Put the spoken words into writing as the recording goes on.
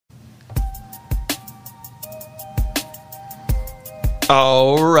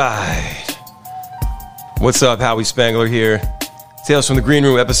All right. What's up? Howie Spangler here. Tales from the Green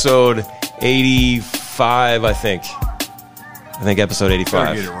Room, episode 85, I think. Episode 85.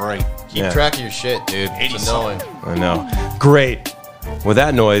 Better get it right. Keep track of your shit, dude. 80 It's annoying. I know. Great. Well,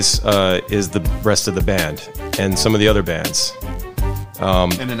 that noise is the rest of the band and some of the other bands.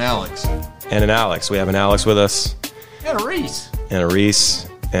 And an Alex. And an Alex. We have an Alex with us. And a Reese. And a Reese.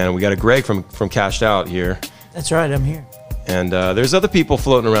 And we got a Greg from Cashed Out here. That's right, I'm here. And there's other people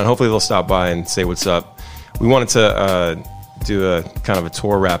floating around. Hopefully they'll stop by and say what's up. We wanted to do a kind of a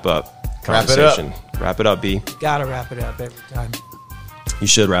tour wrap-up conversation. Wrap it up, B. Gotta wrap it up every time. You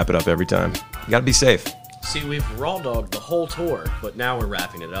should wrap it up every time. You gotta be safe. See, we've raw dogged the whole tour, but now we're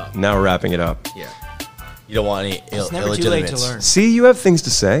wrapping it up. Now we're wrapping it up. Yeah. You don't want any It's never too late to illegitimates. learn. See, you have things to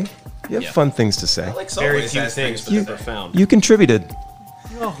say. You have Yeah. fun things to say. Very few things, but they're profound. You contributed.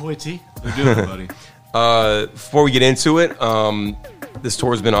 Oh, witty. They're doing it, buddy. Before we get into it, this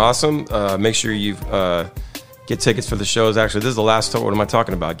tour has been awesome. Make sure you get tickets for the shows. Actually, this is the last tour. What am I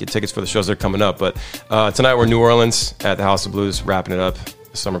talking about? Get tickets for the shows that are coming up. But tonight we're in New Orleans at the House of Blues, wrapping it up.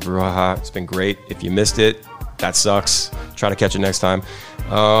 Summer Brouhaha. It's been great. If you missed it, that sucks. Try to catch it next time.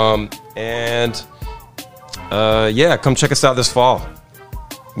 Yeah, come check us out this fall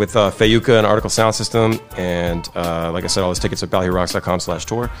with Fayuka and Article Sound System. And like I said, all those tickets at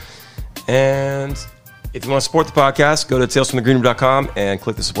ballyhooprocks.com/tour. And if you want to support the podcast, go to talesfromthegreenroom.com and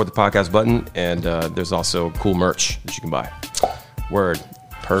click the support the podcast button. And there's also cool merch that you can buy. Word.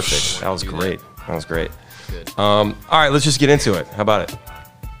 Perfect. That was great. That was great. Good. All right, let's just get into it. How about it?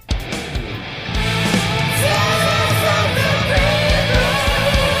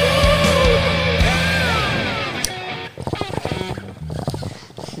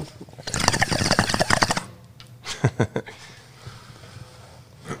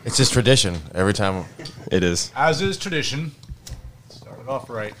 It's just tradition every time. It is. As is tradition. Started off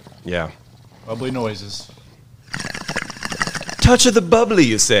right. Yeah. Bubbly noises. Touch of the bubbly,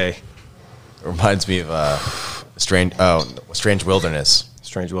 you say. It reminds me of Strange Wilderness.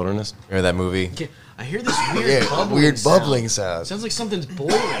 Strange Wilderness. Remember that movie? I hear this weird bubbling weird sound. bubbling sound. Sounds like something's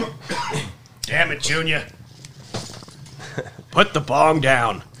boiling. Damn it, Junior. Put the bong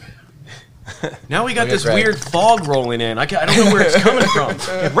down. Now we got Look at this Greg. weird fog rolling in. I don't know where it's coming from.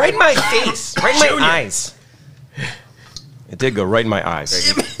 Right in my face. Right in my eyes. It did go right in my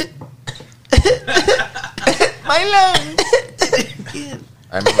eyes. My lung!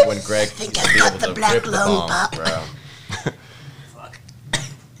 I remember when Greg used to be able to rip the bong, bro.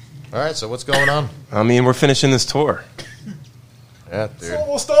 All right, so what's going on? I mean, we're finishing this tour. Yeah, dude.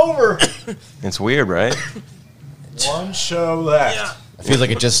 Almost over. It's weird, right? One show left. It feels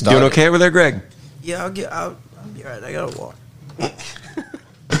like it just started. Doing okay over there, Greg? Yeah, I'll be all right. I gotta walk.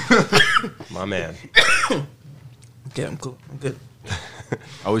 My man. Okay, I'm cool. I'm good.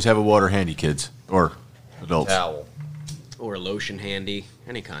 Always have a water handy, kids. Or adults. Towel. Or a lotion handy.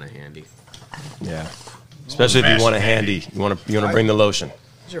 Any kind of handy. Yeah. Especially if you want a handy. You want to bring the lotion.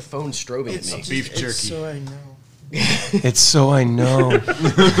 Why's your phone strobing at me? Beef jerky. So I know. It's so I know.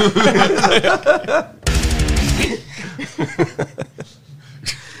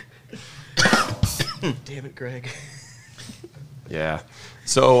 Damn it, Greg. Yeah.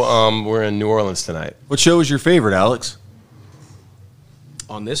 So we're in New Orleans tonight. What show is your favorite, Alex?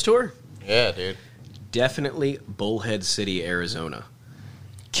 On this tour? Yeah, dude. Definitely Bullhead City, Arizona.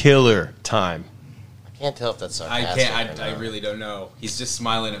 Killer time. I can't tell if that's I sarcastic. can't. or I not. really don't know. He's just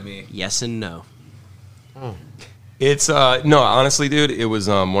smiling at me. Yes and no. It's no, honestly, dude, it was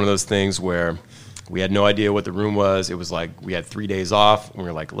one of those things where we had no idea what the room was. It was like we had 3 days off, and we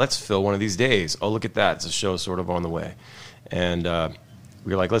were like, let's fill one of these days. Oh, look at that. It's a show sort of on the way. And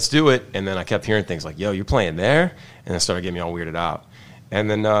we were like, let's do it. And then I kept hearing things like, yo, you're playing there? And it started getting me all weirded out.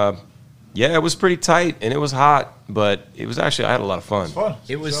 And then, yeah, it was pretty tight, and it was hot, but it was actually, I had a lot of fun. Fun.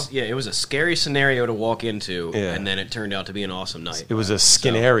 It was a scary scenario to walk into, Yeah. and then it turned out to be an awesome night. It was a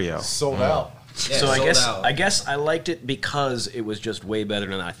scenario. Sold out. Yeah, So sold out. I guess I liked it because it was just way better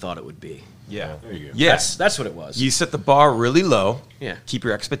than I thought it would be. Yeah. There you go. Yes. That's what it was. You set the bar really low. Yeah. Keep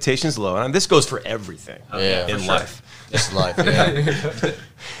your expectations low. And this goes for everything Yeah, in for life. It's life. Yeah.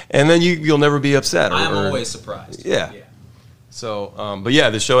 And then you'll never be upset. I'm always surprised. Yeah. So, but yeah,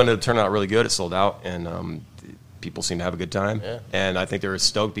 the show ended up turning out really good. It sold out, and people seem to have a good time. Yeah. And I think they were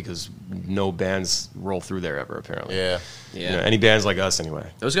stoked because no bands roll through there ever, apparently. Yeah. Yeah. You know, any bands like us, anyway.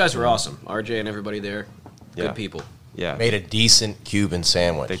 Those guys were awesome. RJ and everybody there. Yeah. Good people. Yeah. Made a decent Cuban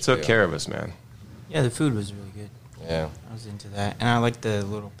sandwich. They took too. care of us, man. Yeah, the food was really good. Yeah. I was into that. And I like the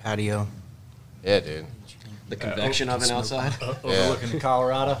little patio. Yeah, dude. The convection oven outside. Overlooking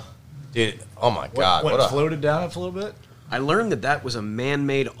Colorado. Dude, oh my God. What What a floated down it for a little bit? I learned that was a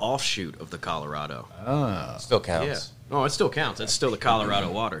man-made offshoot of the Colorado. Still counts. Yeah. No, it still counts. It's still the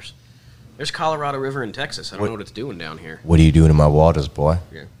Colorado waters. There's Colorado River in Texas. I don't know what it's doing down here. What are you doing in my waters, boy?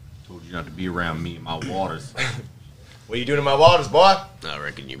 Told you not to be around me and my waters. What are you doing in my waters, boy? I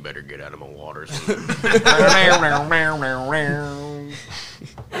reckon you better get out of my waters.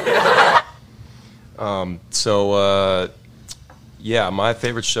 Yeah, my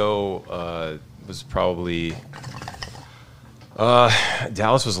favorite show was probably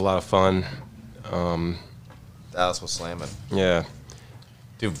Dallas was a lot of fun. Dallas was slamming. Yeah,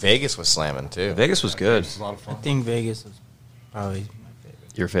 Dude, Vegas was slamming, too. Vegas was good. It's a lot of I fun. think Vegas was probably my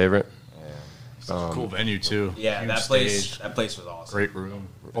favorite. Your favorite? Cool venue too. Yeah, Huge that stage, place was awesome. great room.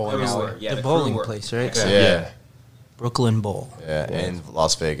 Everywhere. Yeah, the crew bowling work. place, right? Yeah. Brooklyn Bowl. Yeah, in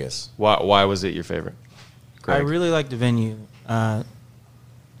Las Vegas. Why was it your favorite? I Greg? really liked the venue. I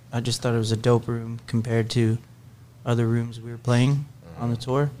just thought it was a dope room compared to other rooms we were playing on the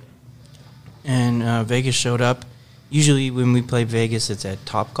tour. And Vegas showed up. Usually when we play Vegas, it's at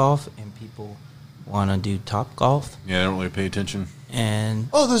Top Golf, and people want to do Top Golf. Yeah, I don't really pay attention. And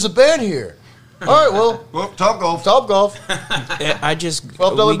Oh, there's a band here. All right, well, Top golf. Top Golf. I just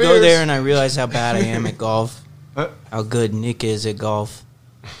 $12 we go beers. there and I realize how bad I am at golf, how good Nick is at golf,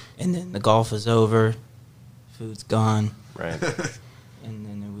 and then the golf is over, food's gone, Right. and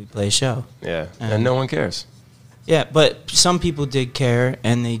then we play a show. Yeah, and no one cares. Yeah, but some people did care,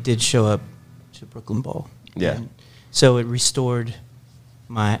 and they did show up to Brooklyn Bowl. Yeah. And so it restored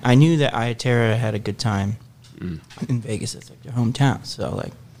my. I knew that Iatera had a good time in Vegas. It's like their hometown, so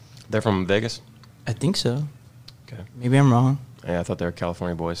like They're from Vegas. I think so. Okay. Maybe I'm wrong. Yeah, I thought they were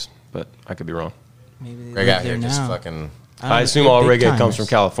California boys, but I could be wrong. Maybe they Greg live out there here now. just fucking... don't I know, assume they're all big reggae comes from timers.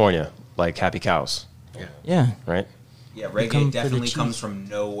 California, like Happy Cows, Yeah. right? Yeah, They reggae come for the definitely cheese. comes from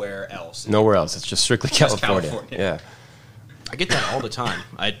nowhere else. Nowhere else. It's just strictly Just California. California. Yeah. I get that all the time.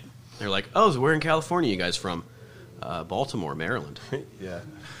 They're like, "Oh, so where in California you guys from?" Baltimore, Maryland. Yeah.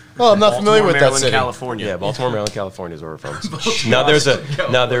 Oh, I'm not familiar with that Maryland, city. California. Yeah, Baltimore, Maryland, California is where we're from. Now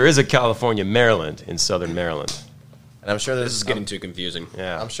there is a California, Maryland in southern Maryland. And I'm sure This there's... is getting too confusing.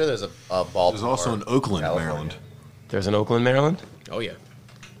 Yeah. I'm sure there's a Baltimore. There's also an Oakland, California. Maryland. There's an Oakland, Maryland. Oh yeah,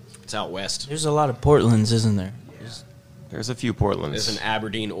 it's out west. There's a lot of Portlands, isn't there? There's a few Portlands. There's an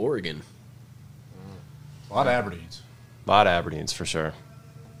Aberdeen, Oregon. A lot of Aberdeens. A lot of Aberdeens for sure.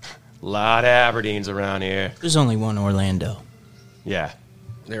 A lot of Aberdeens around here. There's only one Orlando. Yeah.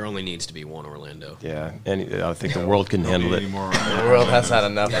 There only needs to be one Orlando. Yeah. And I think the world can handle it. Anymore. The world has had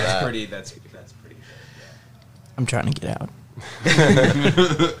enough of That's that. pretty. That's pretty. I'm trying to get out.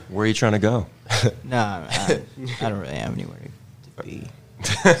 Where are you trying to go? No, I don't really have anywhere to be.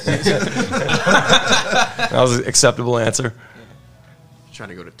 That was an acceptable answer. Trying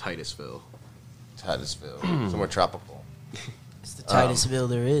to go to Titusville. Titusville. Somewhere tropical. It's the Titusville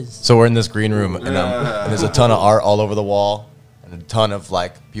there is. So we're in this green room, and there's a ton of art all over the wall, and a ton of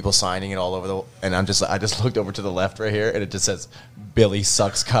like people signing it all over the. And I just looked over to the left right here, and it just says Billy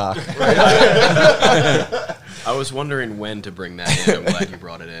sucks cock. I was wondering when to bring that in. I'm glad you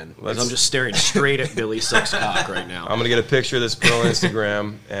brought it in. 'Cause I'm just staring straight at Billy Sucks Cock right now. I'm gonna get a picture of this bill on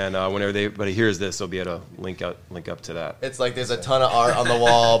Instagram, and whenever anybody hears this, they'll be able to link up to that. It's like there's a ton of art on the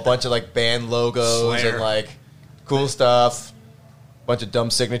wall, a bunch of like band logos Slayer. and like cool stuff, bunch of dumb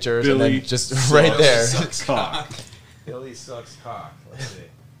signatures, and Billy then just right there. Cock. Billy sucks cock. Let's see.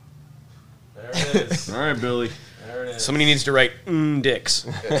 There it is. All right, Billy. There it is. Somebody needs to write dicks.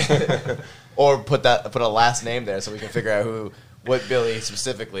 Or put a last name there so we can figure out what Billy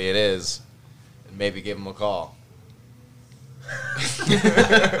specifically it is, and maybe give him a call.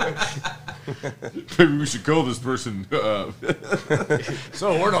 Maybe we should call this person.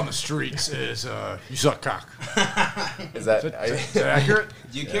 So, word on the streets is you suck cock. Is that Is that accurate?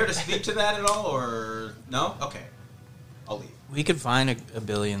 Do you care to speak to that at all, or no? Okay, I'll leave. We could find a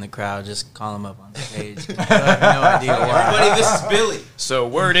Billy in the crowd, just call him up on stage. I have no idea why. Everybody, this is Billy. So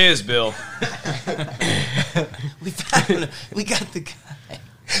word is, Bill. We found him. We got the guy.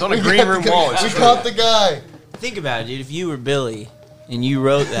 It's on a green room wall. We It's caught the guy. Think about it, dude. If you were Billy and you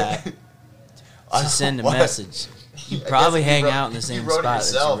wrote that to send a What? message, you'd probably if you hang wrote- out in the if same you wrote it spot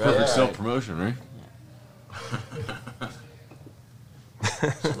yourself, that you wrote yeah. it. Self promotion, right?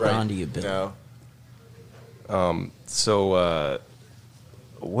 Right. On to you, Billy. No. So,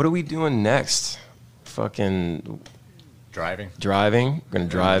 what are we doing next? Fucking Driving. driving. We're gonna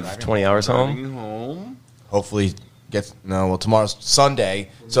drive 20 hours home. Home. Hopefully tomorrow's Sunday,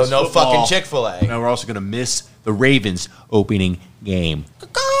 so no football. fucking Chick-fil-A. Now we're also going to miss the Ravens opening game.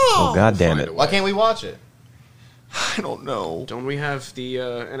 Oh, God damn it. Why can't we watch it? I don't know. Don't we have the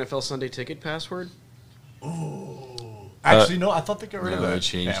NFL Sunday ticket password? Actually, no, I thought they got rid of No, it. they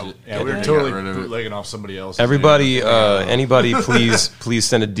changed yeah, it. Yeah, Yeah, we were they totally got rid of it. bootlegging off somebody else. Everybody, anybody, please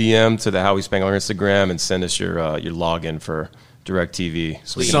send a DM to the Howie Spangler Instagram and send us your login for DirecTV.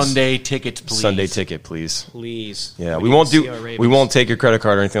 So we can- Sunday tickets, please. Sunday ticket, please. Please. Yeah, We we need won't to see do. our We Ravens. won't take your credit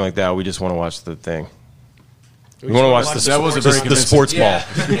card or anything like that. We just want to watch the thing. We want to watch the. That wasn't very the sports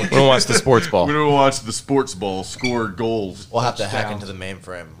convincing. ball. We want to watch the sports ball We're gonna watch the sports ball score goals. We'll have to hack into the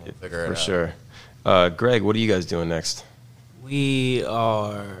mainframe. We'll figure it for out. sure. Greg, what are you guys doing next? We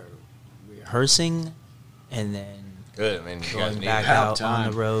are rehearsing and then Good. I mean, you guys going need back it. out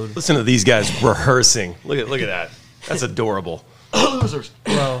on the road. Listen to these guys rehearsing. Look at that. That's adorable.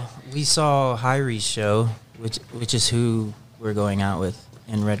 Well, we saw Hyrie's show, which is who we're going out with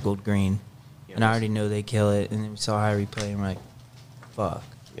in Red Gold Green, and I already know they kill it. And then we saw Hyrie play, and we're like, "Fuck,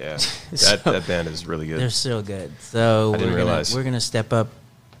 Yeah, So- that band is really good. they're so good." So I didn't realize. we're gonna step up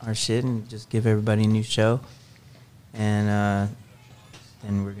our shit and just give everybody a new show, and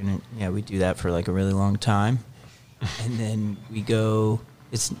we're gonna we do that for like a really long time, and then we go.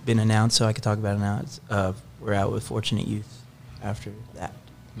 It's been announced, so I can talk about it now. It's, we're out with Fortunate Youth after that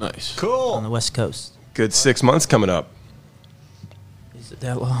Nice. on the West Coast. Good 6 months coming up. Is it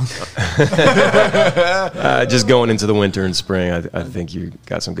that long? Just going into the winter and spring, I think you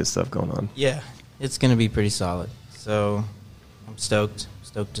got some good stuff going on. Yeah, it's gonna be pretty solid. So I'm stoked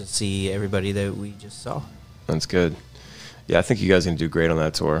to see everybody that we just saw. That's good. Yeah, I think you guys are gonna do great on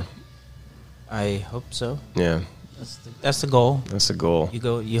that tour. I hope so. Yeah, That's the goal. that's the goal.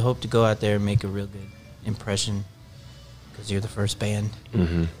 You hope to go out there and make a real good impression because you're the first band.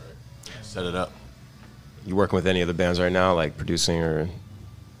 Mm-hmm. Set it up. You working with any other bands right now, like producing or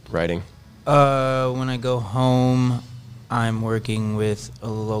writing? When I go home, I'm working with a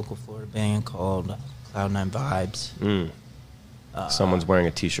local Florida band called Cloud9 Vibes. Mm. Someone's wearing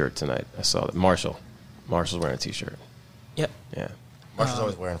a T-shirt tonight. I saw that. Marshall's wearing a T-shirt. Yep. Yeah, Marshall's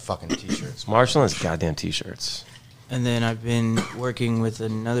always wearing fucking t-shirts. Marshall has goddamn T-shirts. And then I've been working with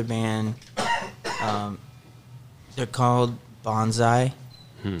another band. They're called Bonsai.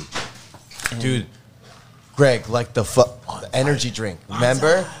 And- Dude, Greg, like the energy drink.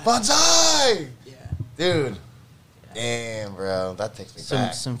 Remember? Bonsai! Yeah. Dude. Damn, bro. That takes me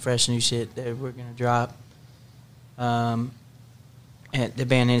back. Some fresh new shit that we're gonna drop. And the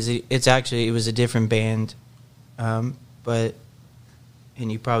band it was a different band, but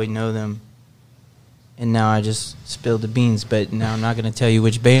and you probably know them. And now I just spilled the beans, but now I'm not gonna tell you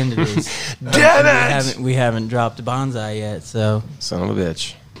which band it is. Damn it! We haven't dropped Bonsai yet, so Son of a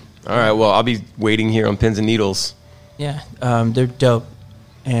bitch. All right, well, I'll be waiting here on pins and needles. yeah, they're dope,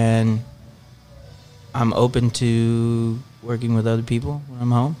 and I'm open to working with other people when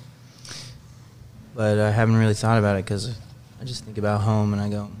I'm home. But I haven't really thought about it because I just think about home and I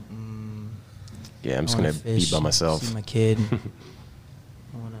go, Yeah, I'm just I gonna wanna be fish, by myself. see my kid.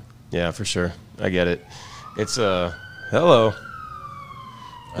 I wanna. Yeah, for sure. I get it. It's hello.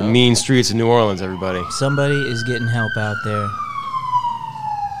 The mean streets of New Orleans, everybody. Somebody is getting help out there.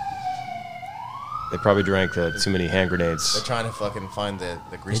 They probably drank too many hand grenades. They're trying to fucking find the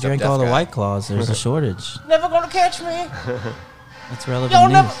They greased up drank deaf all the guy. White Claws. There's a shortage. Never gonna catch me. That's relevant Y'all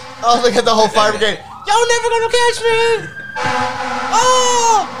news. never. Oh, look at the whole fire brigade. Y'all never gonna catch me.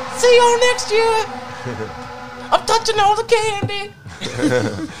 Oh, see y'all next year. I'm touching all the candy.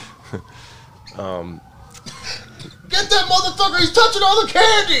 Get that motherfucker! He's touching all the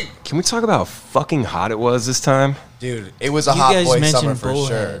candy. Can we talk about how fucking hot it was this time? Dude, it was a You hot guys boy mentioned summer for sure,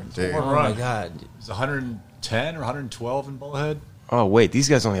 Bullhead. dude. Oh my god. It's 110 or 112 in Bullhead. Oh wait, these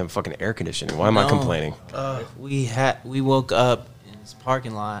guys don't have fucking air conditioning. Why am I No. complaining? We woke up in this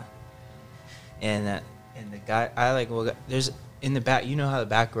parking lot, and the guy there's in the back. You know how the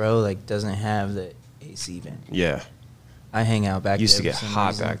back row doesn't have the AC vent. Yeah, I hang out back. used to there get for some hot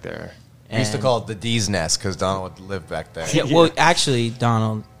reason. back there. We used to And- call it the D's nest because Donald would live back there. Yeah, well, actually,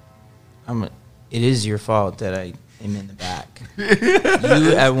 Donald, it is your fault that I am in the back.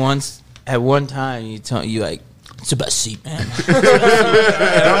 You at one time you told you like it's the best seat, man. I don't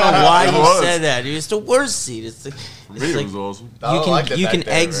know why It you was. said that. Dude. It's the worst seat. It's It like was awesome. I liked it you back can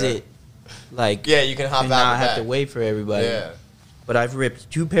there, exit like Yeah, you can hop and out not the have back. to wait for everybody. Yeah. But I've ripped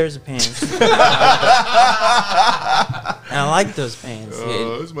 2 pairs of pants. And I like those pants.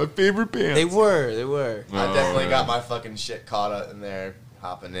 It's my favorite band. They were. I definitely got my fucking shit caught up in there,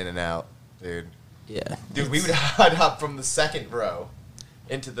 hopping in and out, dude. Yeah. Dude, I'd hop from the second row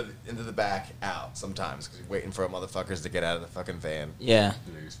into the back out sometimes because we're waiting for motherfuckers to get out of the fucking van. Yeah.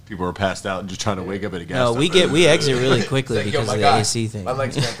 People are passed out and just trying to wake up at a gas No, station. we exit really quickly It's like, yo, because my of the guy, AC thing. My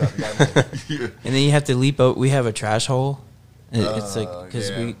legs bent up. You gotta move. And then you have to leap out. We have a trash hole. It's like because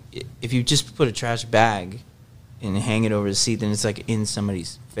yeah. if you just put a trash bag and hang it over the seat, then it's like in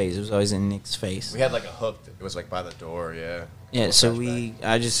somebody's face. It was always in Nick's face. We had like a hook. It was like by the door. Yeah. Yeah, so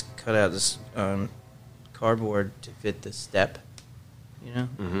I just cut out this cardboard to fit the step, you know.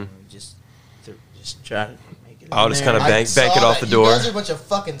 Mhm. Just try to make it. I'll in just there. kind of bank it off the door. You guys are a bunch of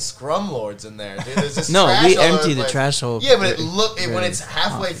fucking scrum lords in there, dude. There's this No, trash we all over empty the place. trash hole. Yeah, but when Very it's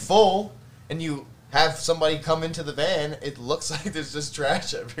halfway full and you have somebody come into the van, it looks like there's just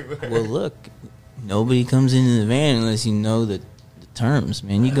trash everywhere. Well, look, nobody comes into the van unless you know the terms,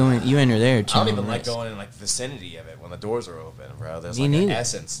 man. You go in, you enter there. I don't chilling even like nice. going in like the vicinity of it when the doors are open, bro. There's Me like an neither.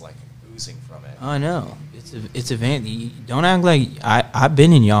 essence like oozing from it. Oh no, it's a van. You don't act like I've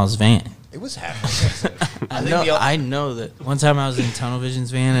been in y'all's van. It was half. I know that. One time I was in Tunnel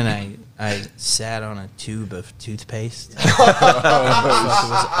Vision's van and I sat on a tube of toothpaste. It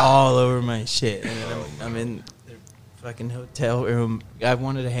was all over my shit. And then I'm in the fucking hotel room. I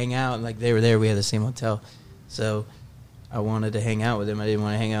wanted to hang out, and like they were there. We had the same hotel, so I wanted to hang out with them. I didn't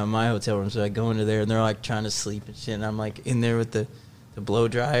want to hang out in my hotel room, so I go into there, and they're like trying to sleep and shit. And I'm like in there with the blow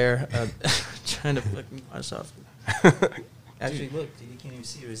dryer, trying to fucking wash off. Actually, look, dude, you can't even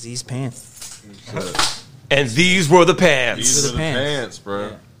see it. It was these pants. And these were the pants. These the are the pants. pants, bro.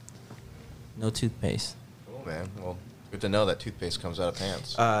 Yeah. No toothpaste. Cool, man. Well, good to know that toothpaste comes out of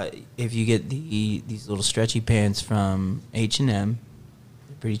pants. If you get these little stretchy pants from H&M,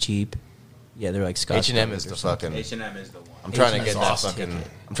 they're pretty cheap. Yeah, they're like Scotch. H&M is the fucking. H&M is the one. I'm trying to H&M get that is fucking. ticket.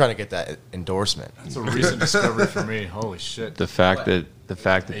 I'm trying to get that endorsement. It's a recent discovery for me. Holy shit. The fact that they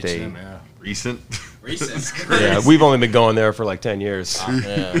H&M, yeah. Recent. Recent. yeah, we've only been going there for like 10 years.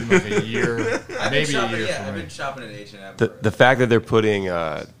 Yeah. Like a year, I've been maybe a shopping, year yeah, for I've me. been shopping at H&M. The fact that they're putting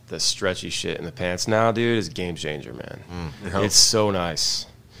the stretchy shit in the pants now, dude, is a game changer, man. It's so nice.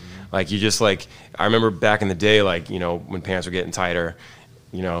 Like you just like I remember back in the day, like you know when pants were getting tighter,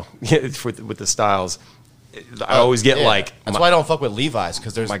 you know, with the styles, I always get Yeah. like That's why I don't fuck with Levi's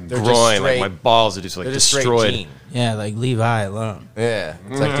because my they're just groin, straight, like my balls are just like they're just straight destroyed. jean. Yeah, like Levi alone. Yeah,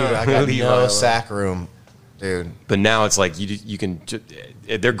 it's like dude, I got Levi no alone. sack room, dude. But now it's like you can.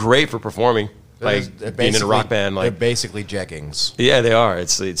 They're great for performing, like They're being in a rock basically- band. they're Like basically jeggings. yeah, they are.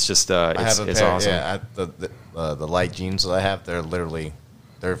 It's just I it's, have a it's pair. awesome. Yeah, the light jeans that I have,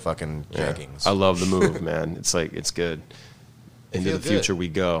 they're fucking Yeah. jeggings. I love the move, man. It's like it's good. Into feel the good. future we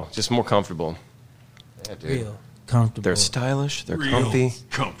go. Just more comfortable. Yeah, dude. Real comfortable. They're stylish. They're comfy.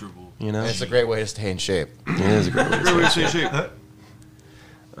 Comfortable. You know, And it's a great way to stay in shape. it is a great way to stay.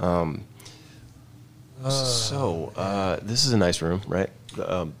 So this is a nice room, right?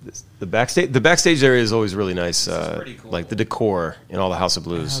 The backstage. The backstage area is always really nice. pretty cool. Like the decor in all the House of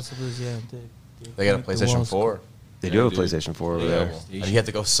Blues. House of Blues, yeah. They got a make the PlayStation walls 4. They do have a PlayStation 4 over there. And you have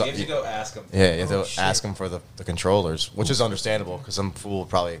to go. You have to go ask them. Yeah, you have Oh, to shit. ask them for the controllers, which is understandable because some fool would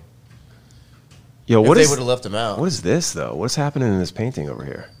probably. Yo, If what they is would have left them out. what is this though? What's happening in this painting over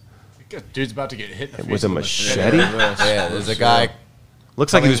here? Dude's about to get hit in the face With a machete? Yeah, there's a guy.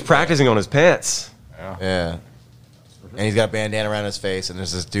 Looks like he was practicing on his pants. Yeah. And he's got a bandana around his face, and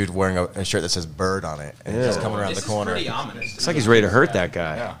there's this dude wearing a shirt that says "bird" on it, and he's just coming around This the corner. is pretty ominous. Looks like he's ready to hurt that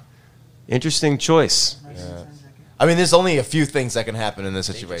guy. Yeah. Interesting choice. I mean, there's only a few things that can happen in this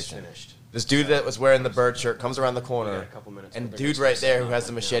They just situation. finished. This dude that was wearing the bird shirt comes around the We corner, got a couple minutes. and They're dude gonna right start there who has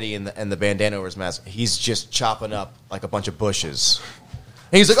the setting up machete and the bandana over his mask, he's just chopping up like a bunch of bushes.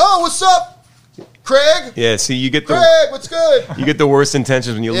 And he's like, "Oh, what's up, Craig? Yeah, see, you get the Craig, what's good?" you get the worst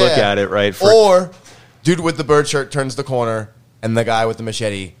intentions when you look Yeah. at it, right? Or, dude with the bird shirt turns the corner, and the guy with the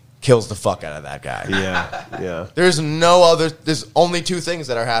machete kills the fuck out of that guy. yeah, yeah. There's no other. There's only two things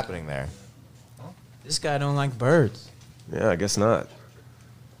that are happening there. This guy don't like birds. Yeah, I guess not.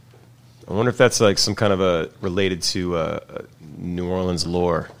 I wonder if that's like some kind of a related to New Orleans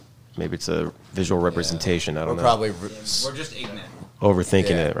lore. Maybe it's a visual representation. I We're don't know. probably We're just ignorant. Overthinking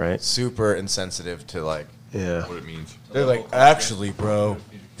yeah, it, right? super insensitive to like. Yeah. What it means. They're like, actually, bro,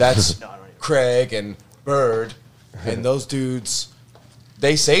 that's Craig and Bird, and those dudes,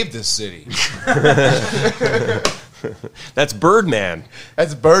 they saved this city. That's Birdman.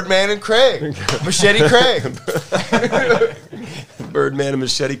 That's Birdman and Craig, Machete Craig. Birdman and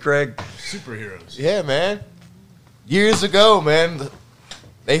Machete Craig. Superheroes. Yeah, man. Years ago, man,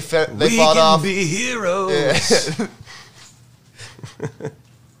 they fought off. be heroes. Yeah.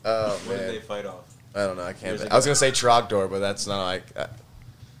 Oh What did they man, fight off? I don't know. I can't. I was gonna say Trogdor, but that's not like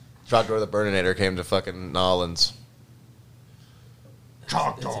Trogdor the Burninator came to fucking Nolans.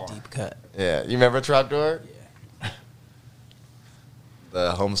 That's a deep cut. Yeah, you remember Trogdor? Yeah.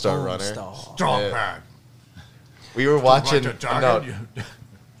 The Homestar Runner. Homestar. Strong Yeah. man. We were watching. Like to No, jog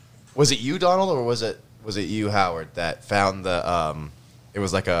was it you, Donald, or was it you, Howard, that found the it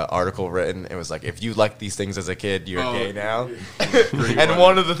was like a article written. It was like, if you liked these things as a kid, you're gay now. And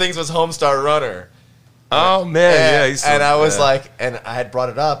one of the things was Homestar Runner. Oh man, yeah. And I was like, and I had brought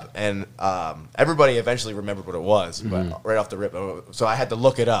it up, and everybody eventually remembered what it was, but right off the rip. So I had to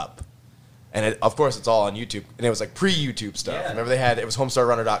look it up. And of course, it's all on YouTube. And it was like pre-YouTube stuff. Yeah. Remember it was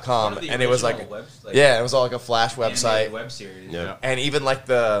homestarrunner.com. One of the And it was like, original it was all like a Flash animated website. web series. Yeah. And even like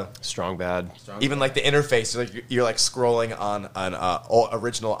the Strong Bad. even like the interface, you're like scrolling on an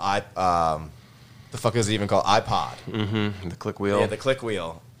original the fuck is it even called? iPod. Mm-hmm. The click wheel. Yeah, the click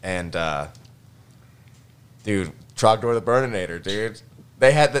wheel. And dude, Trogdor the Burninator, dude.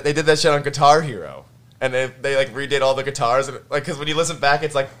 They did that shit on Guitar Hero, and they like redid all the guitars, and like because when you listen back,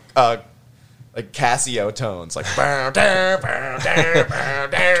 it's like Casio tones, like yeah.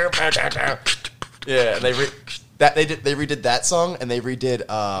 And they redid that song, and they redid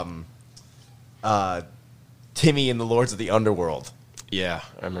Timmy and the Lords of the Underworld. Yeah,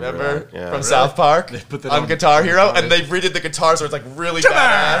 I remember. Remember that. Yeah. from South Park put that on on Guitar Hero, and they redid the guitar, so it's like really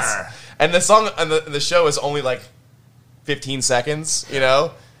badass. And the song and the show is only like 15 seconds, you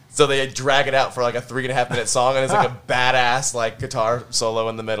know. So they drag it out for like a 3.5-minute song, and it's like a badass like guitar solo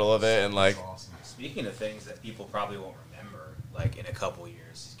in the middle of it, and like Speaking of things that people probably won't remember, like in a couple years,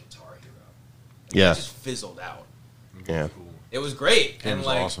 is Guitar Hero. Yeah. It just fizzled out. Yeah. It was great, It and was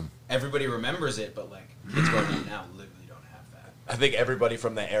like awesome. everybody remembers it, but like kids growing up now literally don't have that. I think everybody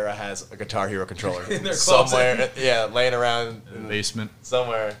from that era has a Guitar Hero controller In their somewhere, closet. yeah, laying around In the basement.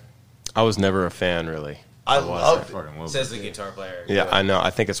 somewhere. I was never a fan, really. I wasn't. love it. Fucking love Says it. the guitar player. Yeah, I know. I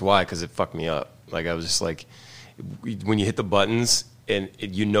think it's why, because it fucked me up. Like I was just like, when you hit the buttons and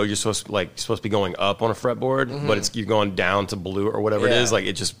you're supposed to be going up on a fretboard, but you're going down to blue or whatever it Yeah. is. Like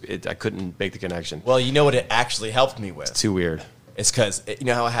I couldn't make the connection. Well, you know what it actually helped me with? Too weird. It's because you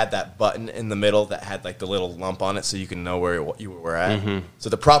know how I had that button in the middle that had like the little lump on it, so you can know where you were at. So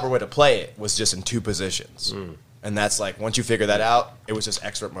the proper way to play it was just in 2 positions, and that's like once you figure that out, it was just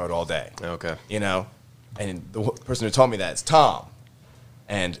expert mode all day. Okay. You know, and the person who told me that is Tom,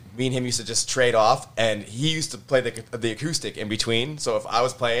 and me and him used to just trade off, and he used to play the acoustic in between. So if I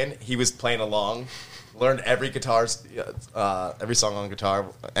was playing, he was playing along. Learned every song on guitar.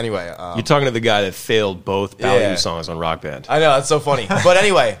 Anyway, You're talking to the guy that failed both Ballyhoo Yeah. songs on Rock Band. I know that's so funny. But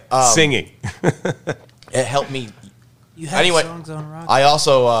anyway, Singing. it helped me. You had Anyway, songs on rock. I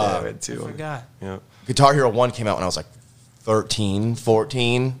also Yeah, I too. forgot. Yeah. Guitar Hero 1 came out when I was like 13,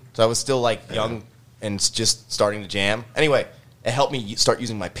 14. So I was still like young and just starting to jam. Anyway, it helped me start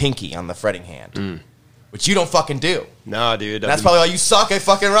using my pinky on the fretting hand, which you don't fucking do. Nah, dude. And that's probably why you suck at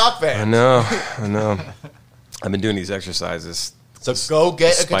fucking Rock I Band. know. I've been doing these exercises. So go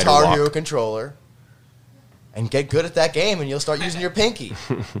get a Spider Guitar walk. Hero controller and get good at that game, and you'll start using your pinky.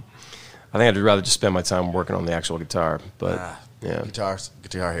 I think I'd rather just spend my time working on the actual guitar. But yeah, Guitar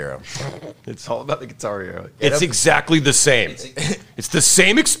Hero. it's all about the Guitar Hero. Get It's up- exactly the same. It's the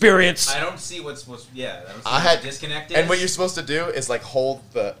same experience. I don't see what's I don't see I what had the disconnect and what is. you're supposed to do is like hold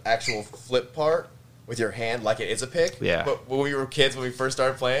the actual flip part with your hand like it is a pick. Yeah. But when we were kids, when we first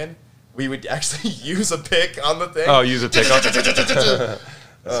started playing, we would actually use a pick on the thing. Oh, use a pick.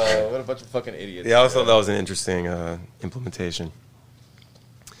 Oh, what a bunch of fucking idiots! Yeah, I also thought that was an interesting implementation.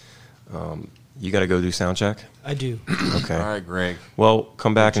 You got to go do sound check. I do. Okay. All right, Greg. Well,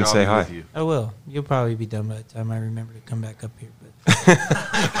 come back and Good say job hi. with you. I will. You'll probably be done by the time I remember to come back up here. But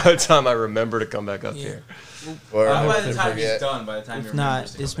By the time I remember to come back up Yeah. here, Or I by hope the to time he's forget. done, by the time if you're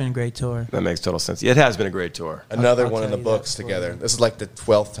not, it's been a great tour. that makes total sense. Yeah, it has been a great tour. another I'll one in tell the you that books before together. we- This is like the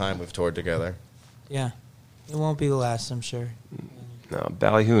 12th time we've toured together. Yeah, it won't be the last, I'm sure. No,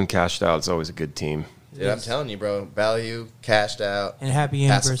 Ballyhoo and Cashed Out is always a good team. Dude, I'm telling you, bro. Value, cashed out. And happy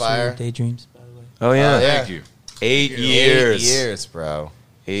anniversary Pacifier. of Daydreams, by the way. Oh yeah, Yeah. Thank you. 8 years. 8 years, bro.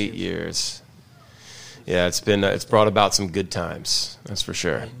 8 years. Yeah, it's brought about some good times. That's for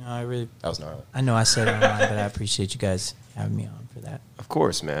sure. No, That was gnarly. I know I said it online, but I appreciate you guys having me on for that. Of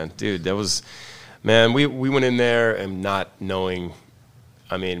course, man. Dude, that was, man, we went in there and not knowing,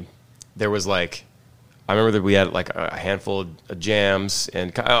 I mean, there was like, I remember that we had like a handful of jams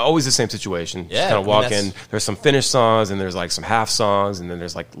and always the same situation. Yeah, Kind I of mean, walk that's- in, there's some finished songs and there's like some half songs and then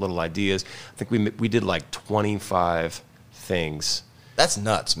there's like little ideas. I think we did like 25 things. That's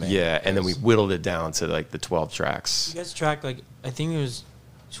nuts, man. Yeah, and then we whittled it down to like the 12 tracks. You guys tracked, like, I think it was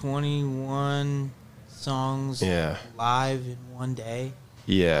 21 songs Yeah. live in one day.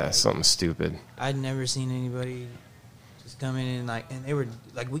 Yeah, something stupid. I'd never seen anybody just come in and, like, and they were,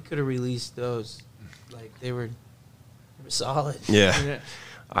 like, we could have released those. Like, they were solid. Yeah.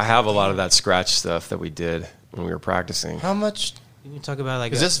 I have a lot of that scratch stuff that we did when we were practicing. How much? You can talk about,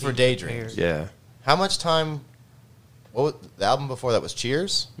 like, Is this for being Daydreams? prepared. Yeah. How much time what was, the album before that was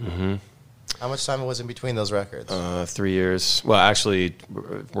Cheers. Mm-hmm. How much time was in between those records? 3 years. Well, actually,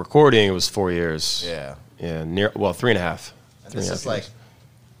 recording it was 4 years. Yeah. Yeah, 3.5. And this is like,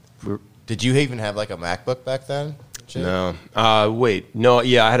 We're- did you even have like a MacBook back then? Shit. No. Wait. No.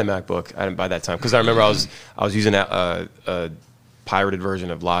 Yeah, I had a MacBook. I didn't by that time because I remember I was using a pirated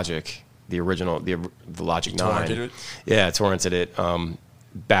version of Logic, the original, the Logic 9. torrented it? Yeah, I torrented it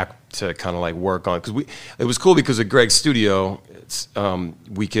back to kind of like work on because it was cool because at Greg's studio,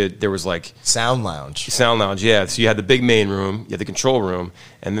 there was like Sound Lounge. Sound Lounge, yeah. So you had the big main room, you had the control room,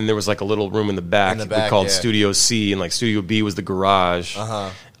 and then there was like a little room in the back, In the back, we called yeah. Studio C, and like Studio B was the garage.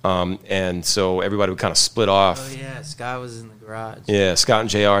 And so everybody would kind of split off. Oh yeah, Scott was in the garage. Yeah, Scott and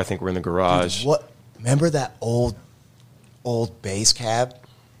JR, I think, were in the garage. Dude, what? Remember that old bass cab?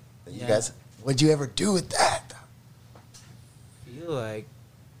 That you Yeah. guys, what'd you ever do with that? I feel like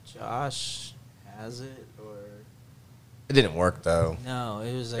Josh has it, or It didn't work though. no?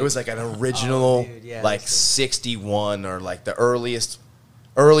 It was like It was like an original, dude, yeah, like that's 61 or like the earliest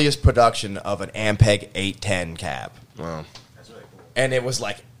production of an Ampeg 810 cab. Wow. And it was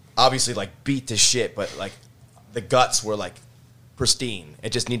like obviously like beat to shit, but like the guts were like pristine.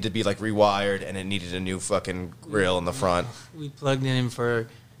 It just needed to be like rewired, and it needed a new fucking grill in the front. we plugged it in for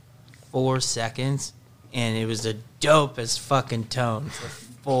 4 seconds, and it was the dopest fucking tone for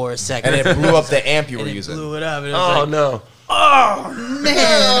 4 seconds. And it blew up the amp you were And it using. blew it up. And it was Oh, like, no. oh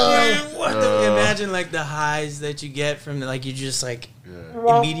man! What the, imagine like the highs that you get from like you just like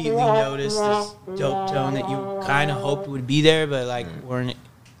immediately notice this dope tone that you kind of hoped would be there, but like weren't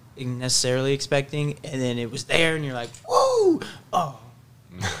necessarily expecting, and then it was there, and you're like, whoa! Oh,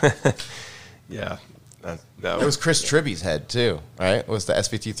 Yeah. That It was Chris Tribby's head too, right? It was the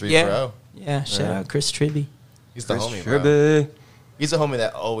SVT3 yeah, Pro. yeah. Shout out Chris Tribby. He's the Chris homie, bro. Tribby. He's a homie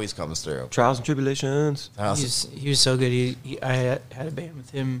that always comes through. Trials and Tribulations. He was so good. I had a band with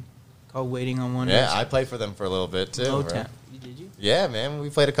him called Waiting on Wonders. Yeah, I played for them for a little bit too. bro. Motown. Did you? Yeah, man, we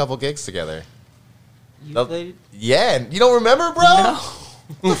played a couple gigs together. You Nope. played it? Yeah, and you don't remember, bro? No.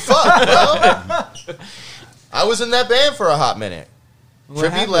 The fuck, bro? I was in that band for a hot minute. What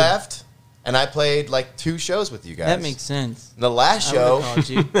Tribby happened? left, and I played like 2 shows with you guys. That makes sense. The last I would've show, called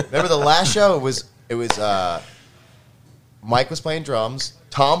you. remember the last show? It was Mike was playing drums,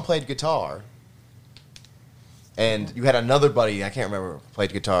 Tom played guitar, and you had another buddy, I can't remember,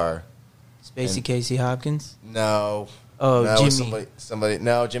 played guitar. Spacey And- Casey Hopkins. No. Oh, no, it was Jimmy. somebody.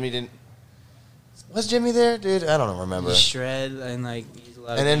 No, Jimmy didn't. Was Jimmy there, dude? I don't remember. Shred and like use a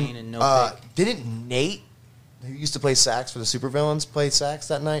lot And of gain then and no pick. didn't Nate, who used to play sax for the Supervillains, play sax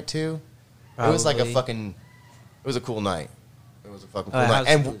that night too? It was like a Probably. fucking. It was a cool night. It was a fucking cool Oh, night.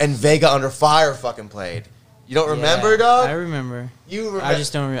 House- And Vega Under Fire fucking played. You don't remember, Yeah, dog? I remember. You remember? I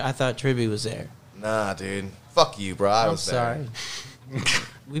just don't. I thought Tribby was there. Nah, dude. Fuck you, bro. I I'm was sorry.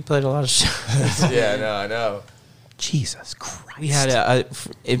 We played a lot of shows. there. Yeah, no, I know. Jesus Christ. We had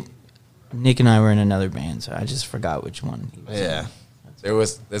Nick and I were in another band, so I just forgot which one. He was Yeah.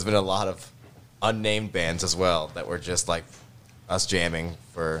 in. There's been a lot of unnamed bands as well that were just like us jamming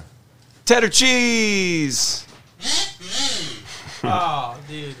for. Cheddar cheese. Oh,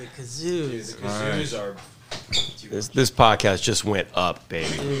 dude, the kazoos. Kazoos are. This podcast just went up,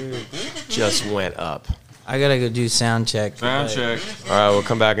 baby. Just went up. I gotta go do sound check. Sound check. All right, we'll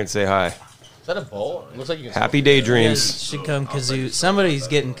come back and say hi. Is that a bowl? It looks like you can. Happy You daydreams. guys should come kazoo. Somebody's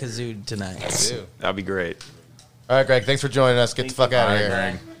getting kazooed tonight. do. That'd be great. All right, Greg. Thanks for joining us. Get the fuck out of here.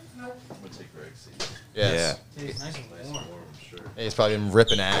 Greg. Yes. Yeah. Hey, he's probably been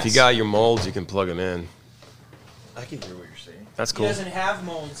ripping ass. If you got your molds, you can plug them in. I can hear what you're saying. That's He cool. doesn't have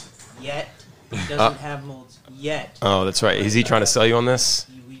molds yet. He doesn't have molds yet. Oh, that's right. Is he trying to sell you on this?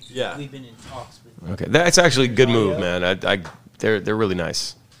 Yeah. We've been in talks with him. Okay, that's actually a good move, man. They're really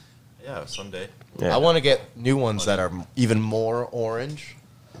nice. Yeah, someday. Yeah. I want to get new ones that are even more orange,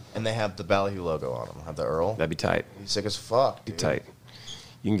 and they have the Ballyhoo logo on them. Have the Earl. That'd be tight. He's sick as fuck. Be Dude. tight.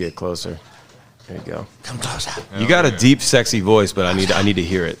 You can get closer. There you go. Come closer. You got a deep, sexy voice, but I need to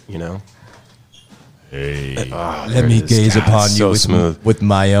hear it. You know. Hey. Let me gaze upon you so with, smooth. with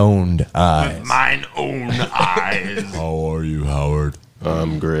my own eyes. Mine own eyes. How are you, Howard?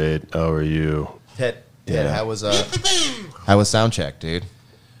 I'm great. How are you? Ted, Yeah. how was sound check, dude? It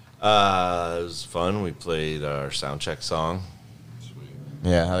was fun. We played our soundcheck song.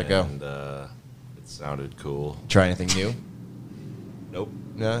 Yeah, how'd it go? And it sounded cool. Try anything new? Nope.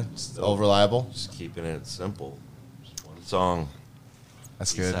 No, just all reliable. Just keeping it simple. Just one song.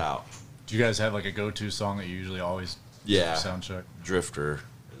 That's Peace good. out. Do you guys have like a go-to song that you usually always Yeah. sound check? Drifter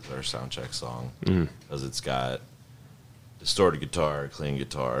is our soundcheck song Mm. because it's got distorted guitar, clean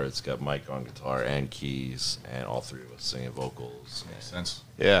guitar. It's got mic on guitar and keys, and all three of us singing vocals. Makes sense.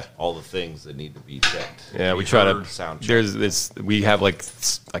 Yeah. All the things that need to be checked. Yeah, we try to sound check. There's this. We have like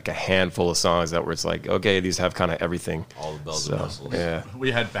a handful of songs that where it's like, okay, these have kind of everything. All the bells and whistles. Yeah.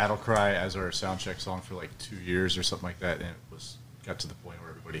 We had Battle Cry as our sound check song for like 2 years or something like that, and it got to the point where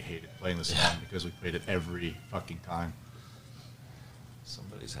everybody hated playing the song because we played it every fucking time.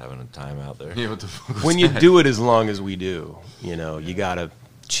 Somebody's having a time out there. Yeah, what the fuck was When you that? do it as long as we do, you gotta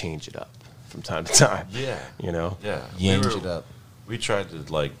change it up from time to time. Yeah. Yeah. Yeah. Change it up. We tried to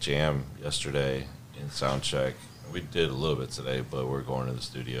like jam yesterday in sound check. We did a little bit today, but we're going to the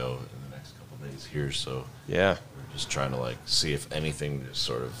studio in the next couple of days here, so Yeah. we're just trying to like see if anything just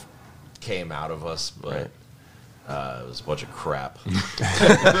sort of came out of us, but Right. it was a bunch of crap.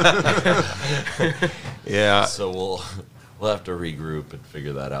 Yeah. So we'll have to regroup and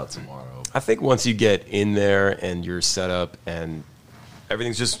figure that out tomorrow. I think once you get in there and you're set up and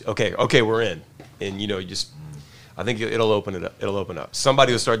everything's just okay, we're in, and you just, I think it'll open it up. It'll open up.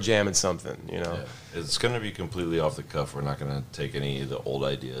 Somebody will start jamming something. Yeah. It's going to be completely off the cuff. We're not going to take any of the old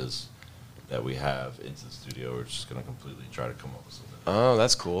ideas that we have into the studio. We're just going to completely try to come up with something. Oh,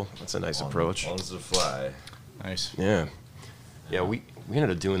 that's cool. That's a nice approach. On the fly. Nice. Yeah. Yeah, we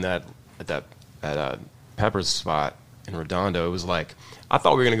ended up doing that at Pepper's spot in Redondo. It was like, I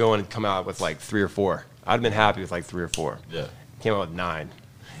thought we were going to go in and come out with like 3 or 4. I'd been happy with like 3 or 4. Yeah. Came out with 9.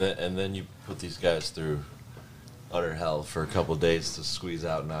 And then you put these guys through utter hell for a couple of days to squeeze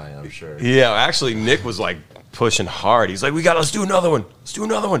out 9, I'm sure. Yeah, actually, Nick was like pushing hard. He's like, let's do another one. Let's do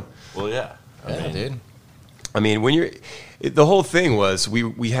another one. Well, yeah. Dude. I mean, the whole thing was we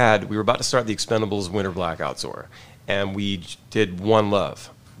were about to start the Expendables Winter Blackout Tour, and we did One Love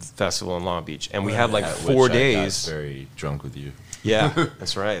Festival in Long Beach, and we had like At 4 which I days. got very drunk with you. Yeah,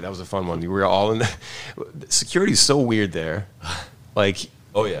 that's right. That was a fun one. We were all in the security's so weird there. Like,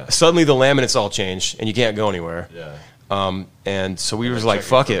 Oh, yeah. suddenly the laminates all change, and you can't go anywhere. Yeah. And so we And was they're like, checking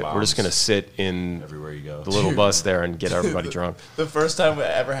fuck for it. We're just bombs. going to sit in Everywhere you go. the little bus there and get everybody drunk. The first time it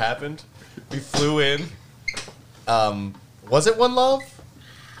ever happened, we flew in. Was it One Love?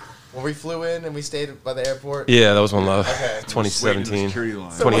 When we flew in and we stayed by the airport? Yeah, that was One Love. Okay. Waiting in the 2017. security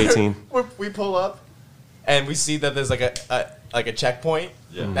line. 2018. We pull up, and we see that there's like a checkpoint.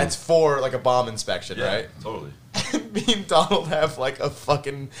 Yeah. Mhm. That's for like a bomb inspection, Yeah, right? totally. Me and Donald have like a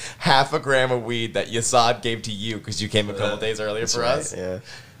fucking half a gram of weed that Yasad gave to you because you came a couple days earlier for us. Yeah.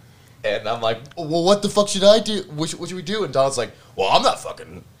 And I'm like, well, what the fuck should I do? What should we do? And Donald's like, well, I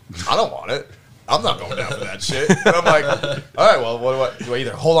don't want it. I'm not going down for that shit. And I'm like, all right, well, what do I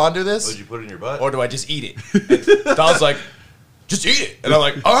either hold on to this What did you put in your butt? or do I just eat it? And Donald's like, just eat it. And I'm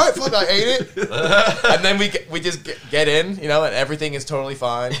like, all right, fuck, I ate it. And then we just get in, and everything is totally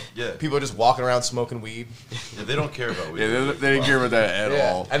fine. Yeah. People are just walking around smoking weed. Yeah, they don't care about weed. Yeah, they didn't care about that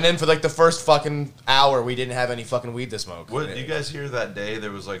at all. And then for like the first fucking hour, we didn't have any fucking weed to smoke. What, you guys hear that day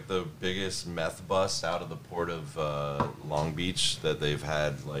there was like the biggest meth bust out of the port of Long Beach that they've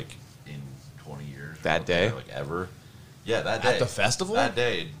had like in 20 years. or That something, day? Like ever. Yeah, that day. At the festival? That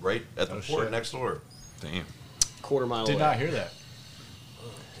day, right at the port shit. next door. Damn. Quarter-mile Did away. not hear that.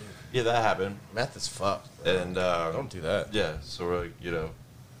 Yeah, that happened. Meth is fucked. And Don't do that. yeah, so we're like,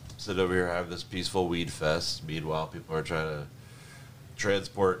 sit over here, have this peaceful weed fest. Meanwhile, people are trying to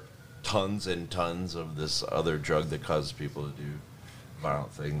transport tons and tons of this other drug that causes people to do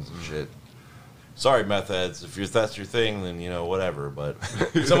violent things and shit. Sorry, meth heads. If that's your thing, then whatever. But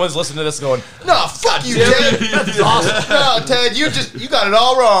Someone's listening to this going, "No, fuck you, Ted. That's awesome. No, Ted, you got it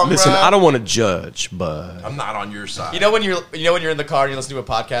all wrong, Listen, bro." I don't want to judge, but I'm not on your side. You know when you're in the car and you listen to a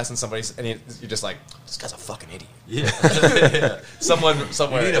podcast and you're just like, "This guy's a fucking idiot." Yeah. Someone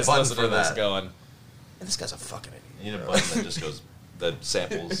somewhere You need a is button listening for to this that. going, "This guy's a fucking idiot." You need a button that just goes that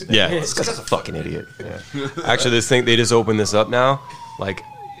samples. yeah, this guy's a fucking idiot. Yeah. Actually, this thing, they just opened this up now. Like,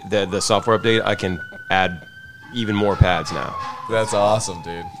 the software update, I can add even more pads now. That's awesome,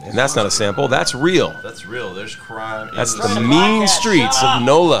 dude. And that's not a sample. That's real. That's real. There's crime. That's in the city. mean streets of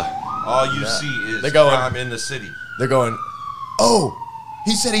NOLA. All you see is They're going- crime in the city. They're going, "Oh,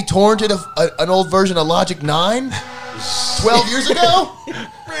 he said he torrented an old version of Logic 9 12 years ago."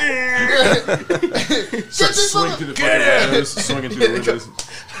 Swing through the fucking windows, swinging through the windows.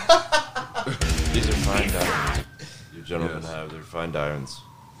 These are fine diamonds. You gentlemen have. They're fine diamonds.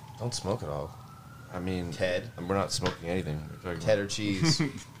 Don't smoke it all. I mean, Ted. we're not smoking anything. We're talking Ted or cheese.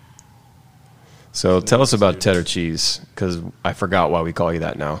 So tell us about Ted or Cheese, because I forgot why we call you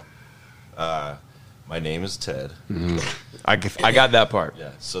that now. My name is Ted. I got that part.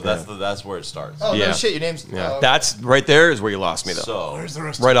 Yeah, so that's where it starts. Oh, Yeah. no shit, your name's... Yeah, that's right there is where you lost me, though. So Where's the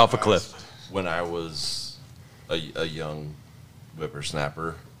rest Right of off a the cliff. when I was a young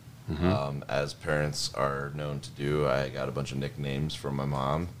whippersnapper. As parents are known to do, I got a bunch of nicknames from my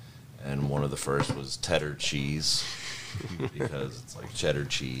mom, and one of the first was Cheddar Cheese because it's like cheddar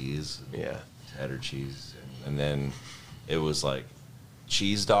cheese. Yeah. Cheddar cheese. And then it was like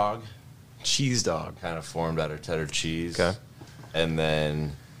Cheese Dog. Cheese Dog. Kind of formed out of cheddar cheese. Okay. And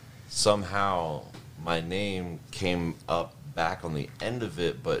then somehow my name came up back on the end of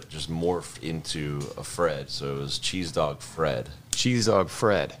it, but just morphed into a Fred. So it was Cheese Dog Fred. Cheese Dog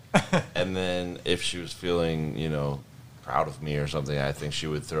Fred. And then if she was feeling, proud of me or something, I think she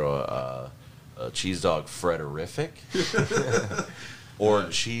would throw a Cheese Dog Frederific. Or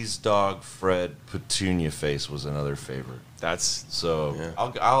Cheese Dog Fred Petunia Face was another favorite. That's So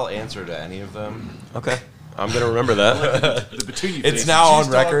Yeah. I'll answer to any of them. okay. I'm gonna remember that. The Petunia It's face. now on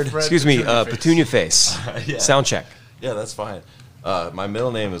Cheese Dog record. Fred Excuse me, Petunia face. Petunia Face. Yeah. Sound check. Yeah, that's fine. My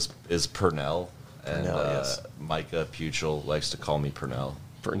middle name is Purnell, and Purnell, yes. Micah Puchel likes to call me Purnell.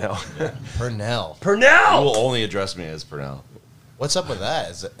 Purnell. Purnell. He Purnell. will only address me as Purnell. What's up with that?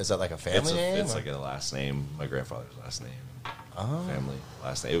 Is that like a family name? It's or- like a last name. My grandfather's last name. Oh. Family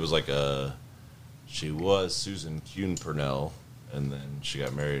last name. It was like she was Susan Kuhn Purnell, and then she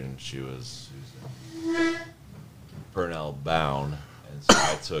got married and she was Susan Purnell Bown, and so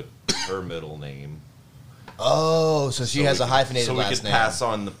I took her middle name. Oh, so she has a hyphenated so last we could name. pass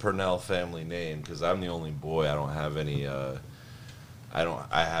on the Purnell family name because I'm the only boy. I don't have any. I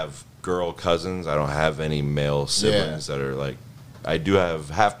have girl cousins. I don't have any male siblings that are like. I do have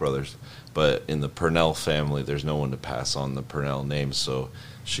half brothers, but in the Purnell family, there's no one to pass on the Purnell name. So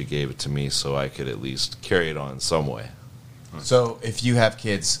she gave it to me so I could at least carry it on some way. So if you have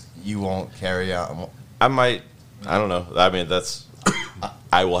kids, you won't carry on. I might. I don't know. I mean, that's.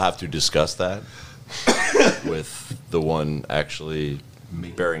 I will have to discuss that with the one actually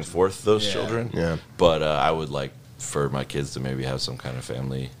bearing forth those Yeah. children. Yeah. But I would like for my kids to maybe have some kind of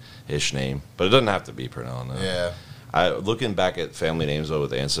family-ish name. But it doesn't have to be Purnell. No. Yeah. Looking back at family names though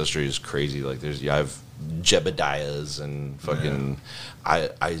with ancestry is crazy. Like I have Jebediahs and fucking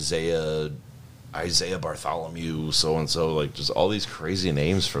Isaiah Bartholomew, so and so, like just all these crazy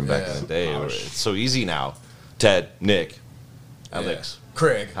names from back in the day. Where it's so easy now. Ted, Nick, Alex,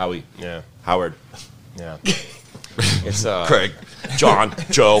 Craig. Howie, Yeah. Howard, Yeah. It's Craig, John,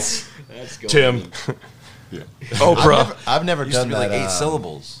 Joe, Tim. Oprah. I've never Used to done be that. like 8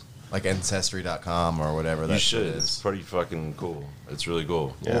 syllables. Like Ancestry.com or whatever that You should. shit It's is. pretty fucking cool. It's really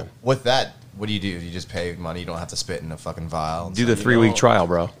cool. Yeah. With that, what do? You just pay money? You don't have to spit in a fucking vial. and Do the stuff. 3-week trial,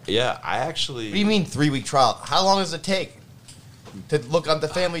 bro. Yeah, I actually. What do you mean 3-week trial? How long does it take to look on the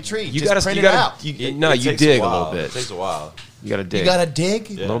family tree? You Just gotta, print you it gotta, out. you, It no, you takes dig a while. little bit. It takes a while. You gotta dig. You gotta dig.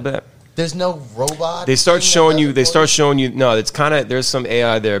 a little bit. There's no robot. They start thing that showing does you. it They for start showing you. No, it's kind of there's some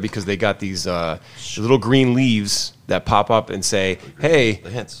AI there because they got these little green leaves that pop up and say, "Hey, The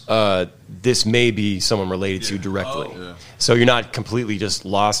hints. this may be someone related to you directly." Oh, yeah. So you're not completely just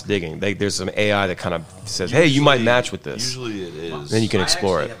lost digging. There's some AI that kind of says, "Hey, you might match with this." Usually it is. Then you can I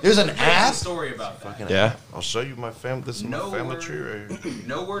explore actually it. have There's an a crazy app? story about that. Yeah. I'll show you my family. This is No my family word. tree right here.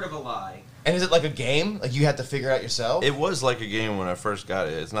 No word of a lie. And is it like a game? Like you have to figure out yourself? It was like a game when I first got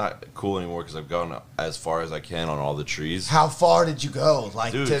it. It's not cool anymore because I've gone as far as I can on all the trees. How far did you go?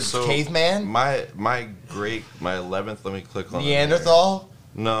 Like Dude, to so caveman? My 11th. Let me click on it Neanderthal?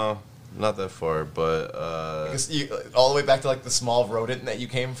 here. No, not that far, but All the way back to like the small rodent that you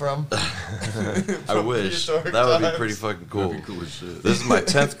came from? I wish that prehistoric would be times. pretty fucking cool. That'd be cool as shit. This is my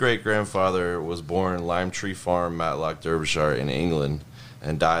 10th great grandfather. Was born Lime Tree Farm, Matlock, Derbyshire, in England,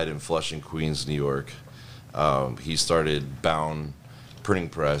 and died in Flushing, Queens, New York. He started Bound Printing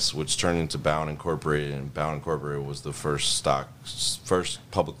Press, which turned into Bound Incorporated, and Bound Incorporated was the first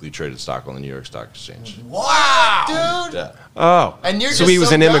publicly traded stock on the New York Stock Exchange. Wow! Dude! Yeah. Oh, And you're so just he was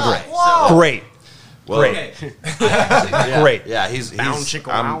some an guy. immigrant. Wow. Great, Well, Great. Okay. great. Yeah, he's Bound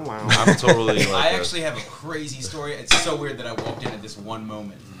chicka I'm, wow wow. I'm totally like I a- actually have a crazy story. It's so weird that I walked in at this one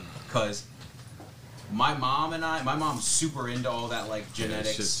moment because my mom's super into all that like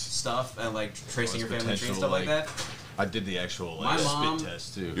genetics just- stuff and like tracing your Well, it's family tree and potential, stuff like like- that. I did the actual My mom- spit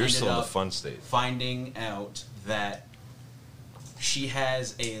test too. You're still in the ended up fun state. Finding out that she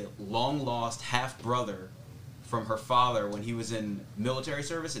has a long lost half brother from her father when he was in military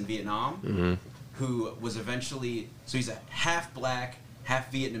service in Vietnam, who was eventually so he's a half black,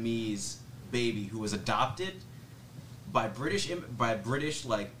 half Vietnamese baby who was adopted by British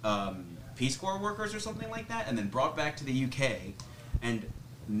like Peace Corps workers or something like that, and then brought back to the UK. And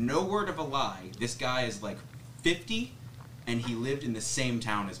no word of a lie, this guy is like 50, and he lived in the same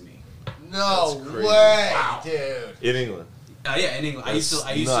town as me. No That's crazy. way, dude. In England. Yeah, in England. I That's used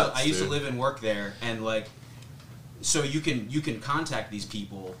to nuts, live dude. and work there, and like so you can contact these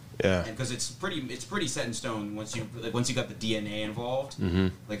people, Yeah. because it's pretty set in stone once you got the DNA involved,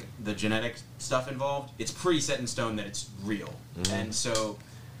 like the genetic stuff involved. It's pretty set in stone that it's real, and so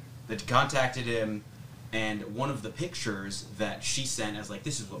they contacted him, and one of the pictures that she sent as like,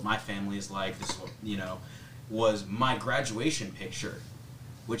 this is what my family is like, this is what was my graduation picture,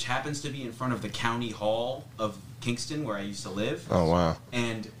 which happens to be in front of the county hall of Kingston where I used to live. Oh wow.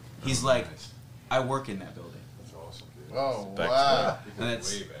 And he's like, I work in that building. Oh, wow. And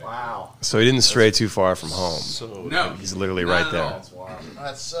that's Wow. So he didn't stray too far from home. So no, He's literally not right at there. all.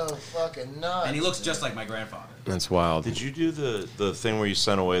 That's so fucking nuts. And he looks just like my grandfather. That's wild. did you do the thing where you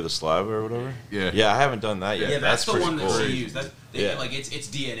sent away the saliva or whatever? Yeah. Yeah, I haven't done that yet. Yeah, that's the pretty one that cool. she used. That's Yeah. like it's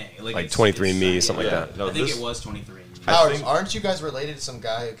DNA, Like it's 23andMe, it's- something Yeah. like that. No, I think this- it was 23. Howard, aren't you guys related to some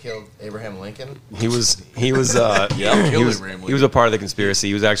guy who killed Abraham Lincoln? He was killed Abraham he was a part of the conspiracy.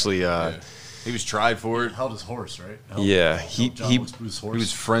 He was actually He was tried for it. Held his horse, right? he Wilkes Booth's horse. He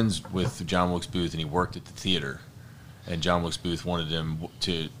was friends with John Wilkes Booth, and he worked at the theater. And John Wilkes Booth wanted him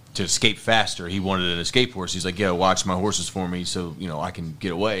to escape faster. He wanted an escape horse. He's like, "Yeah, watch my horses for me, so I can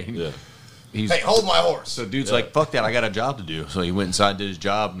get away." Yeah. He's, Hey, hold my horse. So dude's like, "Fuck that! I got a job to do." So he went inside, did his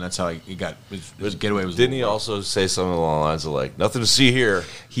job, and that's how he got his getaway. Was Didn't he also say something along the lines of like, nothing to see here?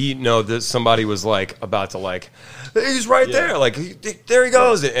 somebody was like about to like, he's right Yeah. there, like there he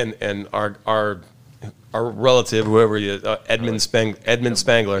goes, and our relative, whoever he is, Edmund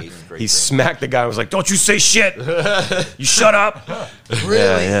Spangler, eighth grade he thing. smacked the guy and was like, "Don't you say shit! You shut up!"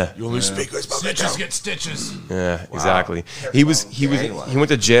 Really? Yeah, You only speak about Stitches get stitches. yeah, exactly. He went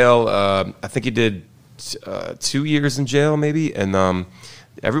to jail. I think he did 2 years in jail, maybe, and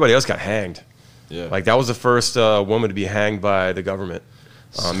everybody else got hanged. Yeah. Like that was the first woman to be hanged by the government,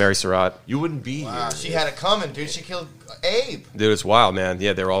 Mary Surratt. You wouldn't be Wow, here. she had it coming, dude. She killed Abe. Dude, it's wild, man.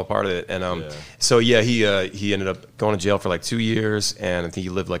 Yeah, they were all a part of it, and Yeah. so yeah, he ended up going to jail for like 2 years, and I think he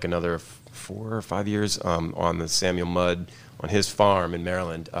lived like another 4 or 5 years on the Samuel Mudd on his farm in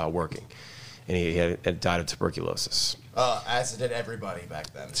Maryland working, and he had died of tuberculosis. As did everybody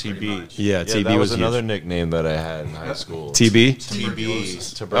back then. TB. Yeah, TB that was was another huge. nickname that I had in high school. TB.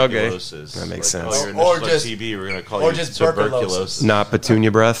 TB. Tuberculosis. That makes Like, sense. Oh, you're Or like just- TB. We're gonna call or you just tuberculosis. Not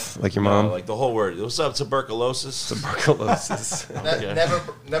petunia breath like your mom. No, like the whole word. What's up, tuberculosis? Tuberculosis. Okay.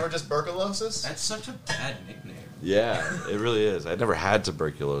 Never just tuberculosis? That's such a bad nickname. Yeah, it really is. I never had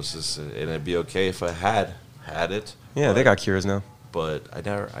tuberculosis, and it'd be okay if I had it. Yeah, they got cures now. But I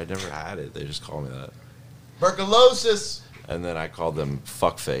never had it. They just call me that, Tuberculosis. and then I called them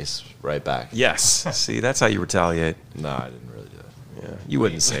fuckface right back. Yes. See, that's how you retaliate. No, I didn't really do that. Yeah, you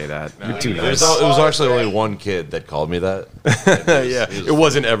wouldn't say that. You're too It was, nice. it was actually only one kid that called me that. Yeah, it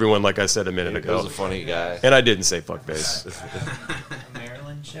wasn't everyone like I said a minute He was ago. a funny guy. And I didn't say fuckface.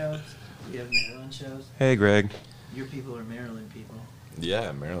 Maryland shows. We have Maryland shows. Hey, Greg. Your people are Maryland people.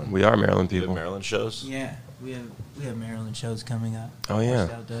 Yeah, Maryland. We are Maryland Do you have people. Maryland shows. Yeah, we have Maryland shows coming up. Oh, yeah.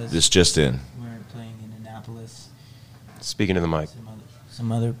 Stout does. This just in. We're playing in Annapolis, Speaking to the mic.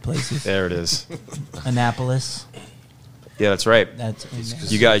 some other places. There it is. Annapolis. Yeah, that's right. That's in there.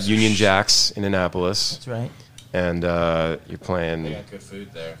 You got Union Jacks in Annapolis, That's right. and you're playing. They got good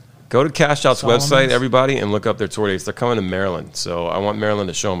food there. Go to Cash Out's website, Solomon's. everybody, and look up their tour dates. They're coming to Maryland, so I want Maryland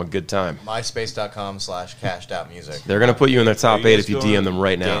to show them a good time. MySpace.com/cashedoutmusic. They're going to put you in their top Are you 8 guys if you going DM them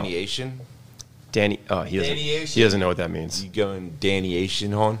right now. Daniation? Danny, oh, he doesn't know what that means. You going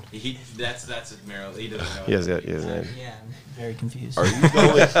Daniation on? That's a Maryland. He doesn't know. He doesn't. Yeah, I'm very confused.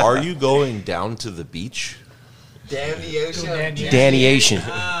 Are you going down to the beach? Damn the ocean. Daniation.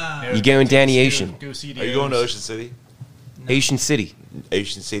 You going Daniation? Go see Are you going to Ocean City? Asian City.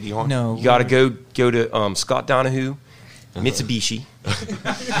 Asian City hon? No. You got to go to Scott Donahue, Mitsubishi.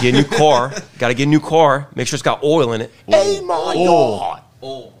 Get a new car. Got to get a new car. Make sure it's got oil in it. Oh my god!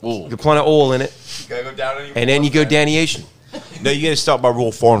 You got plenty of oil in it. Gotta go down And then you go Daniation. No, you got to stop by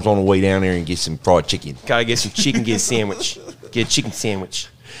Rural Farms on the way down there and get some fried chicken. Got to get some chicken, get a sandwich. Get a chicken sandwich.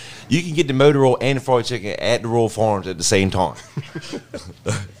 You can get the motor oil and the fried chicken at the Rural Farms at the same time.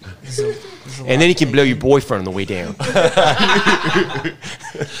 And then you can blow your boyfriend on the way down.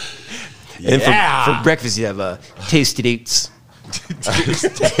 And for breakfast, you have toasted oats.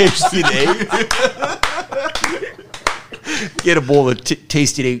 Tasted egg? Get a bowl of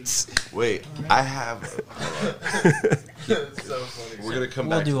tasted oats. Wait, I have. So funny. We're gonna come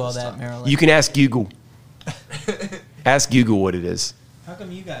We'll back. do to all this that, topic. Maryland. You can ask Google. Ask Google what it is. How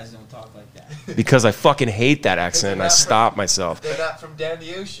come you guys don't talk like that? Because I fucking hate that accent and I stop myself. They're not from down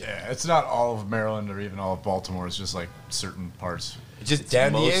the ocean. Yeah, it's not all of Maryland or even all of Baltimore. It's just like certain parts. Just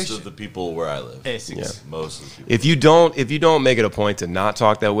down the Most ocean. of the people where I live. Essex. Most of the people. If you don't make it a point to not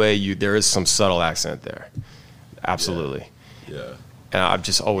talk that way, there is some subtle accent there. absolutely. Yeah. And I've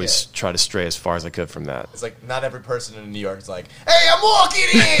just always tried to stray as far as I could from that. It's like not every person in New York is like, "Hey, I'm walking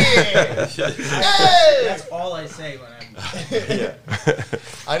in." Hey! That's all I say when I'm. Yeah.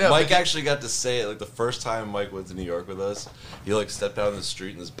 I know. Mike actually got to say it like the first time Mike went to New York with us. He like stepped out on the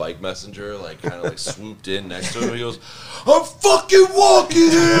street and this bike messenger like kind of like swooped in next to him. He goes, "I'm fucking walking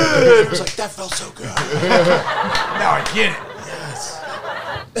in." I was like, that felt so good. Now I get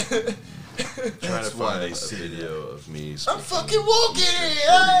it. Trying to find a video of me. I'm fucking walking in.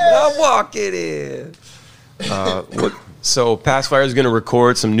 I'm walking in. So Pacifier is going to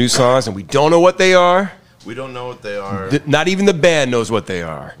record some new songs, and we don't know what they are. We don't know what they are. Not even the band knows what they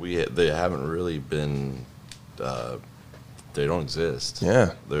are. They haven't really been. They don't exist.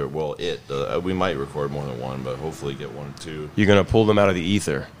 Yeah. They're we might record more than one, but hopefully get 1 or 2. You're going to pull them out of the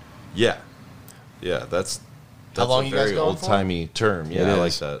ether. Yeah. That's How long a you guys very going old timey term. Yeah, It I like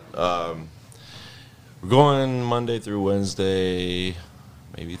is. that. We're going Monday through Wednesday,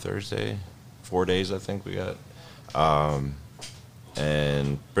 maybe Thursday. 4 days, I think we got.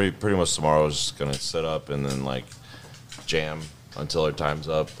 And pretty much tomorrow is just gonna set up and then like jam until our time's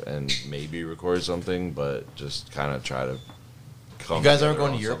up and maybe record something, but just kind of try to come. You guys aren't together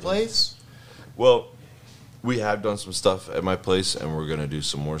going to on your something. place? Well, we have done some stuff at my place, and we're gonna do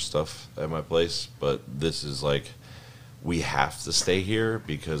some more stuff at my place. But this is like, we have to stay here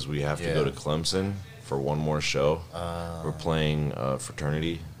because we have to go to Clemson for one more show. We're playing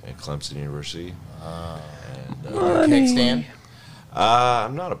fraternity at Clemson University. Keg stand?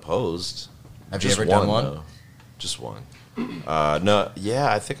 I'm not opposed. Have you Just ever done one? though. Just one. No,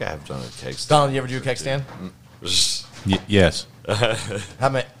 yeah, I think I have done a keg stand. Donald, you ever do a keg stand? Yes. How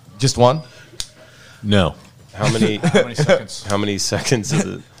many? Just one? No. How many seconds? How many seconds is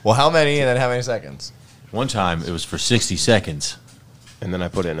it? Well, how many and then how many seconds? One time it was for 60 seconds, And then I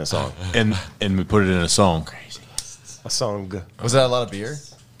put it in a song. and we put it in a song. A song. Was that a lot of beer?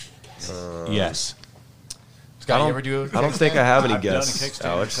 Yes. Scott, you ever do a I don't think I have any I've done a guests, kickstand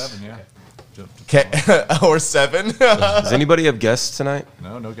Alex. 7, yeah. or 7? Does anybody have guests tonight?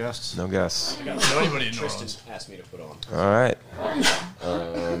 No guests. No guests. Tristan asked me to put on. All right.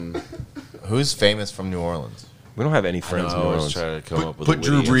 Who's famous from New Orleans? We don't have any friends in I New was Orleans. trying to come up with Put a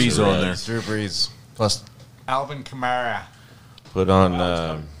Drew witty Brees answer, on right? there. Drew Brees. Plus, Alvin Kamara. Put on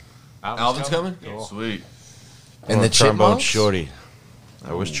Alvin's coming? Cool. Sweet. and the Trombone Chipmunks? Shorty.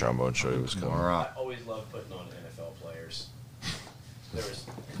 I wish Trombone Shorty was coming. I always love putting on NFL players. There was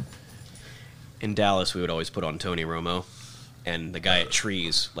in Dallas, we would always put on Tony Romo, and the guy at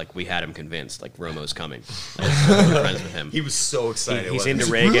Trees, like we had him convinced, like Romo's coming. I was friends with him. He was so excited. He's wasn't into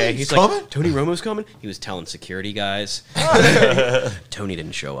he? reggae. He's like, Tony Romo's coming. He was telling security guys. Tony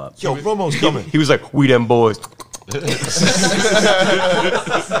didn't show up. Yo, Romo's coming. He was like, "We them boys."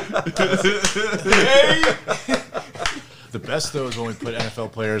 The best though is when we put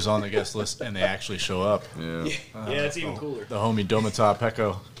NFL players on the guest list and they actually show up. Yeah. Yeah, it's even cooler. The homie Domata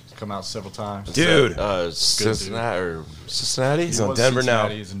Pecco has come out several times. Dude, Cincinnati. He's on Was Denver now.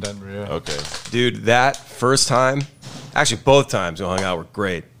 Cincinnati, he's in Denver, yeah. Okay. dude, that first time, actually both times we hung out were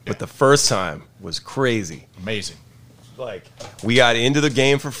great, but the first time was crazy. Amazing. Like, we got into the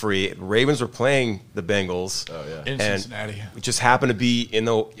game for free. Ravens were playing the Bengals. Oh yeah. In And Cincinnati. we just happened to be in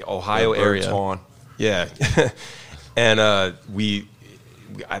the Ohio area. Twan. Yeah. And there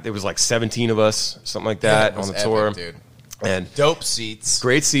was like 17 of us, something like that, it was on the tour. epic, dude. And Dope seats.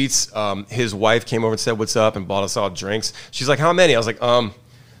 great seats. His wife came over and said, "What's up?" and bought us all drinks. She's like, "How many?" I was like,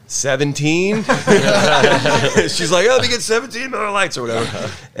 17. She's like, "Oh, they get 17 Miller Lights or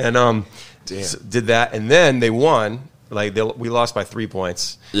whatever." And did that, and then they won. Like we lost by 3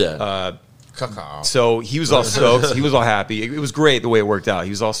 points. Yeah. Caca. So he was all stoked. He was all happy. It was great the way it worked out. He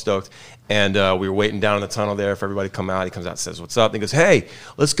was all stoked. And we were waiting down in the tunnel there for everybody to come out. He comes out and says, "What's up?" And he goes, "Hey,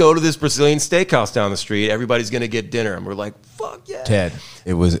 let's go to this Brazilian steakhouse down the street. Everybody's going to get dinner." And we're like, "Fuck yeah." Ted,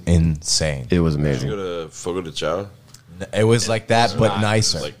 it was insane. It was Did you amazing. go to Fogo de Chao? It was like that, but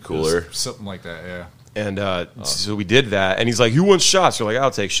nicer. Like cooler. Something like that, yeah. And so we did that. And he's like, "Who wants shots?" We're like,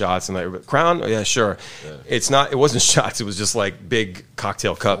 "I'll take shots." And like, "Crown?" "Oh, yeah, sure." It wasn't shots. It was just like big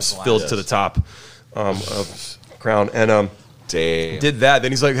cocktail cups filled to the top of Crown. And Damn. did that.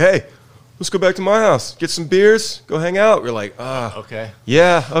 Then he's like, "Hey, let's go back to my house, get some beers, go hang out." We're like, Okay.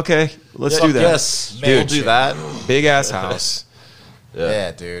 yeah, okay, let's do that." Yes, we'll Dude, do that. big ass house,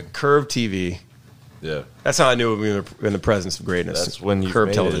 Yeah, dude. curved TV. Yeah. That's how I knew we were in the presence of greatness. That's when you curved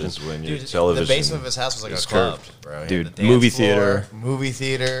made television. It, is when your Dude, television. the basement of his house was like a is club, curved. bro. He had Dude, the dance movie floor, theater. movie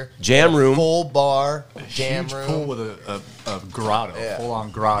theater, Jam room. full bar, jam Huge room. pool with a grotto, Yeah.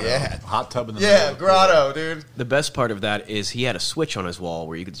 full-on grotto. Yeah. Hot tub in the Yeah, middle. grotto, dude. The best part of that is he had a switch on his wall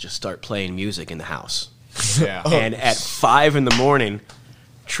where you could just start playing music in the house. Yeah. And at 5 in the morning,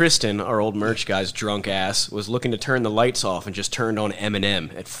 Tristan, our old merch guy's drunk ass, was looking to turn the lights off and just turned on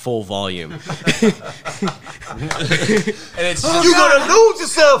Eminem at full volume. And it's just, You gotta lose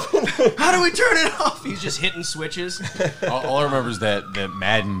yourself! How do we turn it off? He's just hitting switches. All I remember is that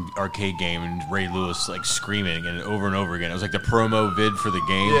Madden arcade game and Ray Lewis like screaming again over and over again. It was like the promo vid for the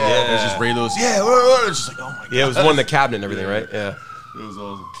game. Yeah. It was just Ray Lewis. Yeah, it was just like, oh my god. Yeah, it was one in the cabinet and everything, right? Yeah. It was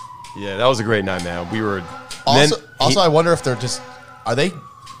awesome. Yeah, that was a great night, man. We were. also, I wonder if they're just, are they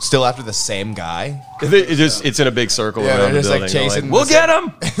still after the same guy? It's in a big circle Yeah, around the they're just, building. like, They're chasing we'll the get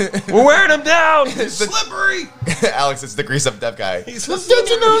him! We're wearing him down! It's the- slippery! Alex, it's the grease up deaf guy. He's so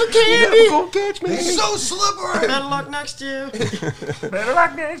catching on the candy! You never gonna catch me! He's so slippery. Better luck next year. Better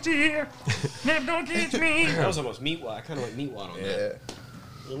luck next year. Never gonna catch me. That was almost Meatwad. I kind of like Meatwad on that. Yeah.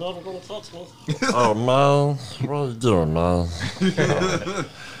 You're never gonna touch me. Oh man, what are you doing, man?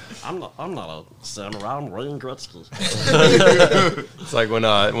 I'm not a samurai. I'm Wayne Gretzky. It's like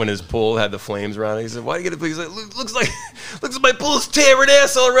when his pool had the flames around it. He said, "Why do you get it?" He's like, "Looks like my pool's tearing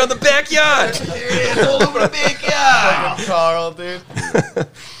ass all around the backyard. It's all over the backyard." Fucking Carl, dude.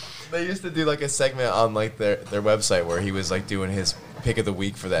 They used to do like a segment on like their website where he was like doing his pick of the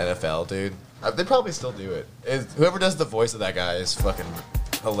week for the NFL, dude. They probably still do it. Whoever does the voice of that guy is fucking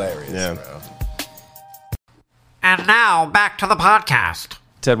hilarious, Yeah. bro. And now back to the podcast.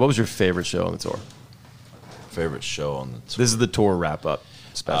 Ted, what was your favorite show on the tour? Favorite show on the tour? This is the tour wrap up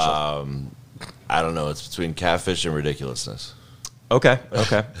special. I don't know. It's between Catfish and Ridiculousness. Okay,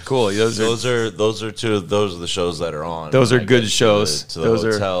 cool. Those are the shows that are on. Those are when I good get shows. To the Those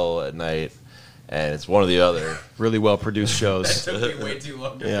are- hotel at night, and it's one or the other. really well produced shows. Took me way too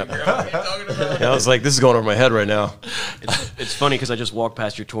long to Yeah. figure out what you're talking about. Yeah, I was like, this is going over my head right now. It's funny because I just walked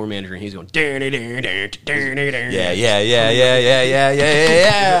past your tour manager and he's going, Yeah.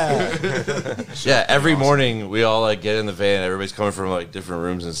 Yeah, every morning we all like get in the van. Everybody's coming from like different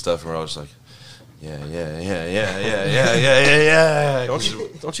rooms and stuff, and we're all just like, yeah.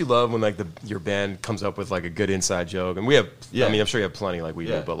 Don't you love when like your band comes up with like a good inside joke? And we have, Yeah. I mean, I'm sure you have plenty like we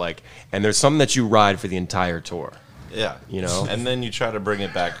Yeah. do, but like, and there's something that you ride for the entire tour. Yeah, You know? and then you try to bring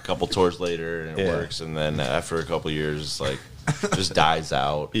it back a couple tours later, and it Yeah. works. And then after a couple years, it's like just dies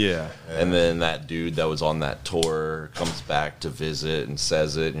out. Yeah. And then that dude that was on that tour comes back to visit and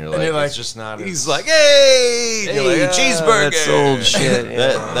says it, and you're like, you're like- it's just not. He's like, hey, Hey, you're like, cheeseburger. That's old shit.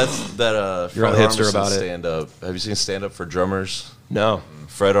 Yeah. That You're all Fred hipster Armisen about it. stand up. Have you seen stand up for drummers? No.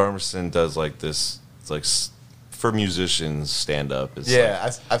 Fred Armisen does like this. It's like for musicians stand up.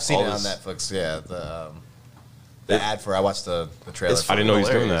 Yeah, I've seen all it on this- Netflix. Yeah, the ad for I watched the trailer. It's for I didn't know he was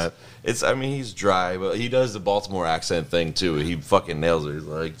doing hilarious. that. I mean, he's dry, but he does the Baltimore accent thing too. He fucking nails it. He's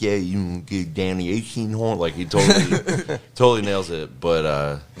like, yeah, you get Danny 18 horn. Like he totally nails it.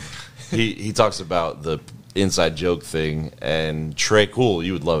 But he talks about the inside joke thing, and Trey Cool,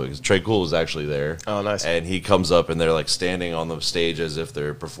 you would love it because Trey Cool is actually there. Oh, nice. And he comes up and they're like standing on the stage as if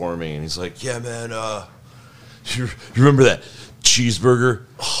they're performing, and he's like, yeah, man, you remember that cheeseburger?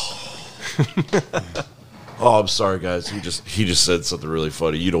 Oh, I'm sorry, guys. He just said something really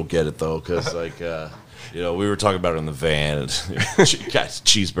funny. You don't get it though, because like we were talking about it in the van. And guys,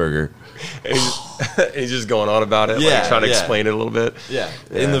 cheeseburger. He's just going on about it, Yeah, like trying to yeah. explain it a little bit. Yeah,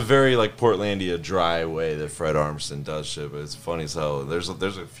 in the very like Portlandia dry way that Fred Armisen does shit. But it's funny as hell. There's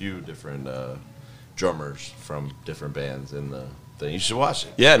a few different drummers from different bands in the thing. You should watch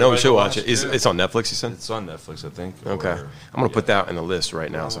it. Yeah, no, we Everybody should watch it. Yeah. It's on Netflix, you said? It's on Netflix, I think. Okay. or- I'm going to put that in the list right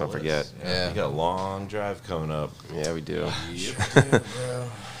now so I don't forget. Yeah. You got a long drive coming up. Yeah, we do. bro.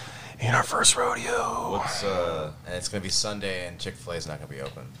 In our first rodeo. What's And it's gonna be Sunday, and Chick-fil-A is not gonna be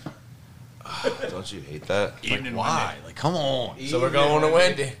open. don't you hate that? Like, why? Like, come on. So we're going to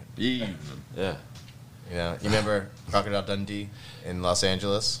Wendy. Yeah. You know, you remember Crocodile Dundee in Los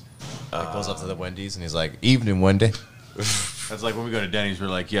Angeles? He goes up to the Wendy's and he's like, "Evening, Wendy." That's like when we go to Denny's, we're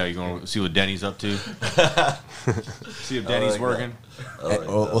like, yeah, you going to see what Denny's up to? See if Denny's like working?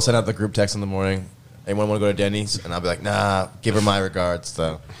 We'll send out the group text in the morning. Anyone want to go to Denny's? And I'll be like, "Nah, give her my regards,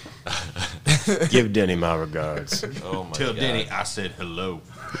 though." Give Denny my regards. Oh my Tell god. Denny I said hello.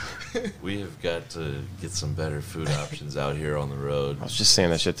 We have got to get some better food options out here on the road. I was just saying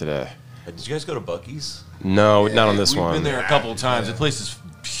that shit today. Did you guys go to Buc-ee's? No, not on this We've one. been there a couple of times. The place is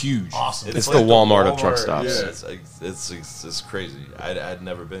huge. Awesome. It's the Walmart of truck stops. Yeah, it's crazy. I'd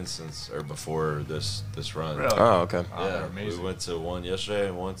never been since or before this run. Really? Oh, okay. Oh, they're Yeah, amazing. we went to one yesterday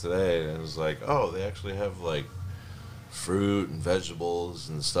and one today, and it was like, oh, they actually have like fruit and vegetables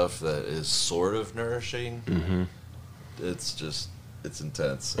and stuff that is sort of nourishing. Mm-hmm. It's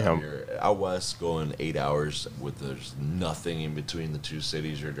intense. Yeah. And you're out west going 8 hours with there's nothing in between the two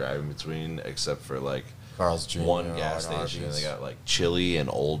cities you're driving between except for like Carl's Jr. one gas and station, and Arby's. they got like chili and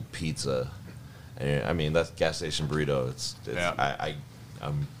old pizza. And I mean, that's gas station burrito. It's Yeah.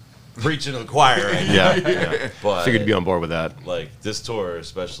 I'm preaching to the choir right now. Yeah. But Figured to be on board with that. like this tour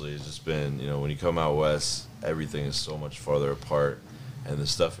especially has just been, you know, when you come out west, everything is so much farther apart, and the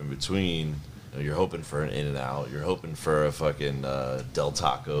stuff in between, you know, you're hoping for an In-N-Out, you're hoping for a fucking Del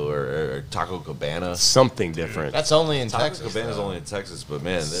Taco or Taco Cabana. Something different. That's only in Taco Texas. Cabana's though. only in Texas, but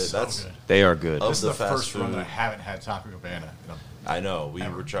man, that's good. They are good. Of This is the fast first run food. that I haven't had Taco Cabana. I know we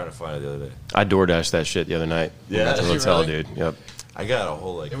were trying to find it the other day. I DoorDashed that shit the other night. Yeah, At the did you hotel, really? dude. Yep. I got a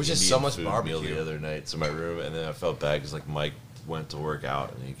whole like It was just Indian so much food barbecue. meal the other night to my room, and then I felt bad because like Mike went to work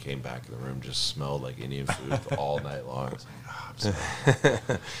out and he came back in the room just smelled like Indian food all night long. I was like, I'm sorry.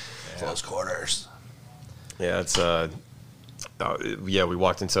 Close quarters. Yeah, it's yeah. We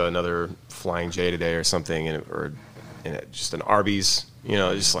walked into another Flying J today or something, just an Arby's. You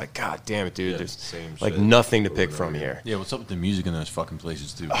know, just like God damn it, dude. Yeah, There's same like shit nothing to over pick and from over. here. Yeah, what's up with the music in those fucking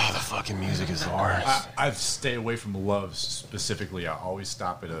places too? Oh, the fucking music is the worst. I've stayed away from Love's specifically. I always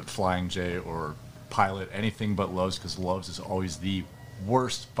stop at a Flying J or Pilot, anything but Love's, because Love's is always the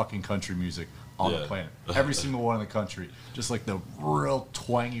worst fucking country music on the Yeah. planet. Every single one in the country. Just like the real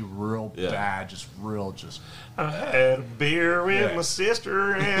twangy, real Yeah. bad, just real, just. I had a beer with Yeah. my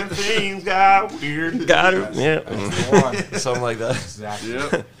sister and things got weird. Got it. Yeah. That's the one. Something like that.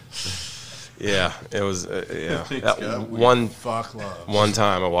 Exactly. Yeah. It was. Yeah. Things That got one. Fuck Love. One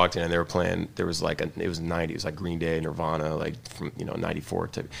time I walked in and they were playing. There was like it was 90s, it was like Green Day, Nirvana, like from 94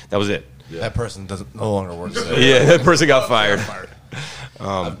 to that was it. That person no longer works there. Yeah, that person got fired.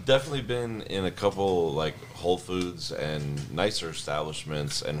 I've definitely been in a couple like Whole Foods and nicer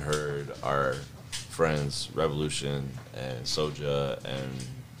establishments and heard our friends Revolution and Soja and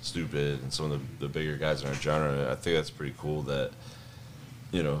Stupid and some of the bigger guys in our genre. I think that's pretty cool that,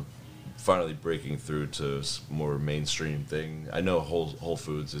 you know, finally breaking through to more mainstream thing. I know Whole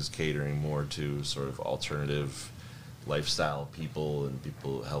Foods is catering more to sort of alternative lifestyle people and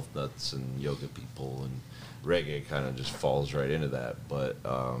people, health nuts and yoga people, and reggae kind of just falls right into that. But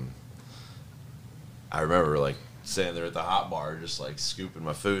I remember like standing there at the hot bar just like scooping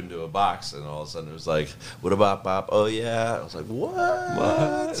my food into a box, and all of a sudden it was like, what about Bop? Oh yeah. I was like,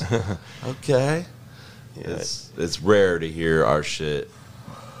 what? Okay. Yeah. It's rare to hear our shit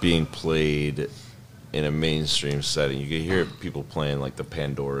being played in a mainstream setting. You can hear people playing like the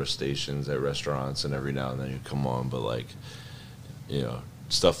Pandora stations at restaurants, and every now and then you come on, but like, you know,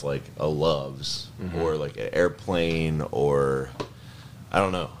 stuff like a Love's or like an Airplane or I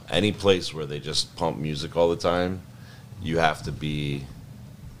don't know, any place where they just pump music all the time, you have to be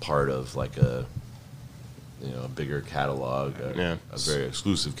part of like a, you know, a bigger catalog, a very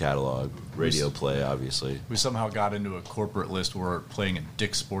exclusive catalog, radio play, obviously. We somehow got into a corporate list where we're playing in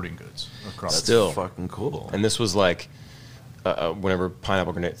Dick's Sporting Goods across. That's Still. fucking cool. And this was like whenever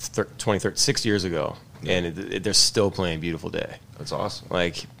Pineapple Grenade 2013, 6 years ago, and they're still playing Beautiful Day. That's awesome.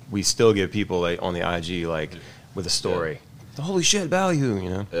 Like we still get people like on the IG like with a story. The holy shit value, you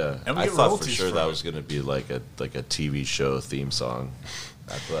know. Yeah, And we I get thought for royalties sure from that it. was going to be like a TV show theme song.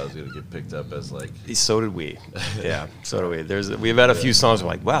 I thought I was going to get picked up as like. So did we. Yeah, so did we. We've had a few songs. We're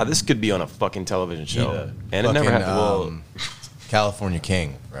like, wow, this could be on a fucking television show, Yeah. and it never Fucking, happened. California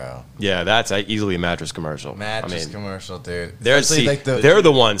King, bro. Yeah, that's easily a mattress commercial. Mattress I mean, commercial, dude. they're Especially, like, they're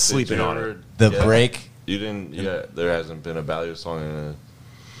the ones Did sleeping you on ever- it. the yeah. break. You didn't. Yeah, there hasn't been a value song in a.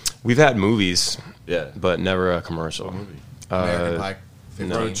 We've had movies, Yeah. but never a commercial. American Pie. no.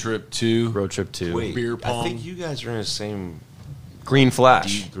 15. Road Trip 2. Road Trip 2. Wait, Beer I pong. think you guys are in the same. Green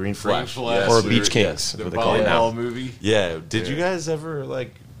Flash. Green Flash. Flash. Or Yes, Beach we were- Kings, The what they call it now. volleyball movie. Yeah. Did you guys ever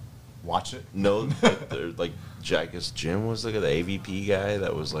like Watch it. know that they're, like Jackus Jim was like the AVP guy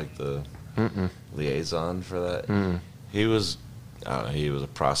that was like the liaison for that? He was, I don't know, he was a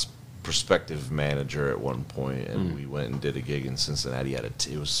prospective manager at one point, and we went and did a gig in Cincinnati.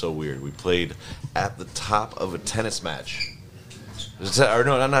 It was so weird. We played at the top of a tennis match. Or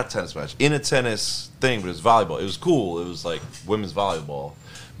no, not tennis match. In a tennis thing, but it was volleyball. It was cool. It was like women's volleyball,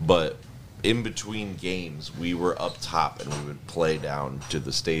 but in between games, we were up top and we would play down to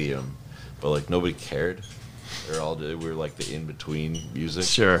the stadium, but like nobody cared. We were like the in between music.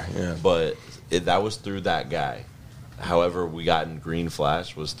 Sure, yeah. But that was through that guy. However, we got in Green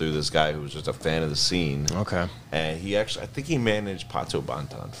Flash was through this guy who was just a fan of the scene. Okay. And he actually, I think he managed Pato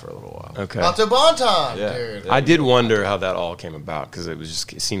Bantan for a little while. Okay. Pato Bonton, Yeah. dude. I did wonder how that all came about because it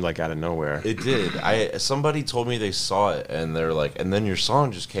seemed like out of nowhere. It did. Somebody told me they saw it, and they're like, and then your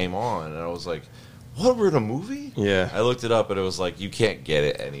song just came on, and I was like, what? We're in a movie? Yeah. I looked it up, and it was like, you can't get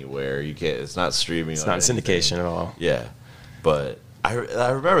it anywhere. You can't. It's not streaming. It's on not anything. syndication at all. Yeah, but I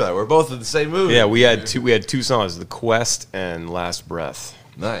remember that. We're both in the same movie. Yeah, we had two songs, The Quest and Last Breath.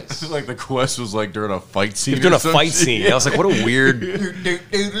 Nice. Like the quest was like during a fight scene. He was doing or a some fight shit. scene. I was like, what a weird.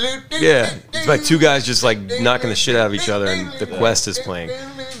 Yeah, it's like two guys just like knocking the shit out of each other, and The Quest is playing.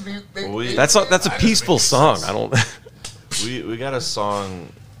 That's a peaceful song. I don't. We got a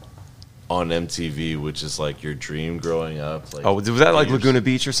song on MTV, which is like your dream growing up. Like, Oh, was that like years- Laguna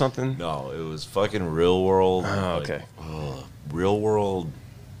Beach or something? No, it was fucking Real World. Oh, like, okay. Real World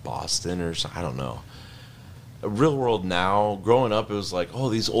Boston or something. I don't know. Real World now, growing up, it was like, oh,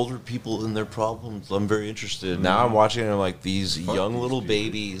 these older people and their problems. I'm very interested. Now I'm watching them like these young little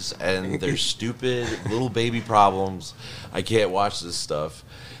babies and their stupid little baby problems. I can't watch this stuff.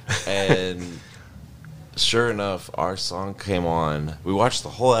 And sure enough, our song came on. We watched the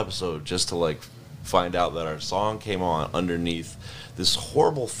whole episode just to like find out that our song came on underneath this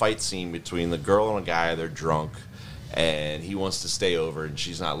horrible fight scene between the girl and a guy. They're drunk, and he wants to stay over, and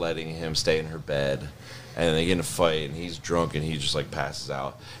she's not letting him stay in her bed. And they get in a fight, and he's drunk, and he just like passes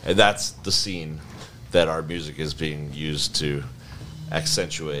out. And that's the scene that our music is being used to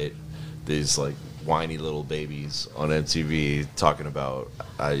accentuate these like whiny little babies on MTV talking about,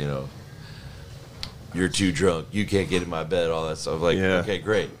 you're too drunk, you can't get in my bed, all that stuff. Like, Yeah. okay,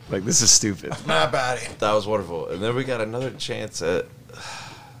 great. Like, this is stupid. Not bad. That was wonderful. And then we got another chance at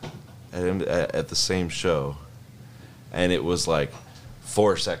the same show, and it was like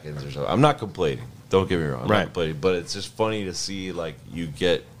 4 seconds or so. I'm not complaining. Don't get me wrong. I'm not Right. complaining, but it's just funny to see like you're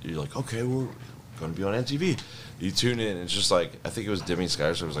like, okay, we're going to be on MTV. You tune in, and it's just like, I think it was Demi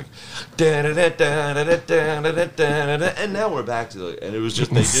Skyler, so it was like, and now we're back to it. And it was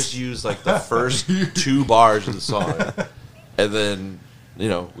just, they just used like the first 2 bars of the song. And then,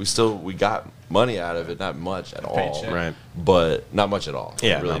 we got money out of it, not much at all. Paycheck. Right. But not much at all.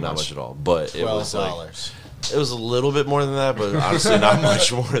 Yeah, really not not much. much at all. But it was like, $12. it was a little bit more than that, but honestly not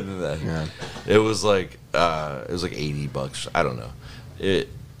much more than that. Yeah. It was like $80. I don't know.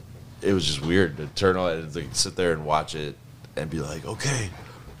 It was just weird to turn on it, like sit there and watch it and be like, okay,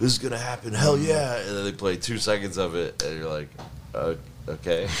 this is gonna happen, hell yeah! And then they play 2 seconds of it, and you're like,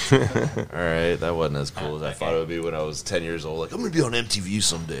 okay, all right, that wasn't as cool as I thought it would be when I was 10 years old. Like, I'm gonna be on MTV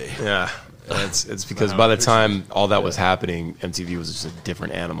someday. Yeah. It's because by the time all that was happening, MTV was just a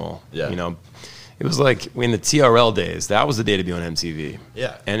different animal. Yeah. It was like in the TRL days, that was the day to be on MTV.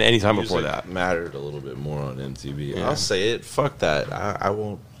 Yeah, And any time before Music that. mattered a little bit more on MTV. Yeah. I'll say it. Fuck that. I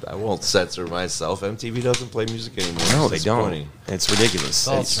won't censor myself. MTV doesn't play music anymore. No, It's they don't. disappointing. It's ridiculous.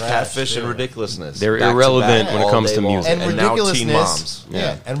 all It's trash, catfish and too. ridiculousness. They're Back to irrelevant back when it all comes day to long. music. And now teen ridiculousness. moms.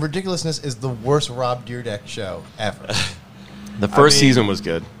 Yeah, and ridiculousness is the worst Rob Dyrdek show ever. The first mean- season was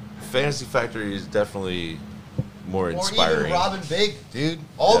good. Fantasy Factory is definitely more Or inspiring. even Robin Big, dude.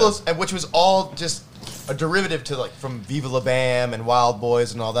 All Yeah. those, and which was all just a derivative to like from Viva La Bam and Wild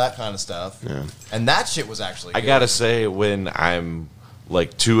Boys and all that kind of stuff. Yeah. And that shit was actually. I good. gotta say, when I'm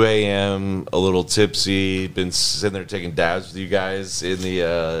like 2 a.m., a little tipsy, been sitting there taking dabs with you guys in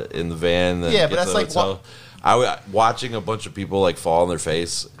the van. Then Yeah, get but that's to the like hotel. Watching a bunch of people like fall on their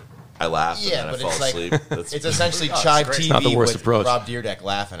face. I laugh Yeah, and then I but fall it's like asleep. That's- it's essentially Chive TV not the worst with approach. Rob Dyrdek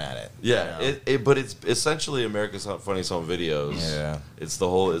laughing at it. Yeah, you know? but it's essentially America's Funniest Home Videos. Yeah. It's the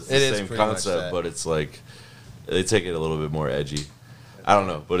It is same pretty much concept, that. but it's like they take it a little bit more edgy. I don't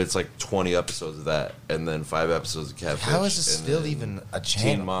know, but it's like 20 episodes of that, and then 5 episodes of Catfish. How is this and still then even a Teen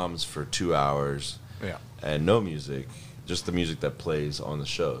channel? Moms for 2 hours, Yeah. and no music, just the music that plays on the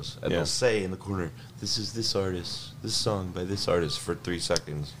shows. And Yeah. they'll say in the corner, "This is this artist, this song by this artist" for 3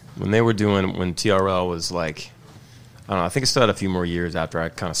 seconds. When TRL was like, I don't know, I think it still had a few more years after I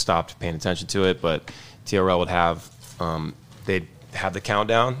kind of stopped paying attention to it, but TRL would have, they'd have the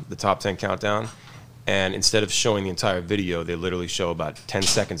countdown, the top 10 countdown, and instead of showing the entire video, they literally show about 10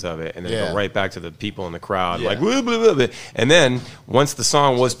 seconds of it, and then Yeah. go right back to the people in the crowd, Yeah. like, blah, blah, blah, blah. And then once the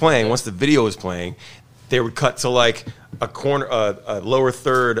song was playing, once the video was playing, they would cut to like a corner, a lower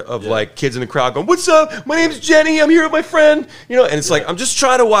third of like kids in the crowd going, "What's up? My name's Jenny. I'm here with my friend." And it's like I'm just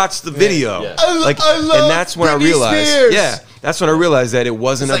trying to watch the video. Yeah. I love and that's when I Britney realized, Spears. yeah, that's when I realized that it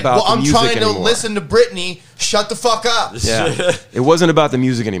wasn't It's like, about well, the I'm music trying to anymore. listen to Britney. Shut the fuck up. Yeah, it wasn't about the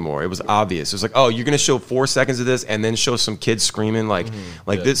music anymore. It was obvious. It was like, oh, you're gonna show 4 seconds of this and then show some kids screaming like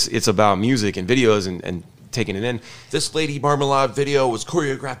Yeah. this. It's about music and videos and taking it in. This Lady Marmalade video was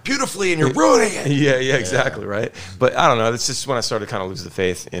choreographed beautifully, and you're ruining it. Yeah, exactly, right. But I don't know. That's just when I started kind of lose the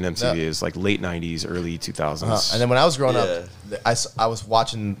faith in MTV. Yeah. It was like late '90s, early 2000s. And then when I was growing Yeah. up, I was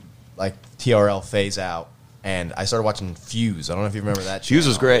watching like TRL phase out, and I started watching Fuse. I don't know if you remember that. Fuse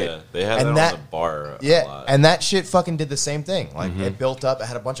was great. Yeah, they had And that on the bar a Yeah, lot. and that shit fucking did the same thing. Like it built up. It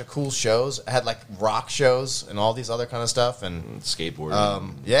had a bunch of cool shows. It had like rock shows and all these other kind of stuff. And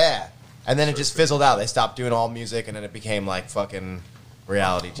skateboarding. yeah. And then it just fizzled out. They stopped doing all music, and then it became like fucking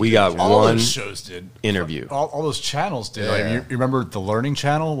reality TV. We got All one those shows did. interview. All those channels did. Yeah. Like, you remember the Learning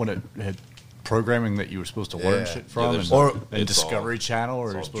Channel when it had programming that you were supposed to learn Yeah. shit from, there's and, Or- and it's Discovery all- Channel, or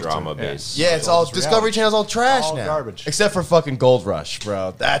it's you're all supposed drama to, based. Yeah, it's all just Discovery reality. Channel's all trash All now. garbage. Except for fucking Gold Rush,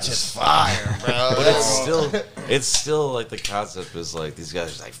 bro. That's just fire, bro. But it's still like the concept is like these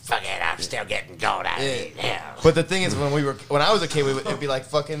guys are like, fuck it, I'm still getting gold out of it. Yeah. But the thing is, when I was a kid, it'd be like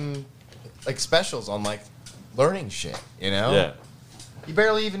fucking like specials on like learning shit. You know? Yeah. You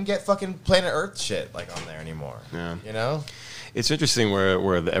barely even get fucking Planet Earth shit like on there anymore. Yeah. You know? It's interesting where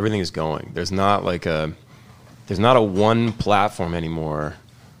everything is going. There's not a one platform anymore.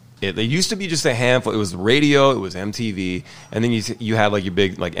 There used to be just a handful. It was radio, it was MTV, and then you had like your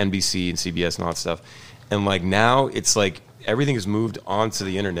big like NBC and CBS and all that stuff. And like now it's like everything has moved onto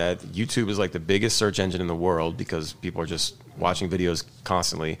the internet. YouTube is like the biggest search engine in the world because people are just watching videos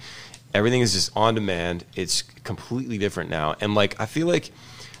constantly. Everything is just on demand. It's completely different now. And like I feel like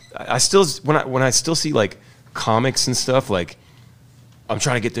I still when I still see like comics and stuff, like I'm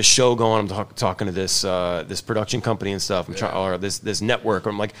trying to get this show going. I'm talking to this this production company and stuff. I'm trying, or this network.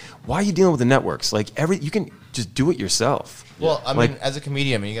 I'm like, why are you dealing with the networks? Like you can just do it yourself. Well, I Like- mean, as a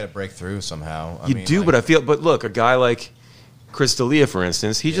comedian, you got to break through somehow. I You mean, do, like, but look, a guy like Chris D'Elia, for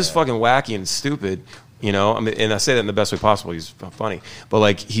instance, he's just fucking wacky and stupid. You know, I mean, and I say that in the best way possible. He's funny, but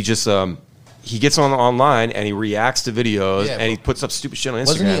like he just he gets online and he reacts to videos Yeah, and he puts up stupid shit on Instagram.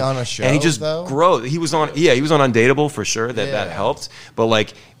 Wasn't he on a show, And he just though? grows. He was on Undateable for sure. That Yeah. helped. But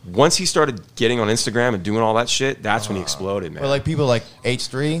like once he started getting on Instagram and doing all that shit, that's when he exploded, man. But like people like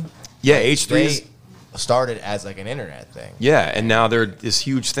H3, yeah, H3 they is. started as like an internet thing. Yeah, and now they're this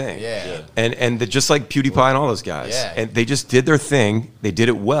huge thing. Yeah. And they're just like PewDiePie and all those guys. Yeah. And they just did their thing. They did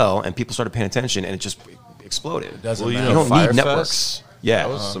it well, and people started paying attention, and it just exploded. Doesn't Well, you matter. know, You don't need Firefest? networks. Yeah. That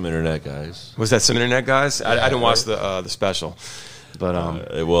was some internet guys. Was that some internet guys? I didn't watch the special, but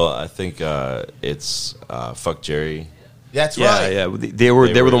Well, I think it's Fuck Jerry. That's yeah, right. yeah. They were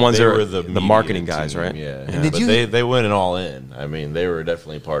the ones that were the media marketing guys, team, right? Yeah, Did but you- they went it all in. I mean, they were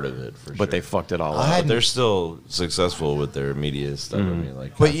definitely part of it for sure. But they fucked it all I up. hadn't- They're still successful with their media stuff. I mean,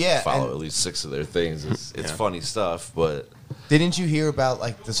 like, But I yeah, follow and- at least 6 of their things. It's Yeah. funny stuff, but Didn't you hear about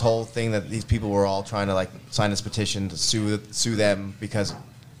like this whole thing that these people were all trying to like sign this petition to sue them because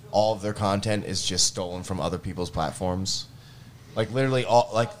all of their content is just stolen from other people's platforms? Like literally all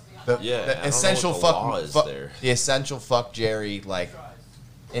like the, Yeah, I don't the know essential what the law is there. the essential fuck Jerry like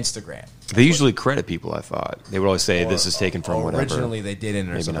Instagram. They usually credit people. I thought they would always say this is taken from whatever. Originally they didn't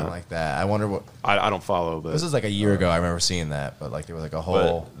or Maybe something not. like that. I wonder what I don't follow, but this is like a year ago. I remember seeing that, but like there was like a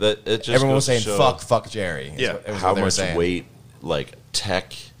whole but that it just everyone was goes saying to show fuck Jerry. is Yeah, what- it was how what they were much saying. weight like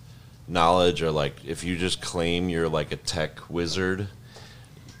tech knowledge, or like if you just claim you're like a tech wizard,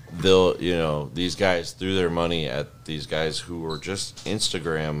 they'll these guys threw their money at these guys who were just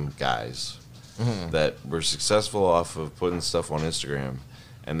Instagram guys that were successful off of putting stuff on Instagram,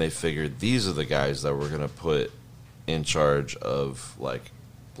 and they figured these are the guys that we're gonna put in charge of like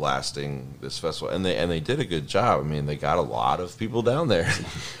blasting this festival, and they did a good job. I mean, they got a lot of people down there.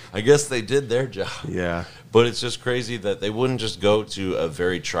 I guess they did their job. yeah. But it's just crazy that they wouldn't just go to a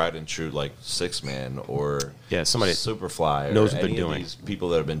very tried and true like Six Man or Yeah, somebody Superfly knows or what they're any of doing. these people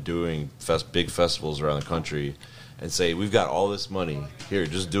that have been doing big festivals around the country and say, we've got all this money here,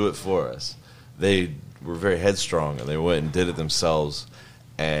 just do it for us. They were very headstrong and they went and did it themselves,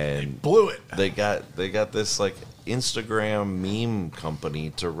 and Blew it. they got this like Instagram meme company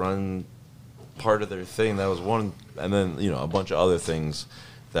to run part of their thing. That was one, and then a bunch of other things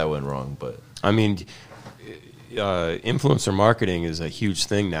that went wrong. But I mean, influencer marketing is a huge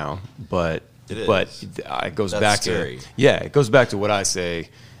thing now, but It is. it goes That's back scary. it goes back to what I say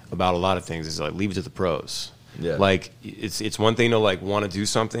about a lot of things is like leave it to the pros. Yeah. Like it's one thing to like want to do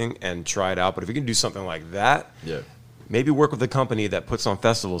something and try it out, but if you can do something like that, yeah. maybe work with a company that puts on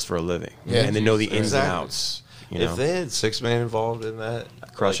festivals for a living, Yeah. and they know the ins and Exactly. outs. You know? If they had Six Man involved in that,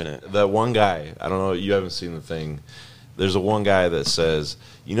 Crushing it. That one guy, I don't know, you haven't seen the thing. There's a one guy that says,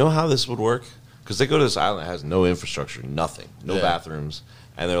 you know how this would work? Because they go to this island that has no infrastructure, nothing, no Yeah. bathrooms,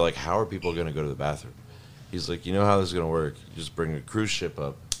 and they're like, how are people going to go to the bathroom? He's like, you know how this is going to work? You just bring a cruise ship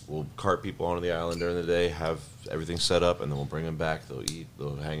up. We'll cart people onto the island during the day, have everything set up, and then we'll bring them back. They'll eat,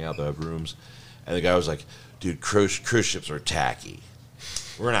 they'll hang out, they'll have rooms. And the guy was like, dude, cruise ships are tacky.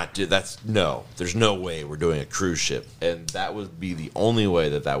 We're not, there's no way we're doing a cruise ship. And that would be the only way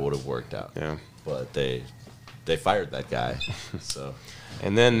that would have worked out. Yeah. But they they fired that guy. So,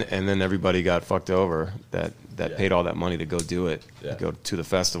 and then everybody got fucked over that Yeah. paid all that money to go do it, Yeah. to go to the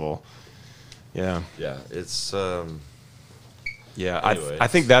festival. Yeah. yeah, it's Yeah, Anyway. I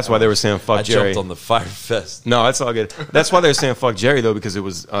think that's why they were saying fuck I Jerry. jumped on the Fire Fest. No, that's all good. That's why they were saying fuck Jerry though, because it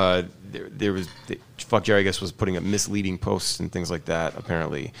was there was fuck Jerry. I guess was putting up misleading posts and things like that.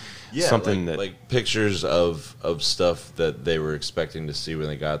 Apparently, Yeah, something like pictures of stuff that they were expecting to see when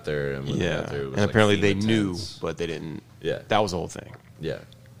they got there, and when they got there, it was and like apparently they FEMA knew, tents. but they didn't. Yeah. that was the whole thing. Yeah,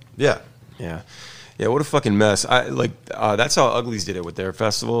 Yeah. Yeah, what a fucking mess. I like that's how Uglies did it with their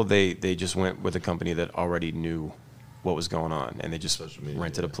festival. They just went with a company that already knew what was going on, and they just Social media,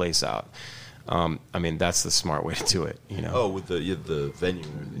 rented a yeah. place out. I mean, that's the smart way to do it, you know. Oh, with the venue.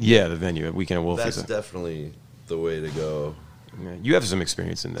 and everything. Yeah, the venue at Weekend at Wolfie's. That's definitely the way to go. Yeah, you have some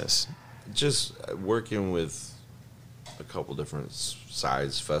experience in this. Just working with a couple different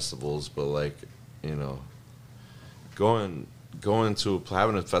size festivals, but like, you know, going to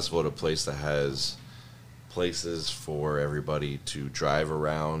having a festival at a place that has places for everybody to drive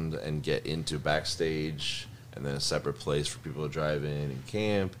around and get into backstage, and then a separate place for people to drive in and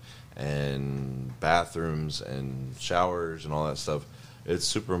camp, and bathrooms and showers and all that stuff. It's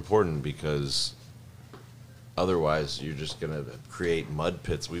super important because otherwise you're just gonna create mud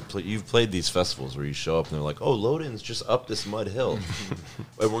pits. You've played these festivals where you show up and they're like, "Oh, load-in's just up this mud hill,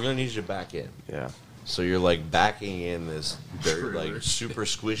 but we're gonna need you to back in." Yeah. So you're like backing in this very like super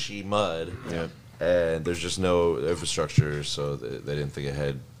squishy mud, Yeah. and there's just no infrastructure, so they didn't think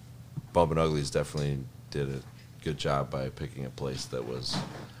ahead. Bumpin' Uglies definitely did a good job by picking a place that was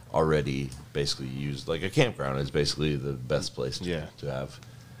already basically used like a campground is basically the best place to have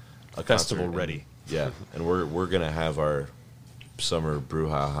a Festival concert. ready. Yeah, and we're gonna have our summer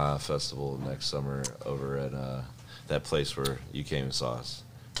Brouhaha festival next summer over at that place where you came and saw us.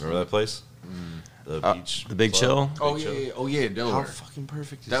 Remember that place? The beach, the Big club? Chill? Oh yeah, Delaware. How fucking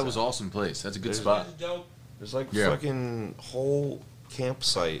perfect is That was awesome place. That's a good There's- spot. There's like Yeah. fucking whole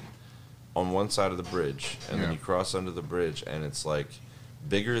campsite on one side of the bridge, and then Yeah. you cross under the bridge, and it's like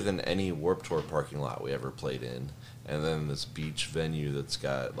bigger than any Warped Tour parking lot we ever played in. And then this beach venue that's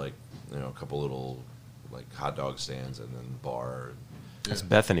got like, you know, a couple little like hot dog stands and then bar. That's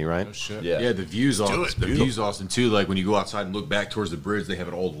Bethany, right? Oh shit. Yeah. Yeah, the view's awesome. it. The Beautiful. view's awesome too. Like when you go outside and look back towards the bridge, they have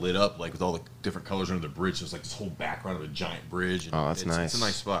it all lit up, like with all the different colors under the bridge. So it's like this whole background of a giant bridge. And Oh, that's it's nice. It's a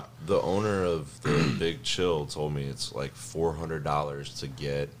nice spot. The owner of the Big Chill told me it's like $400 to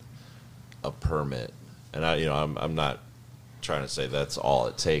get a permit, and I'm not trying to say that's all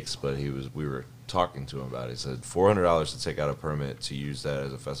it takes, but we were talking to him about it. He said $400 to take out a permit to use that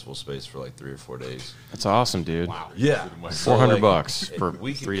as a festival space for like 3 or 4 days. That's awesome, dude. Yeah, $400 for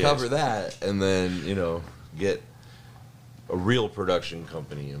we could 3 days. cover that, and then get a real production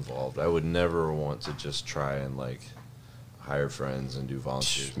company involved. I would never want to just try and like hire friends and do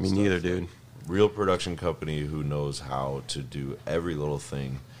volunteers. and Me stuff. neither, dude. Real production company who knows how to do every little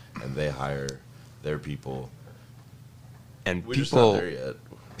thing, and they hire their people. And We're just not people there yet.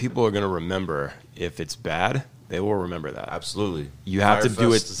 people are going to remember if it's bad, they will remember that. Absolutely. You have to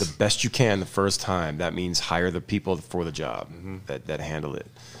do it Firefest the is- best you can the first time. That means hire the people for the job that handle it.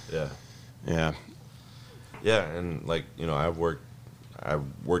 Yeah. Yeah. Yeah, and like I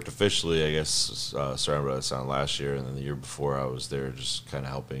worked officially, I guess, starting by the sound last year, and then the year before I was there just kind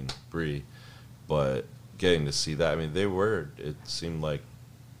of helping Bree. But getting to see that, I mean, it seemed like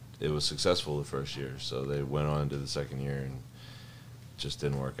it was successful the first year, so they went on to the second year and just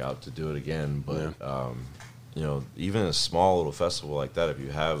didn't work out to do it again. But even a small little festival like that,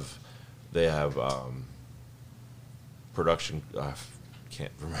 they have production. I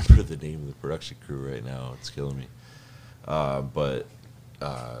can't remember the name of the production crew right now. It's killing me. But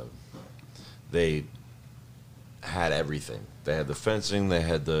they had everything. They had the fencing. They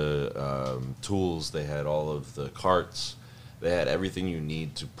had the tools. They had all of the carts. They had everything you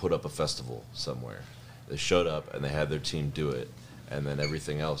need to put up a festival somewhere. They showed up and they had their team do it, and then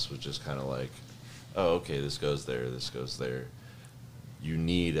everything else was just kind of like, oh, okay, this goes there, this goes there. You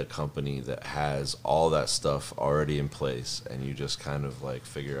need a company that has all that stuff already in place, and you just kind of like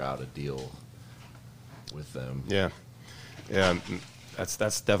figure out a deal with them. Yeah. Yeah. That's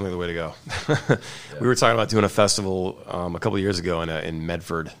definitely the way to go. We were talking about doing a festival a couple of years ago in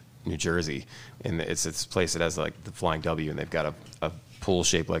Medford, New Jersey, and it's this place that has like the Flying W, and they've got a pool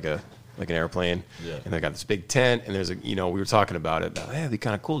shaped like an airplane, Yeah. and they got this big tent, and there's we were talking about it. Hey, it'd be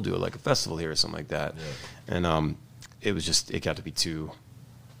kind of cool to do it like a festival here or something like that, and it got to be too.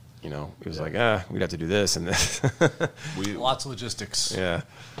 It was like, we'd have to do this and this. Lots of logistics. Yeah.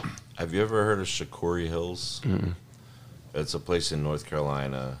 Have you ever heard of Shakori Hills? Mm-mm. It's a place in North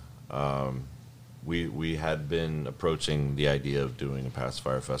Carolina. we had been approaching the idea of doing a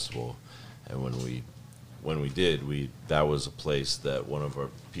Pacifier Festival, and when we did, that was a place that one of our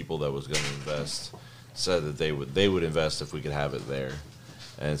people that was going to invest said that they would invest if we could have it there,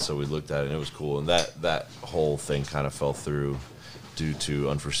 and so we looked at it and it was cool, and that whole thing kind of fell through due to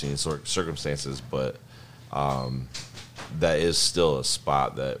unforeseen circumstances, but that is still a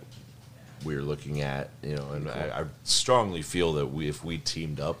spot that we're looking at, and I strongly feel that if we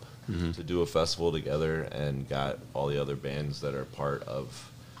teamed up to do a festival together and got all the other bands that are part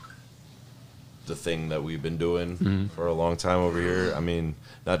of the thing that we've been doing for a long time over here. I mean,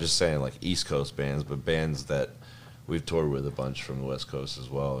 not just saying like East Coast bands, but bands that we've toured with a bunch from the West Coast as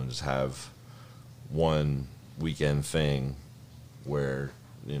well, and just have one weekend thing where,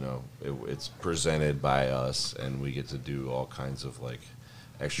 it's presented by us and we get to do all kinds of like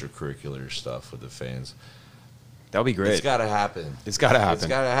extracurricular stuff with the fans. That would be great. It's got to happen. It's got to happen. It's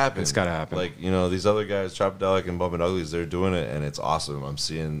got to happen. It's got to happen. Like, these other guys, Chopdelic and Bumpin' Uglies, they're doing it, and it's awesome. I'm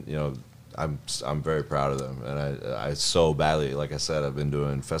seeing, I'm very proud of them. And I so badly, like I said, I've been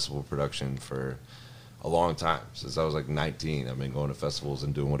doing festival production for a long time. Since I was like 19, I've been going to festivals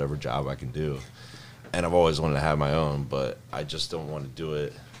and doing whatever job I can do. And I've always wanted to have my own, but I just don't want to do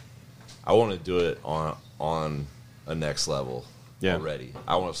it. I want to do it on a next level already.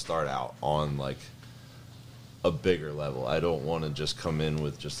 I want to start out on like a bigger level. I don't want to just come in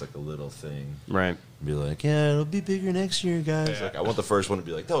with just like a little thing. Right. Be like, yeah, it'll be bigger next year, guys. Yeah. Like, I want the first one to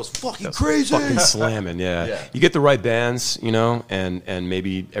be like, that was fucking crazy. Fucking slamming, yeah. You get the right bands, and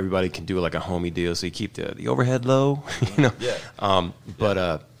maybe everybody can do like a homie deal, so you keep the overhead low, Yeah.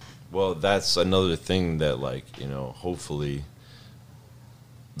 But well, that's another thing that, like, hopefully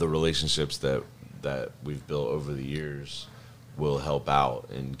the relationships that we've built over the years will help out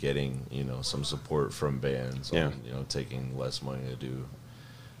in getting, some support from bands on, taking less money to do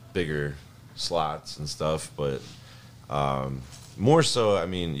bigger slots and stuff. But more so, I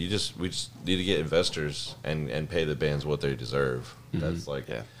mean, we just need to get investors and pay the bands what they deserve. That's like,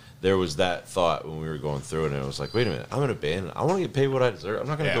 there was that thought when we were going through it, and it was like, wait a minute, I'm in a band. I want to get paid what I deserve. I'm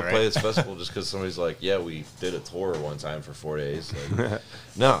not going to go play this festival just because somebody's like, yeah, we did a tour one time for 4 days. Like,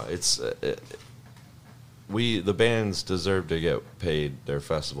 no, it's the bands deserve to get paid their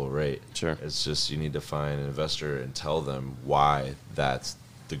festival rate. Sure. It's just you need to find an investor and tell them why that's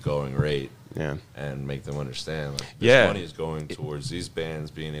the going rate. Yeah. And make them understand, like, this money is going towards these bands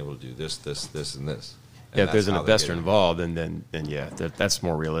being able to do this, this, this, and this. Yeah, if there's an investor involved, then that's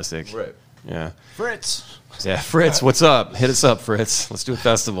more realistic. Right. Yeah. Fritz. Yeah, Fritz, what's up? Hit us up, Fritz. Let's do a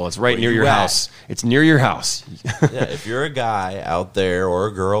festival. It's right near your house. It's near your house. Yeah, if you're a guy out there or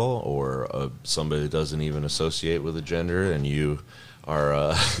a girl or somebody that doesn't even associate with a gender and you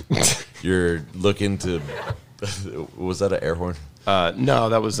are you're looking to was that an air horn? No,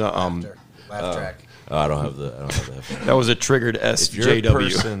 that was Laugh track. I don't have the headphone. That was a triggered If you're a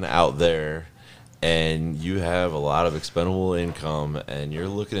person out there and you have a lot of expendable income and you're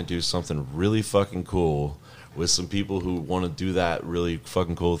looking to do something really fucking cool with some people who want to do that really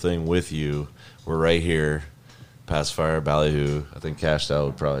fucking cool thing with you, we're right here. Pacifier, Ballyhoo. I think Cashed Out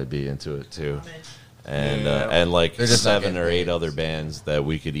would probably be into it too. And like 7 or 8 other bands that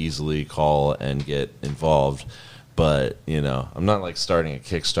we could easily call and get involved. But, I'm not like starting a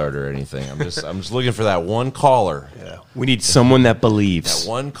Kickstarter or anything. I'm just looking for that one caller. Yeah. We need someone that believes. That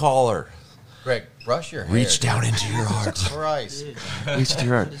one caller. Greg, brush your hair. Reach down into your heart. Christ. Reach to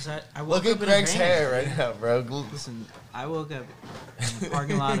your heart. Look at Greg's hair right now, bro. Listen, I woke up in the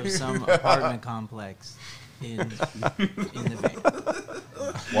parking lot of some apartment complex in the Bay.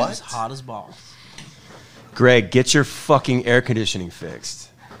 What? It was hot as balls. Greg, get your fucking air conditioning fixed.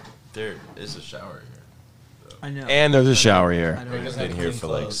 There is a shower here. I know. And there's a shower here. Greg's been here for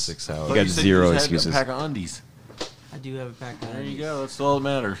like 6 hours. You got zero excuses. Pack of undies. I do have a pack of There you go. That's all that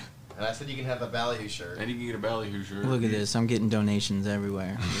matters. And I said you can have the Ballyhoo shirt. And you can get a Ballyhoo shirt. Look at this. I'm getting donations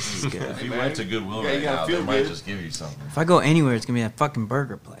everywhere. This is good. If you went to Goodwill right now, they might just give you something. If I go anywhere, it's going to be that fucking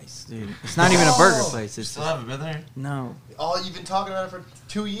burger place, dude. It's not even a burger place. It's Still haven't been there? No. Oh, you've been talking about it for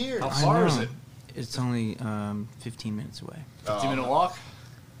 2 years. How far is it? It's only 15 minutes away. 15-minute walk?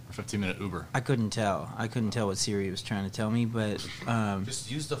 Or 15-minute Uber? I couldn't tell. I couldn't tell what Siri was trying to tell me, but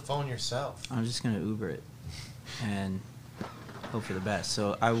just use the phone yourself. I'm just going to Uber it and hope for the best.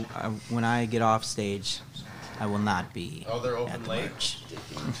 So I when I get off stage, I will not be. Oh, they're open at the late? merch.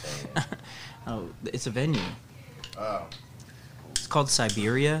 Oh, it's a venue. Oh. It's called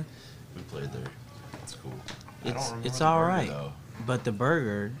Siberia. We played there. It's cool. It's all right. But the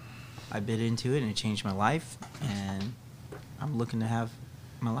burger, I bit into it and it changed my life, and I'm looking to have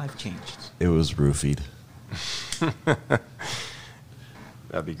my life changed. It was roofied.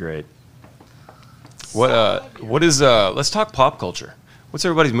 That'd be great. What is let's talk pop culture. What's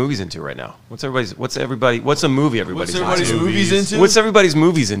everybody's movies into right now? What's a movie everybody's everybody's into? movies into? What's everybody's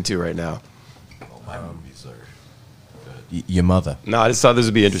movies into right now? My movies are Your mother. No, I just thought this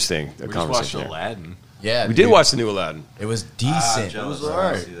would be interesting. A We just watched conversation here. Aladdin. Yeah, We did watch the new Aladdin. It was decent. jealous. was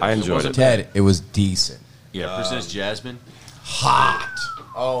alright. I enjoyed it. Ted, it was decent. Yeah, Princess Jasmine. Hot.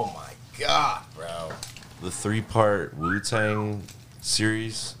 Oh my god, bro. the 3-part Wu-Tang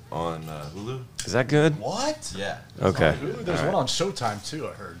series on Hulu. Is that good? What? Yeah. Okay. There's one on Showtime too.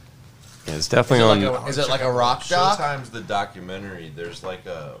 I heard. Yeah, it's definitely on. Is it like a rock doc? Showtime's the documentary. There's like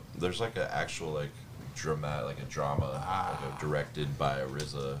a actual like drama, like a directed by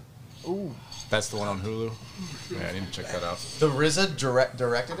RZA. Ooh, that's the one on Hulu. Yeah, I need to check that out. The RZA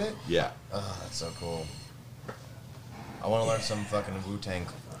directed it? Yeah. Oh, that's so cool. I want to learn some fucking Wu-Tang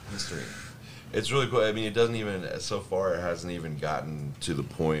history. It's really cool. I mean, it doesn't even, so far, it hasn't even gotten to the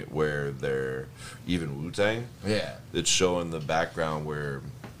point where they're even Wu-Tang. Yeah. It's showing the background where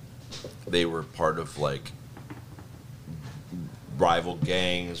they were part of, like, rival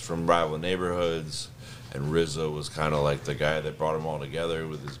gangs from rival neighborhoods, and RZA was kind of like the guy that brought them all together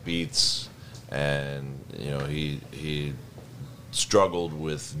with his beats, and, you know, he struggled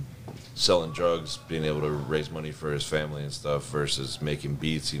with selling drugs, being able to raise money for his family and stuff versus making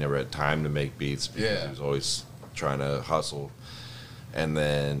beats. He never had time to make beats because he was always trying to hustle. And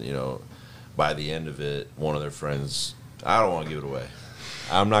then, you know, by the end of it, one of their friends, I don't want to give it away.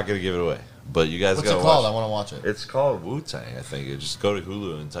 I'm not going to give it away. But you guys What's got to it called? watch I want to watch it. It's called Wu-Tang, I think. You just go to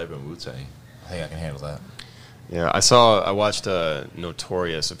Hulu and type in Wu-Tang. I think I can handle that. Yeah, I watched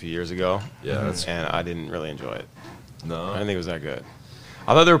Notorious a few years ago. Yeah, that's and I didn't really enjoy it. No. I didn't think it was that good.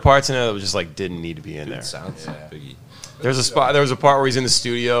 I thought there were parts in it that was just like didn't need to be in there. It sounds like Biggie. There was a part where he's in the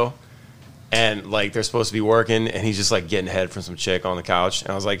studio, and like they're supposed to be working, and he's just like getting head from some chick on the couch, and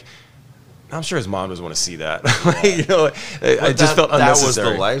I was like, I'm sure his mom doesn't want to see that. You know, I just felt unnecessary.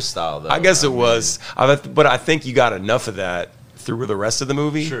 That was the lifestyle, though. I guess it was, but I think you got enough of that through the rest of the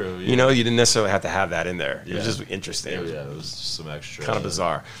movie. True, yeah. You know, you didn't necessarily have to have that in there. It was Yeah. just interesting. Yeah, it was just some extra kind of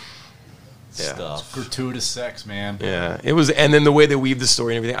bizarre. Yeah. stuff. Gratuitous sex, man. Yeah, it was, and then the way they weaved the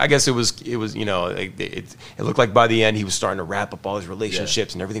story and everything. I guess it was, you know, it looked like by the end he was starting to wrap up all his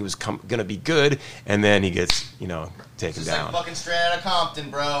relationships and everything was gonna be good, and then he gets, you know, taken It's down. like fucking straight out of Compton,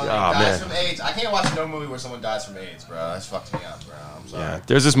 bro. Oh, He dies man. from AIDS. I can't watch no movie where someone dies from AIDS, bro. That's fucked me up, bro. I'm sorry. Yeah,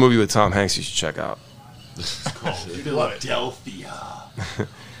 there's this movie with Tom Hanks you should check out. Philadelphia.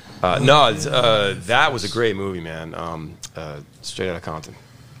 That was a great movie, man. Straight Outta Compton.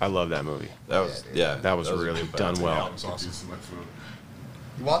 I love that movie. That was That was really done well. That was awesome.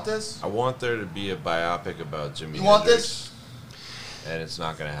 You want this? I want there to be a biopic about Jimi You want Hendrix, and it's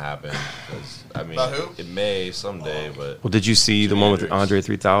not going to happen because I mean, About who? it may someday, but Well, did you see the Jimi one with Hendrix. Andre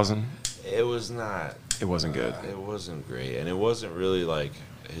 3000? it was not. It wasn't good. It wasn't great, and it wasn't really like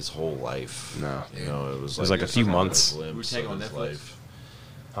his whole life. No. You know, it was like a just few kind of months. glimpse Wu-Tang of on his Netflix? life.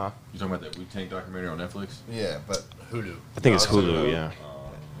 Huh? You talking about that Wu-Tang documentary on Netflix? Yeah, but Hulu. I think it's No, it's Hulu. Hulu. Yeah.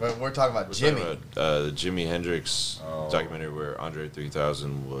 But we're talking about We're Jimmy. talking about, the Jimi Hendrix documentary where Andre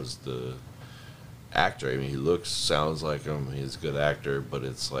 3000 was the actor. I mean, he sounds like him. He's a good actor, but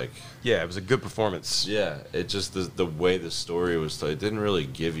it's like, Yeah, it was a good performance. yeah, it just the way the story was told. It didn't really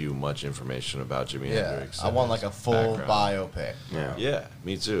give you much information about Jimi Yeah, Hendrix. I and want his like a full background. biopic. Yeah. Yeah,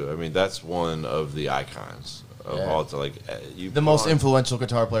 me too. I mean, that's one of the icons of Yeah. all time. Like The most influential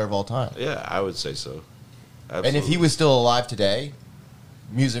guitar player of all time. Yeah, I would say so. And if he Absolutely. was still alive today,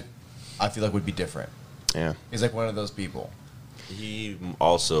 music, I feel like would be different. Yeah. He's like one of those people. He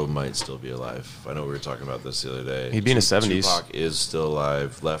also might still be alive. I know we were talking about this the other day. He'd be in his 70s. Tupac is still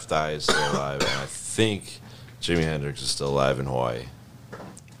alive. Left Eye is still alive. And I think Jimi Hendrix is still alive in Hawaii.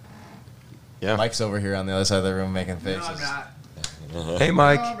 Yeah. Mike's over here on the other side of the room making faces. Hey,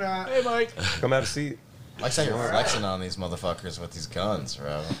 Mike. Hey, Mike. Come have a seat. Mike's like flexing on these motherfuckers with these guns,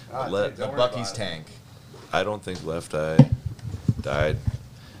 bro. The Bucky's tank. I don't think Left Eye died.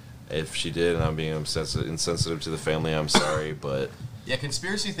 If she did, and I'm being insensitive to the family, I'm sorry, but Yeah,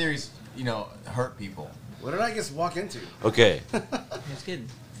 conspiracy theories, you know, hurt people. What did I just walk into? okay, It's getting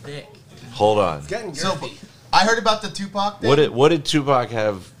thick. hold on. Getting So, girthy. I heard about the Tupac thing. What did Tupac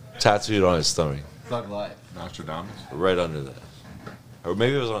have tattooed on his stomach? Thug Life. Nostradamus? Right under that. Or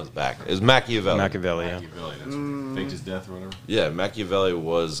maybe it was on his back. It was Machiavelli. Machiavelli. Yeah. Machiavelli, that's what faked his death or whatever. Yeah, Machiavelli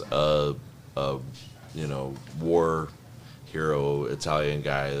was a war hero Italian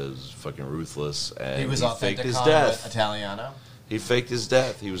guy that was fucking ruthless, and He was faked authentic his on death. Italiano. He faked his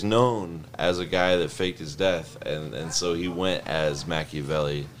death. He was known as a guy that faked his death, and so he went as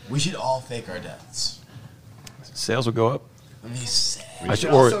Machiavelli. We should all fake our deaths. Sales will go up.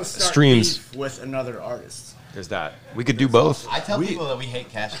 Or streams. with another artist. There's that. We could do both. I tell people that we hate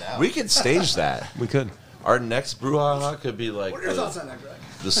Cashed Out. We could stage that. We could. Our next brouhaha could be like What are your thoughts on that, Greg?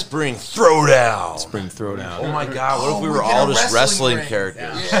 the spring throwdown. Spring throwdown. Oh my god! What if we were get all a just wrestling wrestling ring.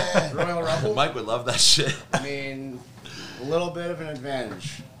 characters? Yeah. Royal Rumble. Mike would love that shit. I mean, a little bit of an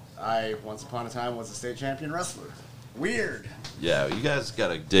advantage. I once upon a time was a state champion wrestler. Weird. Yeah, you guys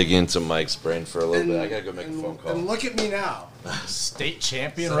gotta dig into Mike's brain for a little bit. I gotta go make a phone call. And look at me now. State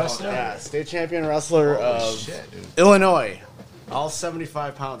champion wrestler. Yeah, state champion wrestler of Shit, dude. Illinois. All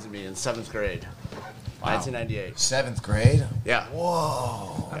 75 pounds of me in 7th grade. 1998. 7th grade? Yeah.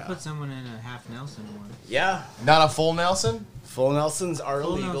 Whoa. I put someone in a half Nelson one. Yeah. Not a full Nelson? Full Nelsons are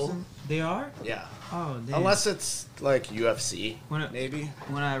Full illegal. Nelson? They are? Yeah. Oh, damn. Unless it's like UFC, When it- maybe.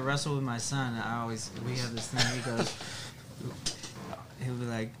 When I wrestle with my son, we have this thing. He goes, he'll be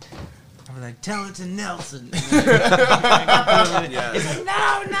like, I'll be like, tell it to Nelson. It's like,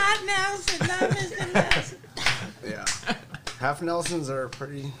 no, not Nelson, not Mr. Nelson. Yeah. Half Nelsons are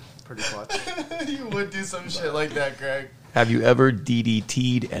pretty clutch. You would do some shit like that, Greg. Have you ever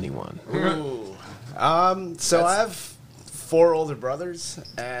DDT'd anyone? Ooh. So I have 4 older brothers,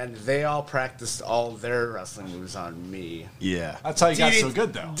 and they all practiced all their wrestling moves on me. Yeah. That's how you got so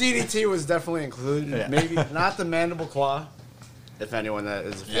good, though. DDT was definitely included. Yeah. Maybe not the mandible claw, if anyone that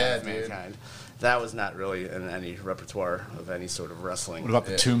is a fan Yeah, of dude. Mankind. That was not really in any repertoire of any sort of wrestling. What about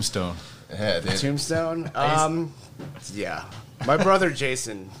the tombstone? Yeah, dude. Tombstone? Yeah. My brother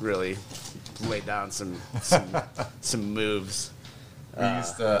Jason really laid down some moves. We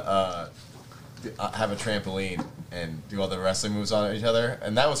used to have a trampoline and do all the wrestling moves on each other,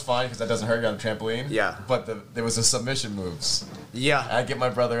 and that was fine because that doesn't hurt you on the trampoline. Yeah. But there was the submission moves. Yeah. I'd get my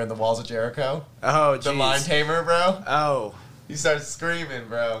brother in the walls of Jericho. Oh, The jeez. line tamer, bro. Oh. He starts screaming,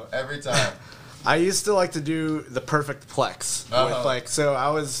 bro, every time. I used to like to do the perfect plex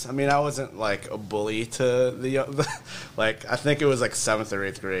with I wasn't like a bully to the like I think it was like 7th or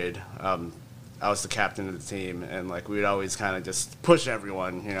 8th grade. I was the captain of the team, and like we would always kind of just push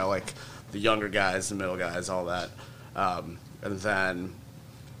everyone, like the younger guys, the middle guys, all that. And then,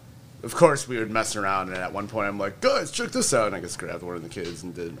 of course, we would mess around, and at one point I'm like, guys, check this out. And I just grabbed one of the kids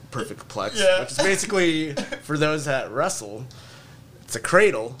and did perfect plex, which is basically, for those that wrestle, it's a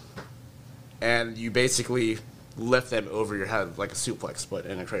cradle. And you basically lift them over your head like a suplex, but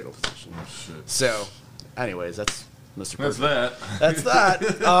in a cradle position. Oh, shit. So, anyways, that's Mr. That's Perfect. that. That's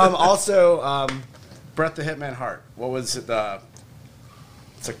that. Also, Bret the Hitman Hart. What was it?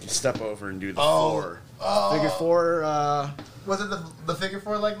 It's like you step over and do the four. Figure four. Was it the figure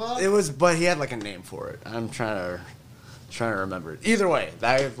 4 leg lock? It was, but he had like a name for it. I'm trying to remember it. Either way,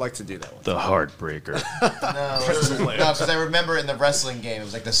 I'd like to do that one. The Heartbreaker. No, because I remember in the wrestling game, it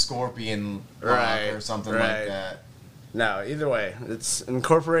was like the Scorpion lock or something like that. No, either way, it's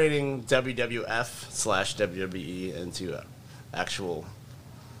incorporating WWF/WWE into actual,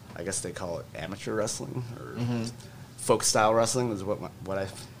 I guess they call it amateur wrestling or folk style wrestling is what I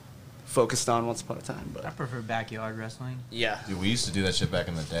focused on once upon a time. But I prefer backyard wrestling. yeah, Dude, we used to do that shit back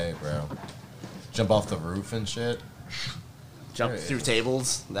in the day, bro. Jump off the roof and shit. jump through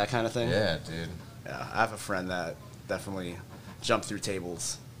tables, that kind of thing. Yeah, dude. Yeah, I have a friend that definitely jumped through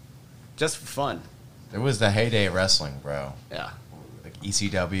tables just for fun. It was the heyday of wrestling, bro. Yeah, Like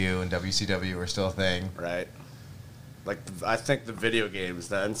ECW and WCW were still a thing. right. Like I think the video games,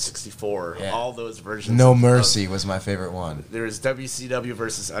 the N64, Yeah. all those versions. No of- Mercy was my favorite one. There was WCW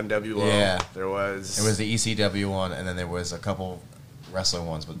versus NWO. Yeah. There was. It was the ECW one, and then there was a couple wrestling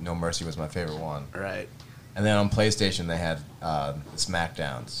ones, but No Mercy was my favorite one. Right. And then on PlayStation, they had the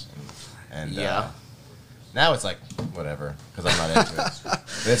SmackDowns. And Yeah. now it's like, whatever, because I'm not into it. But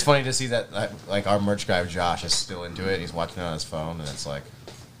it's funny to see that, like, our merch guy, Josh, is still into it. He's watching it on his phone, and it's like,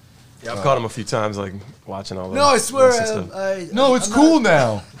 Yeah, I've caught him a few times, like watching all the. No, I swear. wrestling stuff. no, it's cool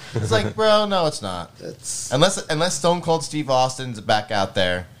now. It's like, bro, no, it's not. It's Unless Stone Cold Steve Austin's back out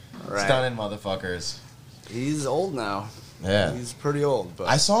there, Right. stunning motherfuckers. he's old now. Yeah. He's pretty old, but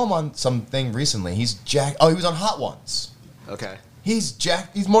I saw him on something recently. He's jacked. Oh, he was on Hot Ones. okay. He's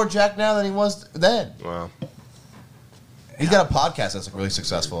jacked. He's more jacked now than he was then. Wow. He's got a podcast that's really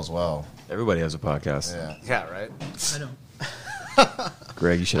successful as well. Everybody has a podcast. Yeah. Yeah, right. I don't.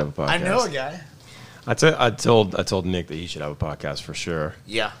 Greg, you should have a podcast. I know a guy. I told Nick that he should have a podcast for sure.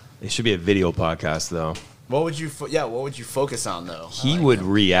 Yeah. It should be a video podcast though. What would you? What would you focus on though? He would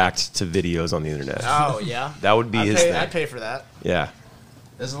react to videos on the internet. Oh yeah. That would be I'd his pay, thing. I'd pay for that. Yeah,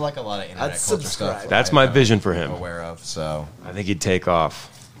 There's like a lot of internet I'd culture subscribe. stuff. That's my vision for him. I'm aware of, so I think he'd take off.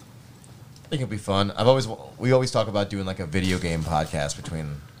 I think it'd be fun. We always talk about doing like a video game podcast between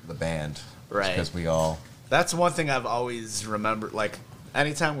the band, Right. Because we all That's one thing I've always remembered. Like,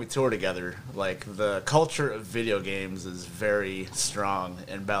 anytime we tour together, like, the culture of video games is very strong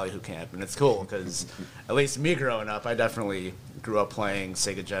in Ballyhoo Camp. And it's cool because, at least me growing up, I definitely grew up playing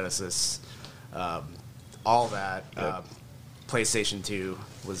Sega Genesis, all that. PlayStation 2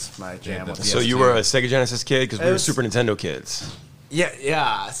 was my jam. with So PS2. you were a Sega Genesis kid because we were was- Super Nintendo kids.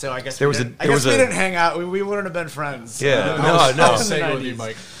 Yeah. So I guess There we was a- didn't, there was we a- didn't hang out. We wouldn't have been friends. Yeah, In no. the Sega with you, 90s.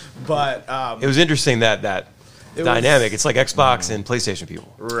 Mike. But It was interesting that It was- dynamic. It's like Xbox and PlayStation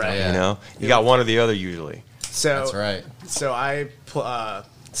people. right. Yeah. You know, you got one or the other usually. So That's right. So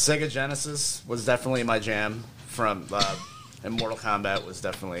Sega Genesis was definitely my jam. From and Mortal Kombat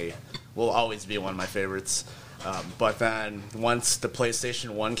will always be one of my favorites. But then once the PlayStation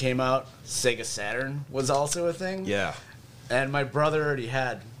 1 came out, Sega Saturn was also a thing. Yeah. And my brother already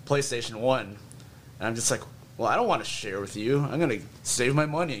had PlayStation 1. And I'm just like, well, I don't want to share with you. I'm going to save my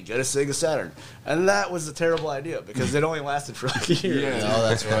money and get a Sega Saturn. And that was a terrible idea because it only lasted for like a year. Oh,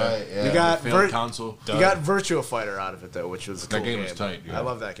 that's right. Yeah. You got Failed console. you got Virtua Fighter out of it though, which was a That cool game was tight, yeah. I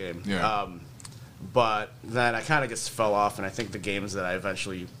love that game. Yeah. But then I kind of just fell off, and I think the games that I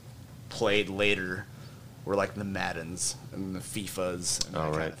eventually played later were like the Maddens and the FIFAs and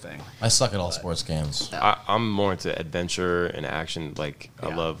that kind of thing. I suck at all sports games. I'm more into adventure and action. Like I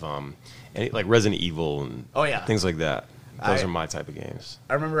Yeah. love like Resident Evil and Oh, yeah. things like that. Those I- are my type of games.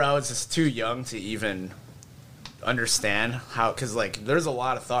 I remember I was just too young to even understand how, because like there's a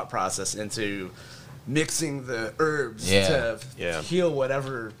lot of thought process into mixing the herbs Yeah. to Yeah. heal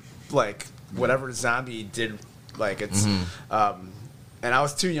whatever zombie did. Like it's, and I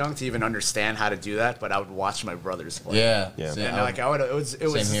was too young to even understand how to do that. But I would watch my brothers play. Yeah. Yeah. See, And I like I would, it was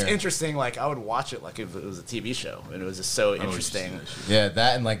just here. interesting. Like I would watch it like if it was a TV show, and it was just so interesting. Yeah,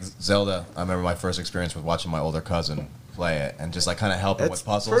 that and like Zelda. I remember my first experience with watching my older cousin play it and just like kind of helping It's with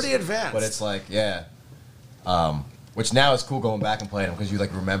puzzles. pretty advanced. But it's like, yeah. Which now is cool going back and playing them because you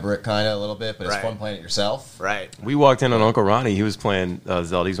like remember it kind of a little bit, but it's Right. fun playing it yourself. Right. We walked in on Uncle Ronnie. He was playing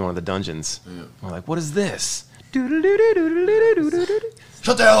Zelda. He's in one of the dungeons. We're like, what is this? Shut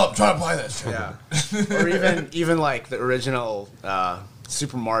the hell up! I'm trying to play this. Yeah. Or even like the original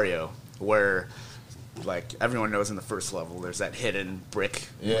Super Mario, where like everyone knows in the first level, there's that hidden brick.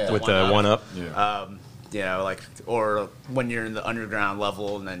 Yeah. With the one up. You know, like, or when you're in the underground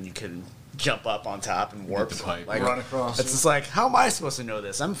level and then you can jump up on top and warp. the pipe. Like, Run across It's it. just like, how am I supposed to know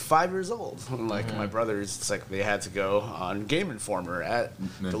this? I'm 5 years old. And like my brothers, it's like they had to go on Game Informer at the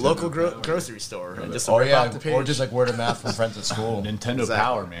Nintendo local Power. grocery store and just Or rip yeah, off the page. or just like word of mouth from friends at school. Nintendo Exactly.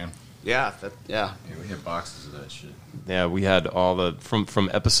 Power, man. yeah, Yeah, we had boxes of that shit. Yeah, we had all the from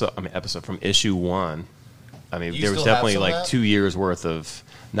issue 1. I mean, You there was still have definitely some of like that? 2 years worth of.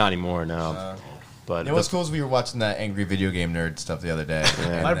 Not anymore now. But It was cool as we were watching that Angry Video Game Nerd stuff the other day.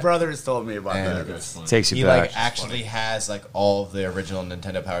 And my brothers told me about and that. That's funny. takes you he back. like actually has like all of the original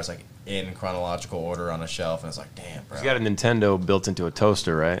Nintendo powers like in chronological order on a shelf, and it's like, damn, bro. He's got a Nintendo built into a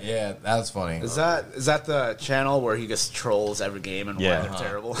toaster, right? Yeah, that was funny. Is that the channel where he just trolls every game and Yeah. why they're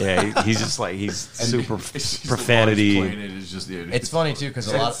terrible? Yeah, he's just like he's super It's just profanity. the boys playing it is just the It's funny too because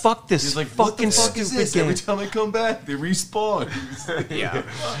a lot. Fuck this He's like, fucking what the fuck is stupid this? game. Every time I come back, they respawn. Yeah.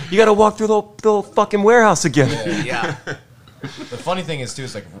 You got to walk through the fucking warehouse again. Yeah. The funny thing is too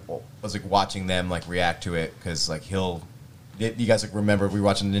is like I was like watching them like react to it because like you guys like remember we were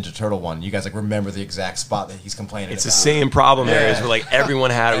watching the Ninja Turtle one. You guys like remember the exact spot that he's complaining. It's the about. same problem Yeah. areas where like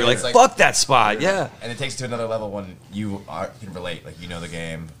everyone had it. And We're it's like, like- fuck that spot. Yeah. And it takes it to another level when you can relate, like you know the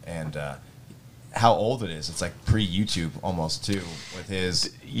game and how old it is. It's like pre-YouTube almost too, with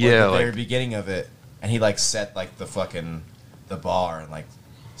his Yeah, the very like- beginning of it, and he like set like the bar, and like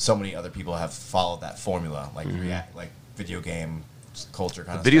so many other people have followed that formula, like like video game culture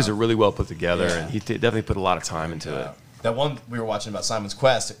kind of. Videos stuff. are really well put together, Yeah. and he definitely put a lot of time into it. That one we were watching about Simon's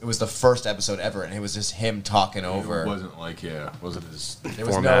Quest, it was the first episode ever, and it was just him talking over. It wasn't like, wasn't as There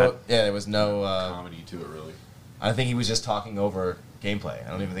was format. there was no. comedy to it, really. I think he was just talking over gameplay.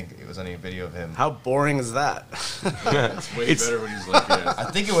 I don't even think it was any video of him. How boring is that? It's way It's- better when he's like, I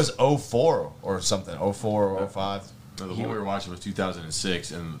think it was 04 or something, 04 or 05. No, the one we were watching was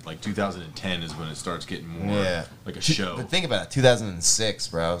 2006, and like 2010 is when it starts getting more Yeah. like a show. But think about it, 2006,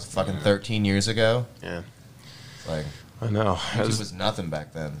 bro. It was fucking 13 years ago. Yeah. Like, I know. It YouTube was, was nothing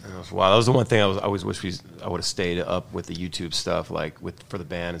back then. wow, that was the one thing I always wish I would have stayed up with the YouTube stuff, like for the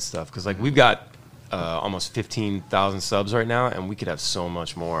band and stuff, because like we've got almost 15,000 subs right now, and we could have so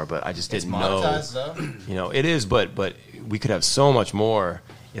much more, but I just It's didn't monetized, know. though? You know, it is, but we could have so much more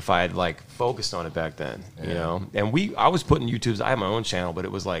if I had like focused on it back then. You Yeah. know, and I was putting YouTube's. I have my own channel, but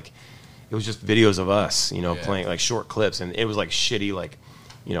it was just videos of us, you know, Yeah. playing like short clips, and it was like shitty like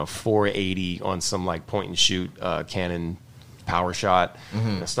 480 on some like point and shoot Canon power shot,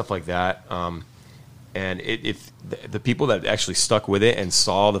 stuff like that. And if the people that actually stuck with it and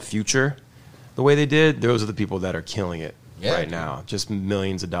saw the future the way they did, those are the people that are killing it right now. Just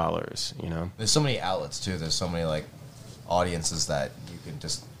millions of dollars, There's so many outlets too. There's so many like audiences that you can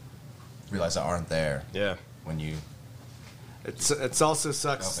just realize that aren't there. Yeah. When you. It's also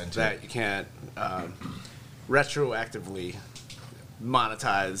sucks that you can't retroactively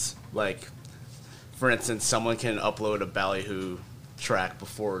monetize. Like, for instance, someone can upload a Ballyhoo track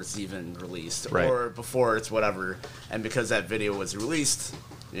before it's even released, or before it's whatever, and because that video was released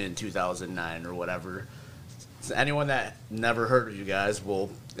in 2009 or whatever, so anyone that never heard of you guys will,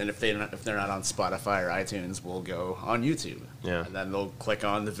 and if they're not on Spotify or iTunes, will go on YouTube, and then they'll click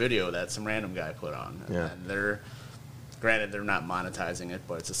on the video that some random guy put on, and they're not monetizing it,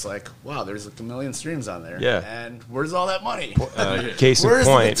 but it's just like, wow, there's like 1 million streams on there, and where's all that money? Case in where's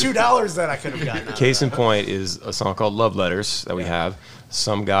point, the $2 that I could have gotten? Case in point is a song called Love Letters that we have.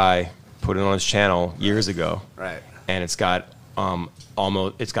 Some guy put it on his channel years ago, right? And it's got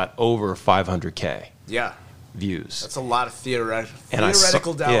it's got over 500K views. That's a lot of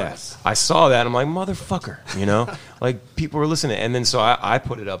theoretical dollars. Yeah, I saw that. I'm like, motherfucker, like people were listening. And then so I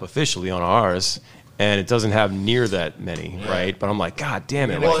put it up officially on ours. And it doesn't have near that many, right? But I'm like, God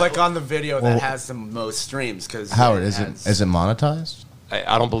damn it! Well, click on the video that has the most streams, because Howard, is it monetized?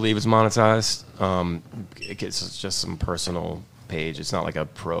 I don't believe it's monetized. It's just some personal page. It's not like a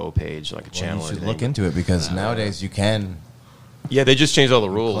pro page, like a channel. You should look into it, because nowadays you can. Yeah, they just changed all the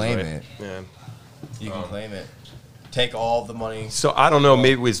rules. Claim right? it. Yeah, you can claim it. Take all the money. So I don't know.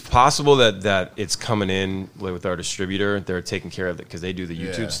 Maybe it's possible that it's coming in with our distributor. They're taking care of it because they do the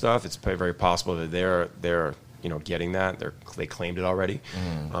YouTube stuff. It's very possible that they're getting that. They claimed it already,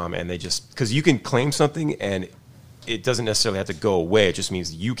 and they just because you can claim something and it doesn't necessarily have to go away. It just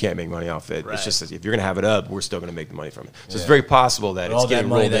means you can't make money off it. Right. It's just that if you're going to have it up, we're still going to make the money from it. So it's very possible that it's getting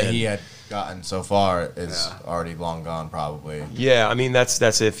rolled in. All that money that he had gotten so far is already long gone, probably. Yeah, I mean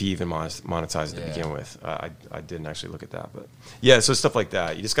that's if he even monetized it to begin with. I didn't actually look at that, but yeah, so stuff like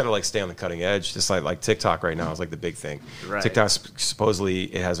that. You just got to like stay on the cutting edge. Just like TikTok right now is like the big thing. Right. TikTok supposedly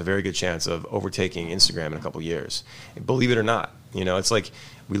it has a very good chance of overtaking Instagram in a couple years. Believe it or not, it's like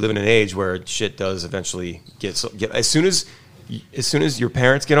we live in an age where shit does eventually get as soon as your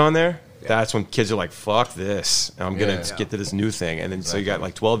parents get on there. That's when kids are like, fuck this. I'm going to get to this new thing. And then so you got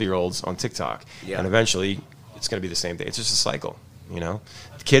like 12-year-olds on TikTok. Yeah. And eventually it's going to be the same thing. It's just a cycle, The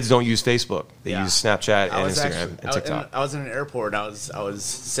kids don't use Facebook. They use Snapchat and Instagram and TikTok. I was in an airport. I was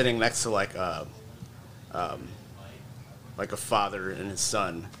sitting next to like a father and his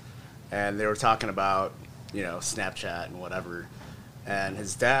son. And they were talking about, Snapchat and whatever. And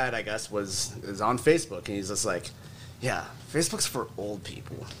his dad, I guess, is on Facebook. And he's just like, yeah, Facebook's for old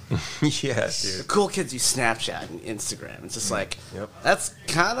people. Yes, dude. The cool kids use Snapchat and Instagram. It's just like, that's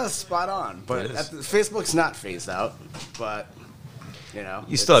kind of spot on. But Facebook's not phased out. But,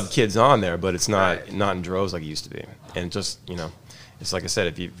 you still have kids on there, but it's not in droves like it used to be. And just, it's like I said,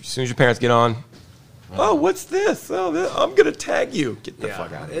 as soon as your parents get on, oh, what's this? Oh, I'm going to tag you. Get the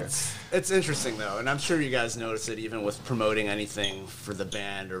fuck out of here. It's interesting, though. And I'm sure you guys notice it even with promoting anything for the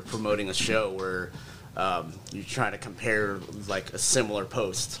band or promoting a show where you try to compare like a similar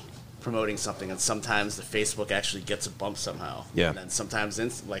post promoting something, and sometimes the Facebook actually gets a bump somehow. Yeah. And then sometimes,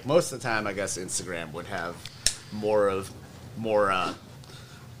 like most of the time, I guess Instagram would have more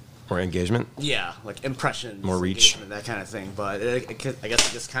engagement. Yeah, like impressions, more reach, that kind of thing. But I guess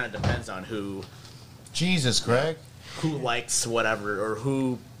it just kind of depends on who. Jesus, Greg. Who likes whatever or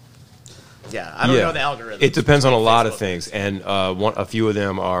who. Yeah, I don't know the algorithm. It depends on a lot of things, and a few of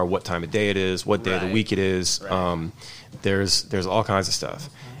them are what time of day it is, what day of the week it is. Right. There's all kinds of stuff.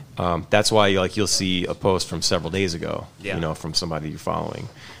 That's why you'll see a post from several days ago, from somebody you're following.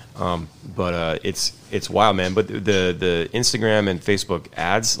 But it's wild, man. But the Instagram and Facebook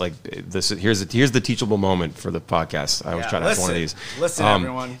ads, like this, here's the teachable moment for the podcast. I always try to have one of these. Listen,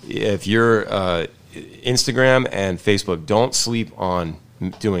 everyone. If you're Instagram and Facebook, don't sleep on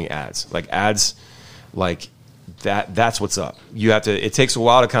doing ads. Like ads, like that's what's up. You have to. It takes a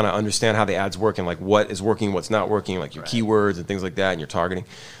while to kind of understand how the ads work and like what is working, what's not working, like your keywords and things like that, and your targeting.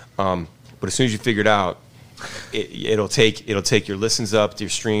 But as soon as you figure it out, it'll take your listens up, your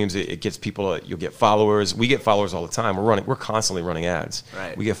streams. It gets people. You'll get followers. We get followers all the time. We're constantly running ads.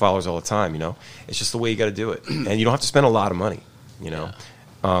 Right. We get followers all the time. It's just the way you got to do it, and you don't have to spend a lot of money.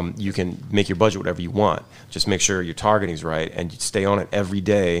 You can make your budget whatever you want. Just make sure your targeting's right, and you stay on it every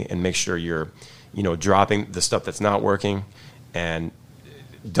day, and make sure you're, dropping the stuff that's not working, and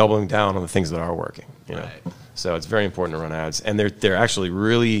doubling down on the things that are working. You know, Right. so it's very important to run ads, and they're actually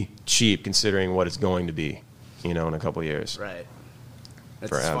really cheap considering what it's going to be. You know, in a couple of years. Right. It's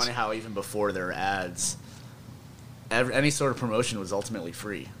For ads. funny how even before there were ads, any sort of promotion was ultimately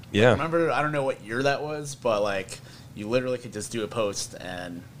free. Yeah. Remember, I don't know what year that was, but like you literally could just do a post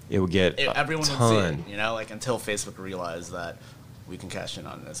and It would get everyone a would ton. see it. You know, like until Facebook realized that we can cash in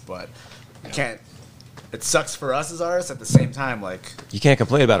on this, but you can't. It sucks for us as artists. At the same time, like, You can't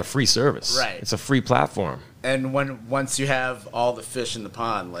complain about a free service. Right. It's a free platform. and once you have all the fish in the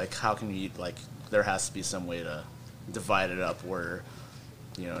pond, like, how can you like? There has to be some way to divide it up where,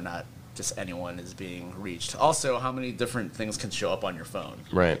 you know, not just anyone is being reached. Also, how many different things can show up on your phone?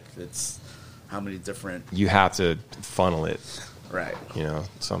 Right. Like, it's how many different. You have to funnel it. Right. You know,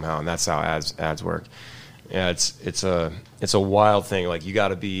 somehow, and that's how ads work. Yeah, it's a wild thing. Like, you got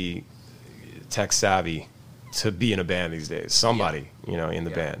to be tech savvy to be in a band these days. Somebody, you know, in the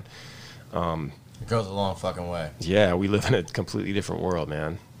band. It goes a long fucking way. Yeah, we live in a completely different world,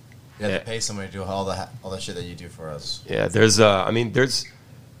 man. You have to pay somebody to do all the shit that you do for us. Yeah, there's if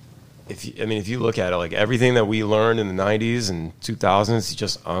you look at it, like everything that we learned in the 90s and 2000s, you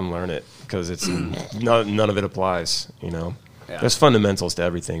just unlearn it because it's none of it applies, you know. Yeah. There's fundamentals to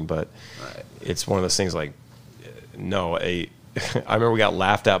everything, but Right. it's one of those things like I remember we got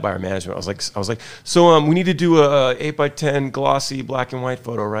laughed at by our management. I was like, so we need to do a 8x10 glossy black and white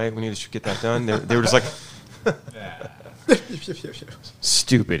photo, right? We need to get that done. They were just like,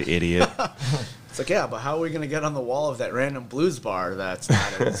 stupid idiot. It's like, yeah, but how are we going to get on the wall of that random blues bar that's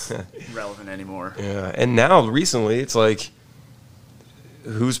not as relevant anymore? Yeah, and now recently it's like,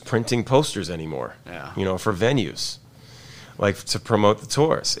 who's printing posters anymore? Yeah. You know, for venues, like to promote the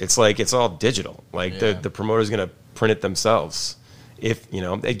tours. It's like it's all digital. Like Yeah. the promoter's gonna print it themselves. If you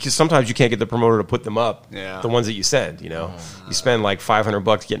know, because sometimes you can't get the promoter to put them up. Yeah. The ones that you send. You know, you spend like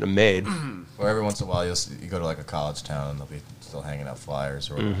 $500 getting them made. Or every once in a while, you go to like a college town and they'll be still hanging out flyers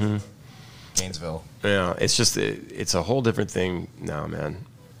or whatever. Gainesville. Yeah, it's just it's a whole different thing now, man.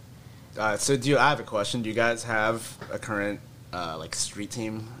 So I have a question. Do you guys have a current like street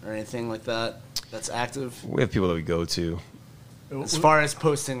team or anything like that that's active? We have people that we go to. As far as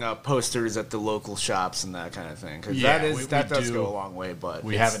posting up posters at the local shops and that kind of thing, because Yeah, that we does do. go a long way. But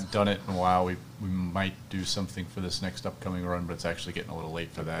We it's- haven't done it in a while. We might do something for this next upcoming run, but it's actually getting a little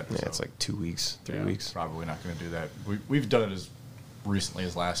late for that. Yeah, so, it's like 2 weeks, 3 yeah, weeks. Probably not going to do that. We've done it as recently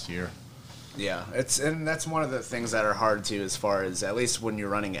as last year. Yeah, and that's one of the things that are hard too, as far as at least when you're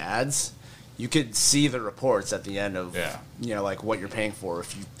running ads, you could see the reports at the end of you know, like what you're paying for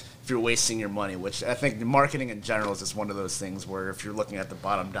if you're wasting your money. Which I think marketing in general is just one of those things where if you're looking at the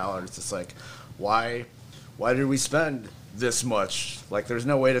bottom dollar, it's just like, why did we spend this much? Like, there's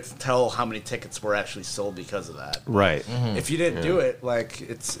no way to tell how many tickets were actually sold because of that. Right. If you didn't do it, like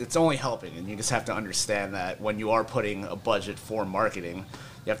it's only helping, and you just have to understand that when you are putting a budget for marketing,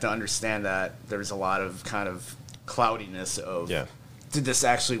 you have to understand that there's a lot of kind of cloudiness of did this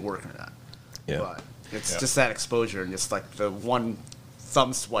actually work or not. Yeah. But it's just that exposure and just like the one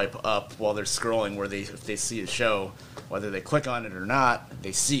thumb swipe up while they're scrolling where if they see a show, whether they click on it or not,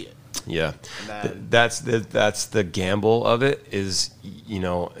 they see it. Yeah, And that's the gamble of it. Is, you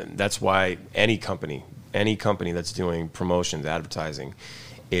know, that's why any company that's doing promotions, advertising,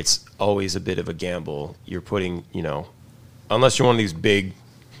 it's always a bit of a gamble. You're putting, you know, unless you're one of these big,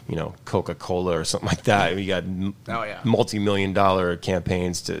 you know, Coca-Cola or something like that, you got multi-million-dollar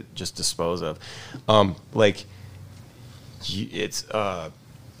campaigns to just dispose of. It's the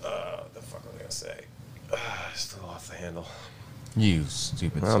fuck was I gonna say? Still off the handle. You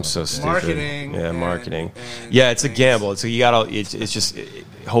stupid. I'm son so of a bitch. stupid. Marketing Yeah, and- marketing. and Yeah, it's a things. gamble. So you gotta. It's just.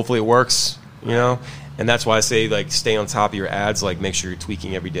 Hopefully it works. You know, and that's why I say like stay on top of your ads. Like make sure you're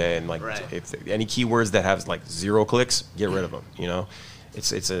tweaking every day, and like if any keywords that have like 0 clicks, get rid of them. You know, it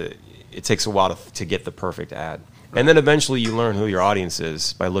takes a while to get the perfect ad, and then eventually you learn who your audience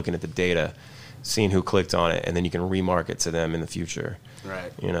is by looking at the data, seeing who clicked on it, and then you can remarket to them in the future.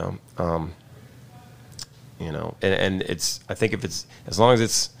 Right. You know, and it's, I think if it's, as long as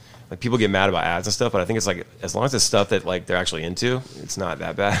it's, like people get mad about ads and stuff, but I think it's like, as long as it's stuff that like they're actually into, it's not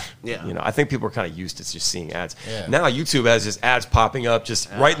that bad. Yeah. You know, I think people are kind of used to just seeing ads. Yeah. Now YouTube has just ads popping up just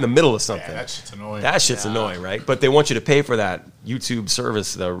right in the middle of something. Yeah, that shit's annoying. That shit's annoying, right? But they want you to pay for that YouTube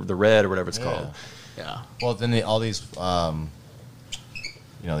service, the Red or whatever it's called. Yeah. Well, then all these, you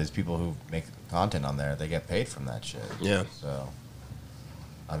know, these people who make content on there, they get paid from that shit. Yeah. So,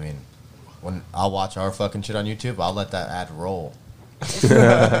 I mean, when I'll watch our fucking shit on YouTube, I'll let that ad roll.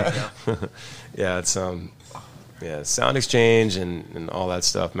 Yeah, it's Sound Exchange and all that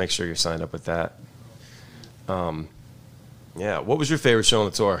stuff. Make sure you're signed up with that. Yeah. What was your favorite show on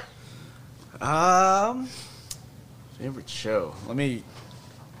the tour? Favorite show. I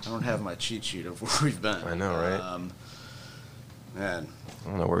don't have my cheat sheet of where we've been. I know, right? Man, I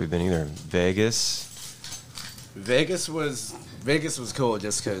don't know where we've been either. Vegas. Vegas was cool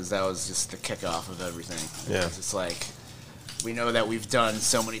just because that was just the kickoff of everything. Yeah. It's just like we know that we've done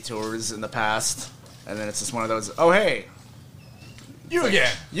so many tours in the past, and then it's just one of those. Oh hey, You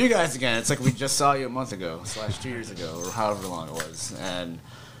again. you guys again. It's like we just saw you a month ago / 2 years ago or however long it was, and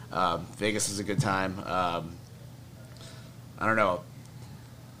Vegas was a good time. I don't know.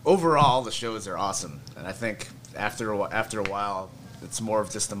 Overall, the shows are awesome, and I think after a while, it's more of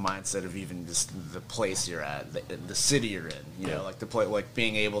just the mindset of even just the place you're at, the city you're in. You know, like the play, like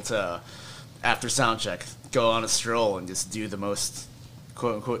being able to, after sound check, go on a stroll and just do the most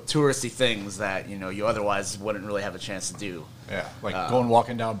quote unquote touristy things that you otherwise wouldn't really have a chance to do. Yeah, like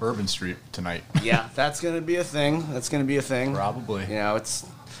walking down Bourbon Street tonight. Yeah, that's gonna be a thing. Probably. It's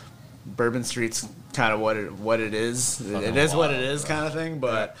Bourbon Street's kind of what it is. It is what it is, kind of thing.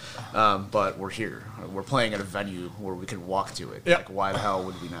 But we're here. We're playing at a venue where we can walk to it. Yep. Like, why the hell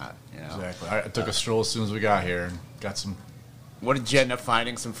would we not? Exactly. I took a stroll as soon as we got here and got some. What did you end up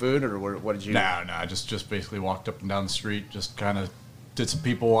finding? Some food, or what did you? No. I just basically walked up and down the street. Just kind of did some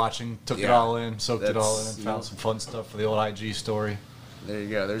people watching. Took it Yeah. all in. Soaked it all in. That's- Found some fun stuff for the old IG story. There you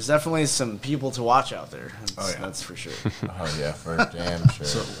go. There's definitely some people to watch out there. That's for sure. Oh yeah, for damn sure.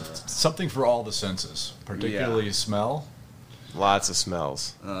 So something for all the senses, particularly smell. Lots of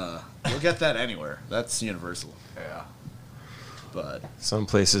smells. You'll get that anywhere. That's universal. Yeah. But Some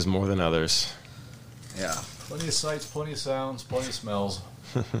places more than others. yeah. Plenty of sights, plenty of sounds, plenty of smells.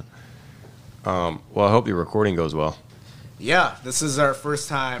 Well, I hope your recording goes well. Yeah, this is our first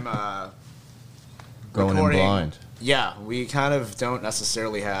time Going in recording. blind. Yeah, we kind of don't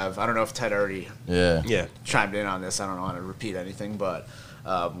necessarily have. I don't know if Ted already Yeah. chimed in on this. I don't want to repeat anything, but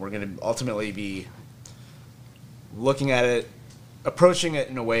we're going to ultimately be looking at it, approaching it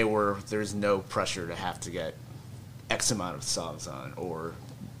in a way where there's no pressure to have to get X amount of songs on or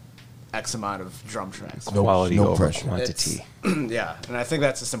X amount of drum tracks. Quality no over pressure. quantity. Yeah, and I think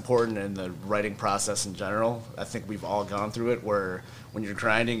that's just important in the writing process in general. I think we've all gone through it where when you're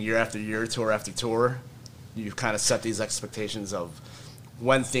grinding year after year, tour after tour, you kind of set these expectations of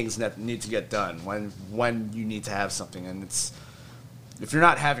when things need to get done, when you need to have something, and it's if you're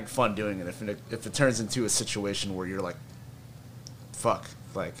not having fun doing it, if it turns into a situation where you're like, fuck,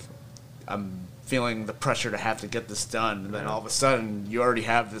 like I'm feeling the pressure to have to get this done, and then all of a sudden you already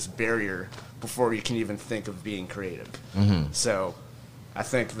have this barrier before you can even think of being creative. So I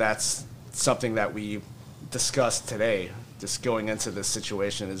think that's something that we discussed today, just going into this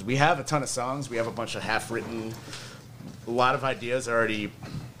situation, is we have a ton of songs, we have a bunch of half-written, a lot of ideas already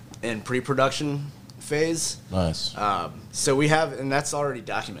in pre-production phase. Nice. So we have, and that's already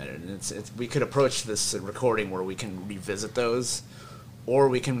documented, and it's we could approach this recording where we can revisit those, or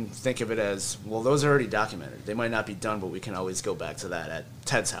we can think of it as, well, those are already documented. They might not be done, but we can always go back to that at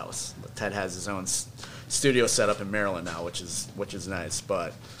Ted's house. Ted has his own studio set up in Maryland now, which is nice.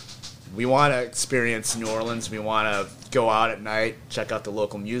 But we want to experience New Orleans. We want to go out at night, check out the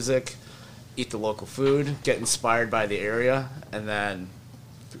local music, eat the local food, get inspired by the area, and then.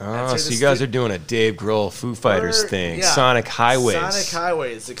 Oh, so you guys are doing a Dave Grohl Foo Fighters thing. Yeah. Sonic Highways. Sonic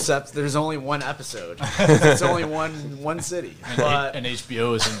Highways, except there's only one episode. It's only one city. But, And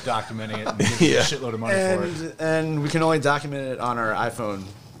HBO isn't documenting it and giving a shitload of money for it. and we can only document it on our iPhone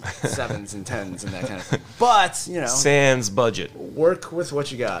 7s and 10s and that kind of thing. But, Sans budget. work with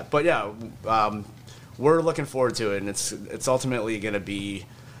what you got. But yeah, we're looking forward to it, and it's ultimately going to be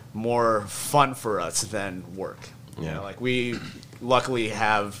more fun for us than work. Yeah. Like we luckily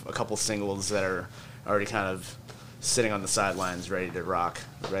have a couple singles that are already kind of sitting on the sidelines, ready to rock,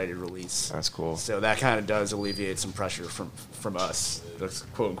 ready to release. That's cool. So that kind of does alleviate some pressure from us, that's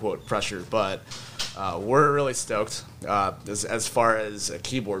quote unquote pressure. But we're really stoked. As far as a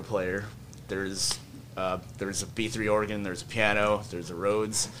keyboard player, there's a B3 organ, there's a piano, there's a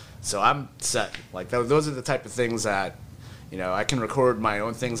Rhodes. So I'm set. Like those are the type of things that. I can record my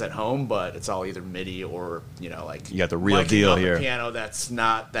own things at home, but it's all either MIDI or, like... You got the real miking deal up a here. piano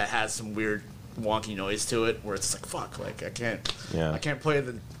that has some weird wonky noise to it, where it's like, fuck, like, I can't play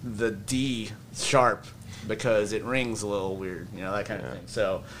the D sharp because it rings a little weird, that kind of thing.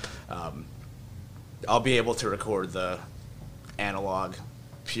 So, I'll be able to record the analog,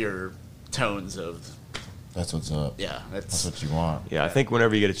 pure tones of... That's what's up. Yeah, That's what you want. Yeah, I think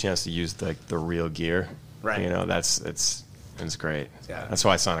whenever you get a chance to use the real gear, Right. It's great. Yeah. That's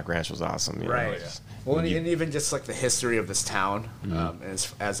why Sonic Ranch was awesome. Right. Just- Well, and even just like the history of this town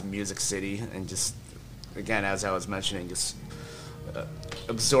as a music city, and just again, as I was mentioning, just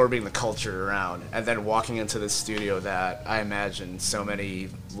absorbing the culture around, and then walking into this studio that I imagine so many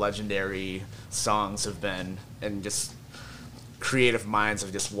legendary songs have been, and just creative minds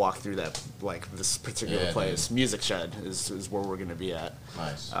have just walked through that, like this particular place. Dude. Music Shed is where we're going to be at.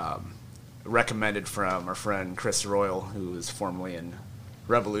 Nice. Recommended from our friend Chris Royal, who was formerly in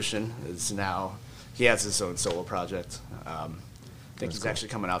Revolution, is now, he has his own solo project. I think he's actually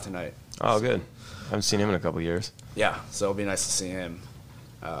coming out tonight. Oh, good. I haven't seen him in a couple of years. Yeah, so it'll be nice to see him.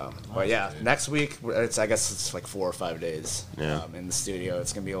 But yeah, next week, I guess it's like 4 or 5 days in the studio.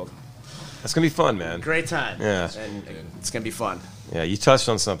 It's going to be It's going to be fun, man. Great time. Yeah. And it's going to be fun. Yeah, you touched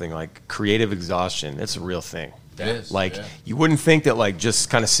on something like creative exhaustion. It's a real thing. It is. Like, you wouldn't think that, like, just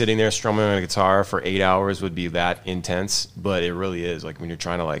kind of sitting there strumming on a guitar for 8 hours would be that intense, but it really is. Like, when you're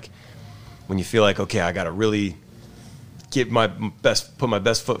trying to, like, when you feel like, okay, I got to really put my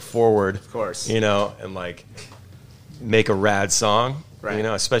best foot forward. Of course. You know, and, like, make a rad song. Right. You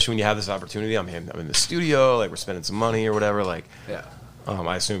know, especially when you have this opportunity. I'm in the studio, like, we're spending some money or whatever. Like,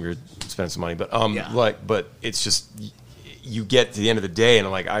 I assume you're spending some money, but but it's just you get to the end of the day, and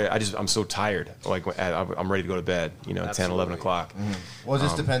I'm like, I'm so tired. Like, I'm ready to go to bed. You know, Absolutely. 10, 11 o'clock. Mm-hmm. Well, it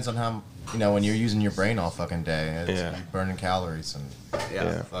just depends on how, you know, when you're using your brain all fucking day, you're burning calories and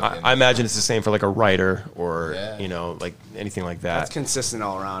I imagine it's the same for like a writer or you know, like anything like that. That's consistent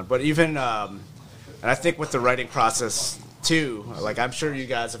all around. But even, and I think with the writing process too, like I'm sure you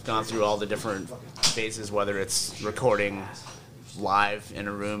guys have gone through all the different phases, whether it's recording live in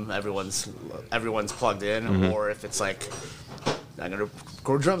a room, everyone's plugged in, or if it's like I'm gonna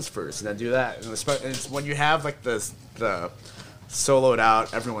record drums first and then do that. And it's when you have like the soloed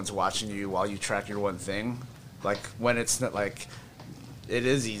out, everyone's watching you while you track your one thing. Like when it's not like, it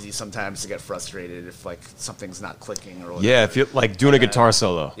is easy sometimes to get frustrated if like something's not clicking or whatever. Yeah, if you're like doing a guitar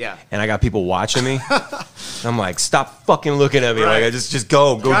solo, and I got people watching me, I'm like, stop fucking looking at me. Right. Like, I just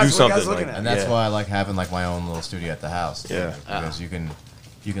go do something. Like, and that's why I like having like my own little studio at the house. Too, Yeah. because you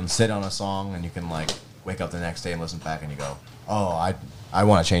can sit on a song and you can like wake up the next day and listen back and you go, oh, I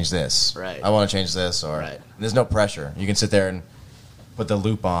want to change this. Right. I want to change this. Or there's no pressure. You can sit there and put the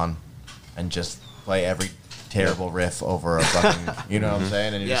loop on and just play every terrible riff over a fucking, you know what I'm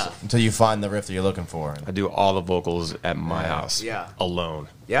saying? And you just, until you find the riff that you're looking for. I do all the vocals at my house alone.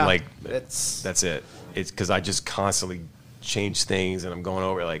 Yeah. Like, that's it. It's because I just constantly change things and I'm going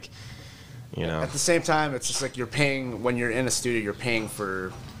over like, you know. At the same time, it's just like you're paying, when you're in a studio, you're paying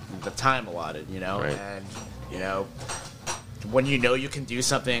for the time allotted, you know? Right. And, you know, when you know you can do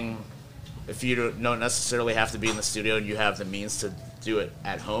something, if you don't necessarily have to be in the studio and you have the means to do it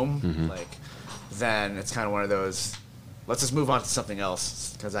at home, like, then it's kind of one of those, let's just move on to something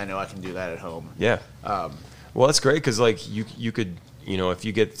else because I know I can do that at home. Yeah. Well, it's great because like you could, you know, if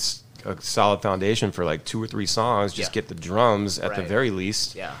you get a solid foundation for like 2 or 3 songs, just get the drums at the very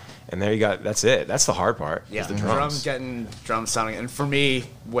least. Yeah. And there you got, that's it. That's the hard part. Yeah. Is the drums. Getting drums sounding, and for me,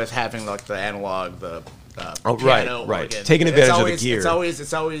 with having like the analog, the right. organ, Taking advantage of the gear.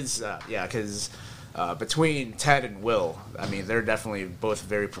 It's always because between Ted and Will, I mean, they're definitely both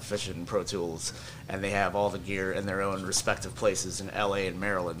very proficient in Pro Tools, and they have all the gear in their own respective places in LA and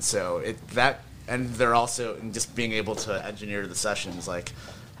Maryland. So and they're also, and just being able to engineer the sessions, like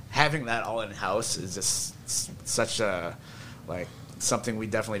having that all in house is just such a like something we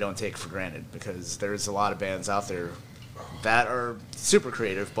definitely don't take for granted, because there's a lot of bands out there that are super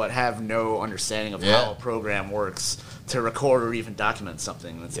creative but have no understanding of how a program works to record or even document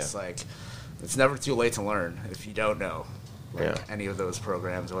something. It's just like, it's never too late to learn if you don't know any of those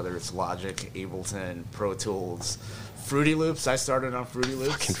programs, whether it's Logic, Ableton, Pro Tools, Fruity Loops. I started on Fruity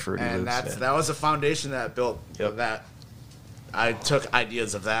Loops. Fucking Fruity and Loops, that was a foundation that built that. I took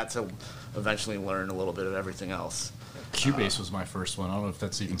ideas of that to eventually learn a little bit of everything else. Cubase was my first one. I don't know if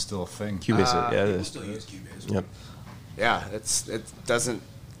that's even still a thing. Cubase, it is. Still use Cubase. Yep. Yeah, it doesn't,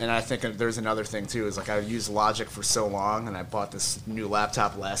 and I think there's another thing too, is like I used Logic for so long, and I bought this new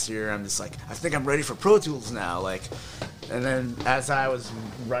laptop last year. I'm just like, I think I'm ready for Pro Tools now. Like, and then as I was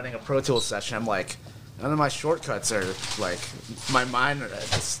running a Pro Tools session, I'm like, none of my shortcuts are like, my mind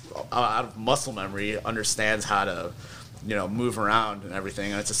just out of muscle memory understands how to, you know, move around and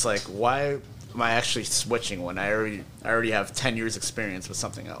everything. And it's just like, why am I actually switching when I already have 10 years experience with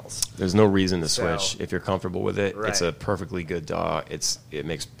something else? There's no reason to switch if you're comfortable with it. Right. It's a perfectly good DAW. It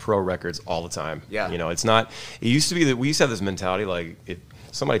makes pro records all the time. Yeah. You know, it's not. It used to be that we used to have this mentality like if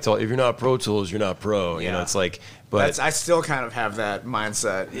somebody told, if you're not Pro Tools, you're not pro. You know, it's like. But I still kind of have that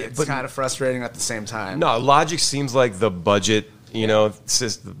mindset. It's kind of frustrating at the same time. No, Logic seems like the budget you know,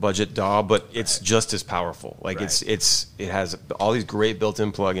 it's the budget DAW, but it's just as powerful. Like it has all these great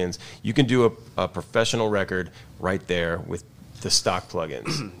built-in plugins. You can do a professional record right there with the stock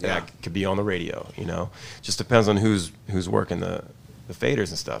plugins that could be on the radio. You know, just depends on who's working the faders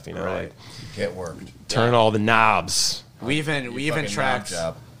and stuff. You know, like get worked. Turn all the knobs. We even tracked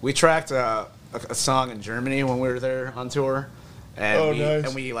a song in Germany when we were there on tour,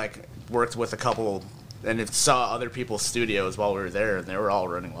 and we like worked with a couple and saw other people's studios while we were there, and they were all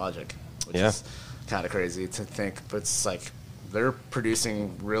running Logic, which is kind of crazy to think. But it's like they're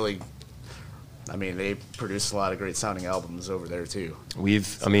producing really. I mean, they produce a lot of great sounding albums over there too.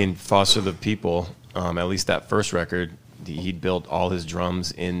 Foster the People. At least that first record, he'd built all his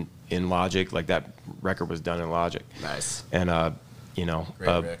drums in Logic. Like that record was done in Logic. Nice. And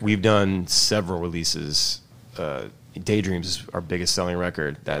we've done several releases. Daydreams is our biggest selling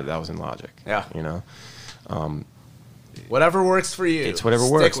record. That was in Logic. Yeah. You know. Whatever works for you. It's whatever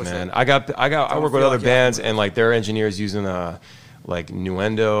works, man. I work with other bands, and like their engineers using like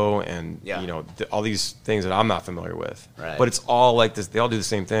Nuendo and you know all these things that I'm not familiar with. Right. But it's all like this. They all do the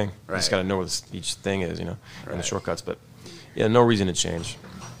same thing. Right. You just got to know what each thing is, you know, and the shortcuts. But yeah, no reason to change.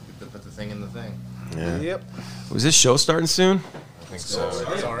 Put the thing in the thing. Yeah. Yep. Was this show starting soon? I think so.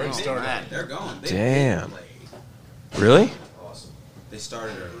 It's already started. They're going. Damn. Really? Awesome. They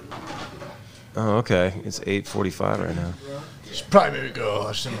started early. Oh, okay. It's 8:45 right now. Should probably maybe go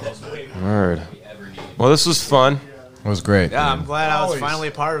hush them a little bit. Word. Well, this was fun. It was great. Yeah, I'm glad I was finally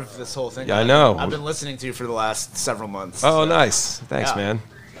a part of this whole thing. Yeah, I know. I've been listening to you for the last several months. Oh, nice. Thanks, man.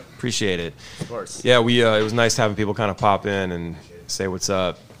 Appreciate it. Of course. Yeah, it was nice having people kind of pop in and say what's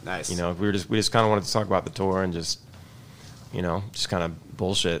up. Nice. You know, we just kind of wanted to talk about the tour and just kind of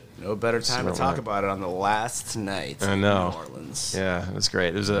bullshit. No better time to talk about it on the last night I know. in New Orleans. Yeah, it was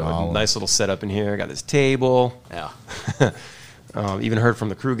great. There's a nice little setup in here. Got this table. Yeah. Even heard from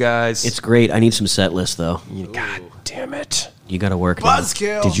the crew guys. It's great. I need some set list though. God damn it! You got to work.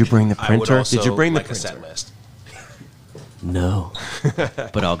 Buzzkill. Did you bring the printer? Did you bring the a printer? set list? No,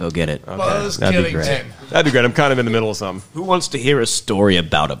 but I'll go get it. Okay. That'd be great. That'd be great. I'm kind of in the middle of something. Who wants to hear a story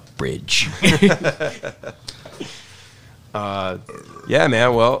about a bridge? Yeah,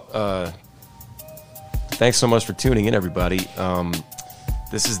 man. Well, thanks so much for tuning in, everybody.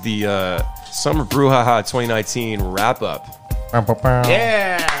 This is the Summer Brouhaha 2019 wrap up.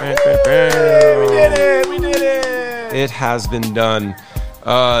 Yeah. We did it. We did it. It has been done.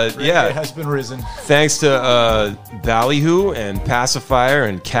 It has been risen. Thanks to Ballyhoo and Pacifier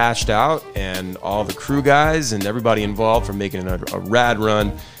and Cashed Out and all the crew guys and everybody involved for making it a rad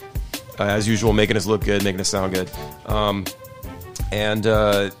run. As usual, making us look good, making us sound good.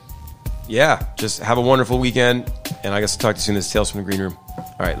 Just have a wonderful weekend. And I guess I'll talk to you soon. This is Tales from the Green Room.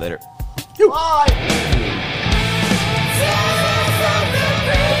 All right, later. Bye.